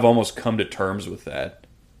have almost come to terms with that.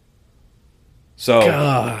 So,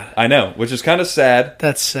 God. I know, which is kind of sad.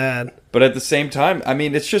 That's sad. But at the same time,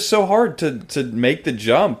 it's just so hard to make the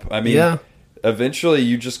jump. Eventually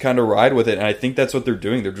you just kind of ride with it, and I think that's what they're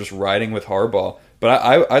doing. They're just riding with Harbaugh.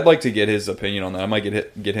 But I'd like to get his opinion on that. I might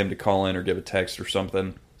get him to call in or give a text or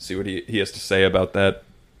something, see what he has to say about that.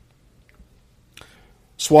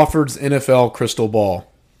 Swafford's NFL crystal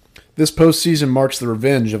ball. This postseason marks the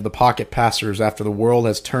revenge of the pocket passers after the world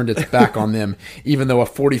has turned its back on them, even though a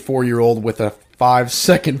 44-year-old with a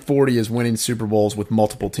 5-second 40 is winning Super Bowls with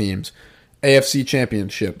multiple teams. AFC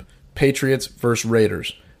Championship, Patriots versus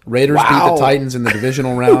Raiders. Raiders beat the Titans in the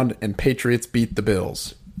divisional round, and Patriots beat the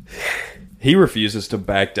Bills. He refuses to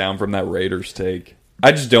back down from that Raiders take.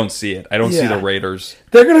 I just don't see it. I don't see the Raiders.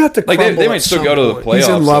 They're going to have to crumble they might still go to the playoffs. He's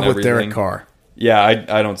in love with Derek Carr. Yeah,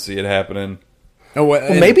 I don't see it happening. Oh,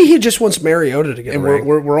 well, maybe he just wants Mariota to get and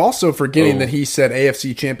we're also forgetting that he said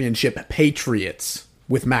AFC Championship Patriots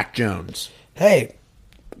with Mac Jones. Hey.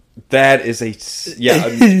 That is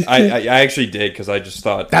I actually did, because I just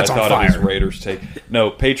thought it was Raiders take. No,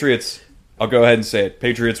 Patriots, I'll go ahead and say it.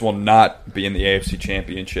 Patriots will not be in the AFC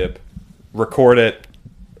Championship. Record it,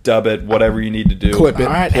 dub it, whatever you need to do. Clip it.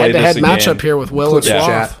 All right, head-to-head matchup here with Will and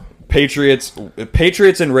Swaff. Patriots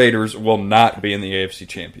and Raiders will not be in the AFC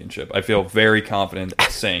Championship. I feel very confident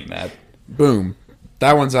saying that. Boom.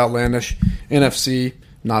 That one's outlandish. NFC,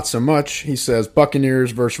 not so much. He says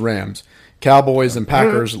Buccaneers versus Rams. Cowboys and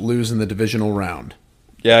Packers lose in the divisional round.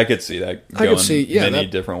 Yeah, I could see that I going could see, yeah, many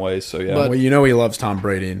that- different ways. So yeah, Well, you know he loves Tom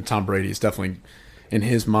Brady, and Tom Brady is definitely, in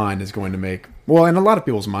his mind, is going to make, well, in a lot of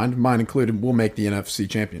people's mind, mine included, will make the NFC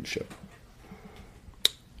Championship.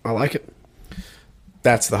 I like it.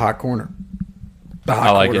 That's the hot corner. The hot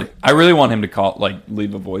I like corner. it. I really want him to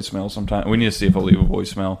leave a voicemail sometime. We need to see if he'll leave a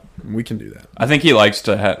voicemail. We can do that. I think he likes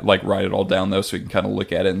to write it all down though, so he can kind of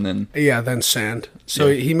look at it and then Yeah, then sand.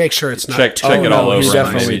 So he makes sure it's not check too- it all no, over. he and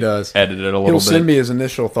definitely maybe does. Edit it a little He'll bit. send me his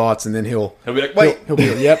initial thoughts, and then he'll He'll be like, "Wait, he'll be,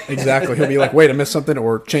 yep, exactly. He'll be like, wait, I missed something,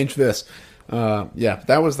 or change this. Yeah,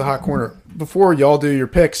 that was the hot corner. Before y'all do your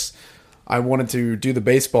picks, I wanted to do the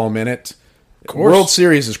baseball minute. course. World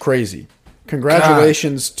Series is crazy.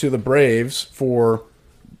 Congratulations to the Braves for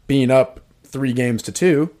being up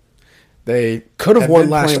 3-2. They Could have won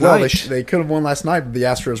last playing well. night. They could have won last night, but the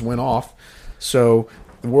Astros went off. So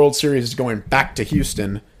the World Series is going back to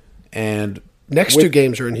Houston, and Next with- two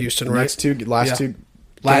games are in Houston, right? last two Yeah. games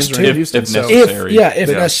Last are two. in If Houston. So necessary. If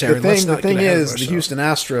necessary. the Let's thing, not the thing get ahead of is, the ourselves. Houston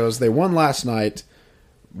Astros, they won last night.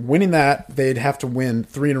 Winning that, they'd have to win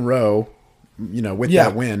 3 in a row, with Yeah.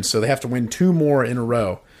 that win. So they have to win 2 more in a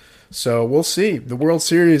row. So we'll see. The World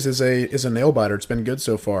Series is a nail biter. It's been good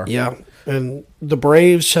so far. Yeah, and the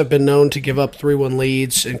Braves have been known to give up 3-1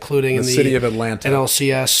 leads, including in The the city of Atlanta.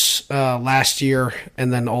 NLCS last year,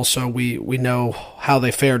 and then also we know how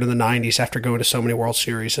they fared in the '90s after going to so many World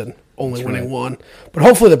Series and only winning one. But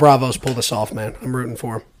hopefully the Bravos pull this off, man. I'm rooting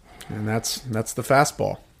for them. And that's the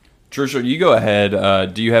fastball. Trisha, you go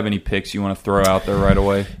ahead. Do you have any picks you want to throw out there right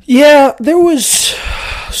away? Yeah, there was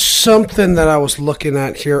something that I was looking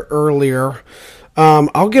at here earlier.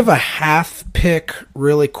 I'll give a half pick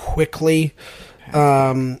really quickly.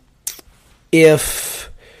 If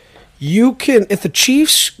the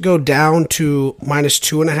Chiefs go down to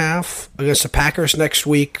 -2.5 against the Packers next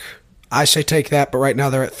week, I say take that. But right now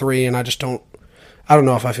they're at 3, and I don't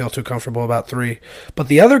know if I feel too comfortable about 3. But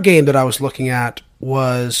the other game that I was looking at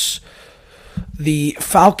was the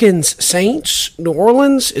Falcons Saints. New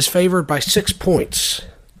Orleans is favored by 6 points.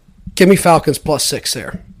 Give me Falcons +6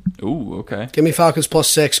 there. Ooh, okay. Give me Falcons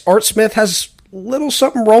 +6. Art Smith has little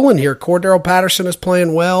something rolling here. Cordero Patterson is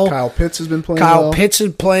playing well. Kyle Pitts has been playing Kyle well. Pitts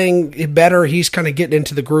is playing better. He's kind of getting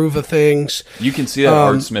into the groove of things. You can see that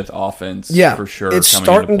Art Smith offense Yeah, for sure. It's coming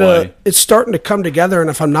starting into play. it's starting to come together. And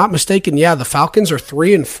if I'm not mistaken, the Falcons are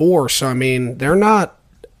 3-4. So I mean, they're not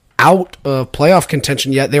out of playoff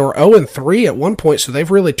contention yet. They were 0-3 at one point, so they've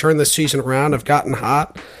really turned this season around. Have gotten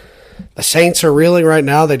hot. The Saints are reeling right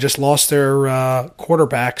now. They just lost their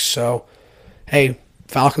quarterback. So, hey,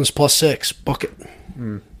 Falcons +6. Book it.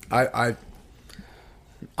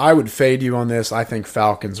 I would fade you on this. I think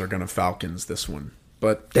Falcons are going to Falcons this one.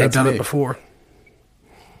 But They've that's done me. it before.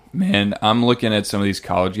 Man, I'm looking at some of these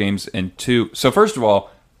college games, and so first of all,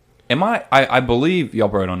 I believe y'all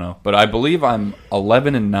probably don't know, but I believe I'm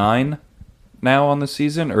 11-9 now on the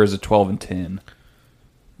season, or is it 12-10?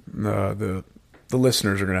 The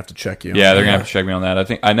listeners are going to have to check you. Yeah, they're gonna have to check me on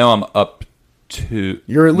that. I know I'm up to.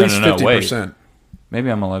 You're at least no, 50%. wait. Maybe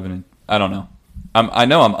I'm 11. I don't know. I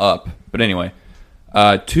know I'm up, but anyway,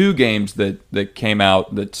 2 games that came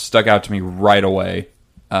out that stuck out to me right away.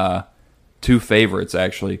 2 favorites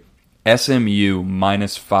actually. SMU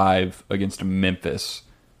 -5 against Memphis.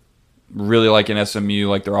 Really liking SMU,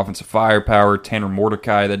 like their offensive firepower. Tanner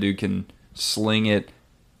Mordecai, that dude can sling it.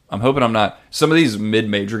 I'm hoping I'm not. Some of these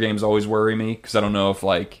mid-major games always worry me because I don't know if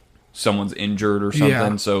someone's injured or something.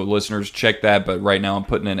 Yeah. So listeners, check that. But right now I'm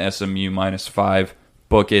putting in SMU -5.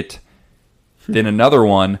 Book it. Then another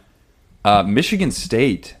one, Michigan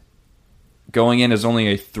State going in as only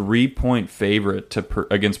a 3-point favorite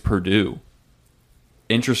against Purdue.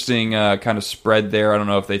 Interesting kind of spread there. I don't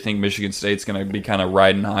know if they think Michigan State's going to be kind of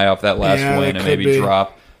riding high off that last Yeah, win they and could maybe be.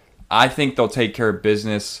 drop. I think they'll take care of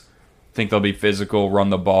business. Think they'll be physical, run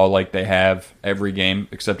the ball like they have every game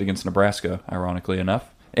except against Nebraska, ironically enough.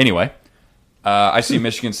 Anyway, I see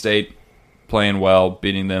Michigan State playing well,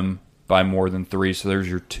 beating them by more than 3, so there's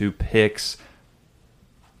your 2 picks.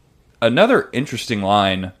 Another interesting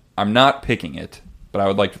line, I'm not picking it, but I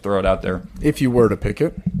would like to throw it out there. If you were to pick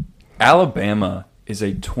it. Alabama is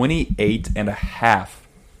a 28.5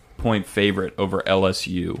 point favorite over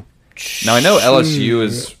LSU. Now, I know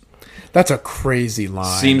LSU That's a crazy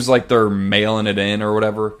line. seems like they're mailing it in or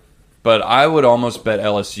whatever, but I would almost bet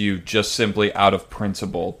LSU just simply out of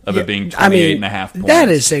principle of it being 28.5 points. That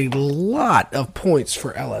is a lot of points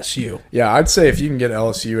for LSU. Yeah, I'd say if you can get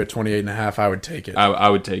LSU at 28.5, I would take it. I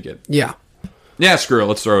would take it. Yeah. Yeah, screw it.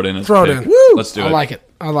 Let's throw it in. Throw it in. Woo! Let's do it. I like it.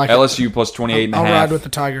 LSU plus 28.5. I'll ride with the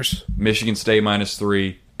Tigers. Michigan State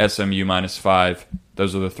 -3. SMU -5.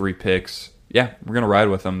 Those are the 3 picks. Yeah, we're going to ride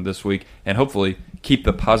with them this week and hopefully keep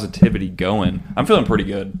the positivity going. I'm feeling pretty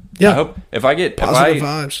good. Yeah. I hope if I get Positive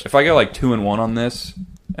vibes. If I go like 2-1 on this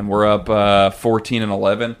and we're up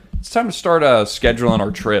 14-11, it's time to start scheduling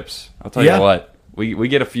our trips. I'll tell you what. We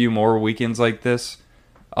get a few more weekends like this.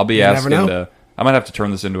 I'll be asking I might have to turn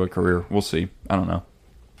this into a career. We'll see. I don't know.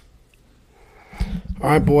 All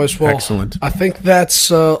right, boys. Well, excellent. I think that's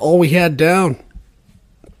all we had down.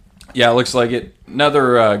 Yeah, it looks like it.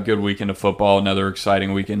 Another good weekend of football. Another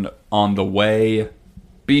exciting weekend on the way.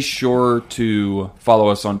 Be sure to follow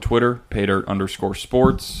us on Twitter,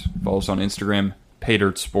 paydirt_sports. Follow us on Instagram,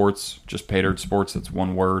 paydirtsports. Just paydirtsports. That's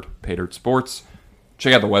one word, paydirtsports.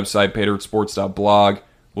 Check out the website, paydirtsports.blog.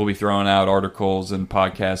 We'll be throwing out articles and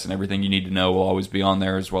podcasts and everything you need to know will always be on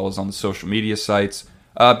there, as well as on the social media sites.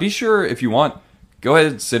 Be sure, if you want, go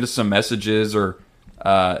ahead and send us some messages, or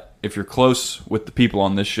if you're close with the people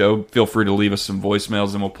on this show, feel free to leave us some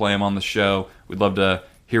voicemails and we'll play them on the show. We'd love to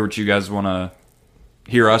hear what you guys want to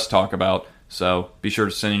hear us talk about. So be sure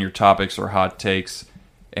to send in your topics or hot takes.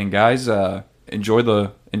 And guys, enjoy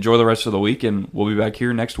the rest of the week, and we'll be back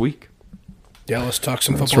here next week. Yeah, let's talk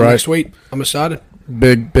some football next week. I'm excited.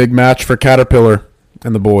 Big match for Caterpillar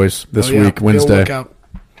and the boys this week, Wednesday.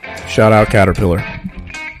 Shout out Caterpillar.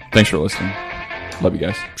 Thanks for listening. Love you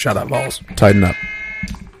guys. Shout out Vols. Tighten up.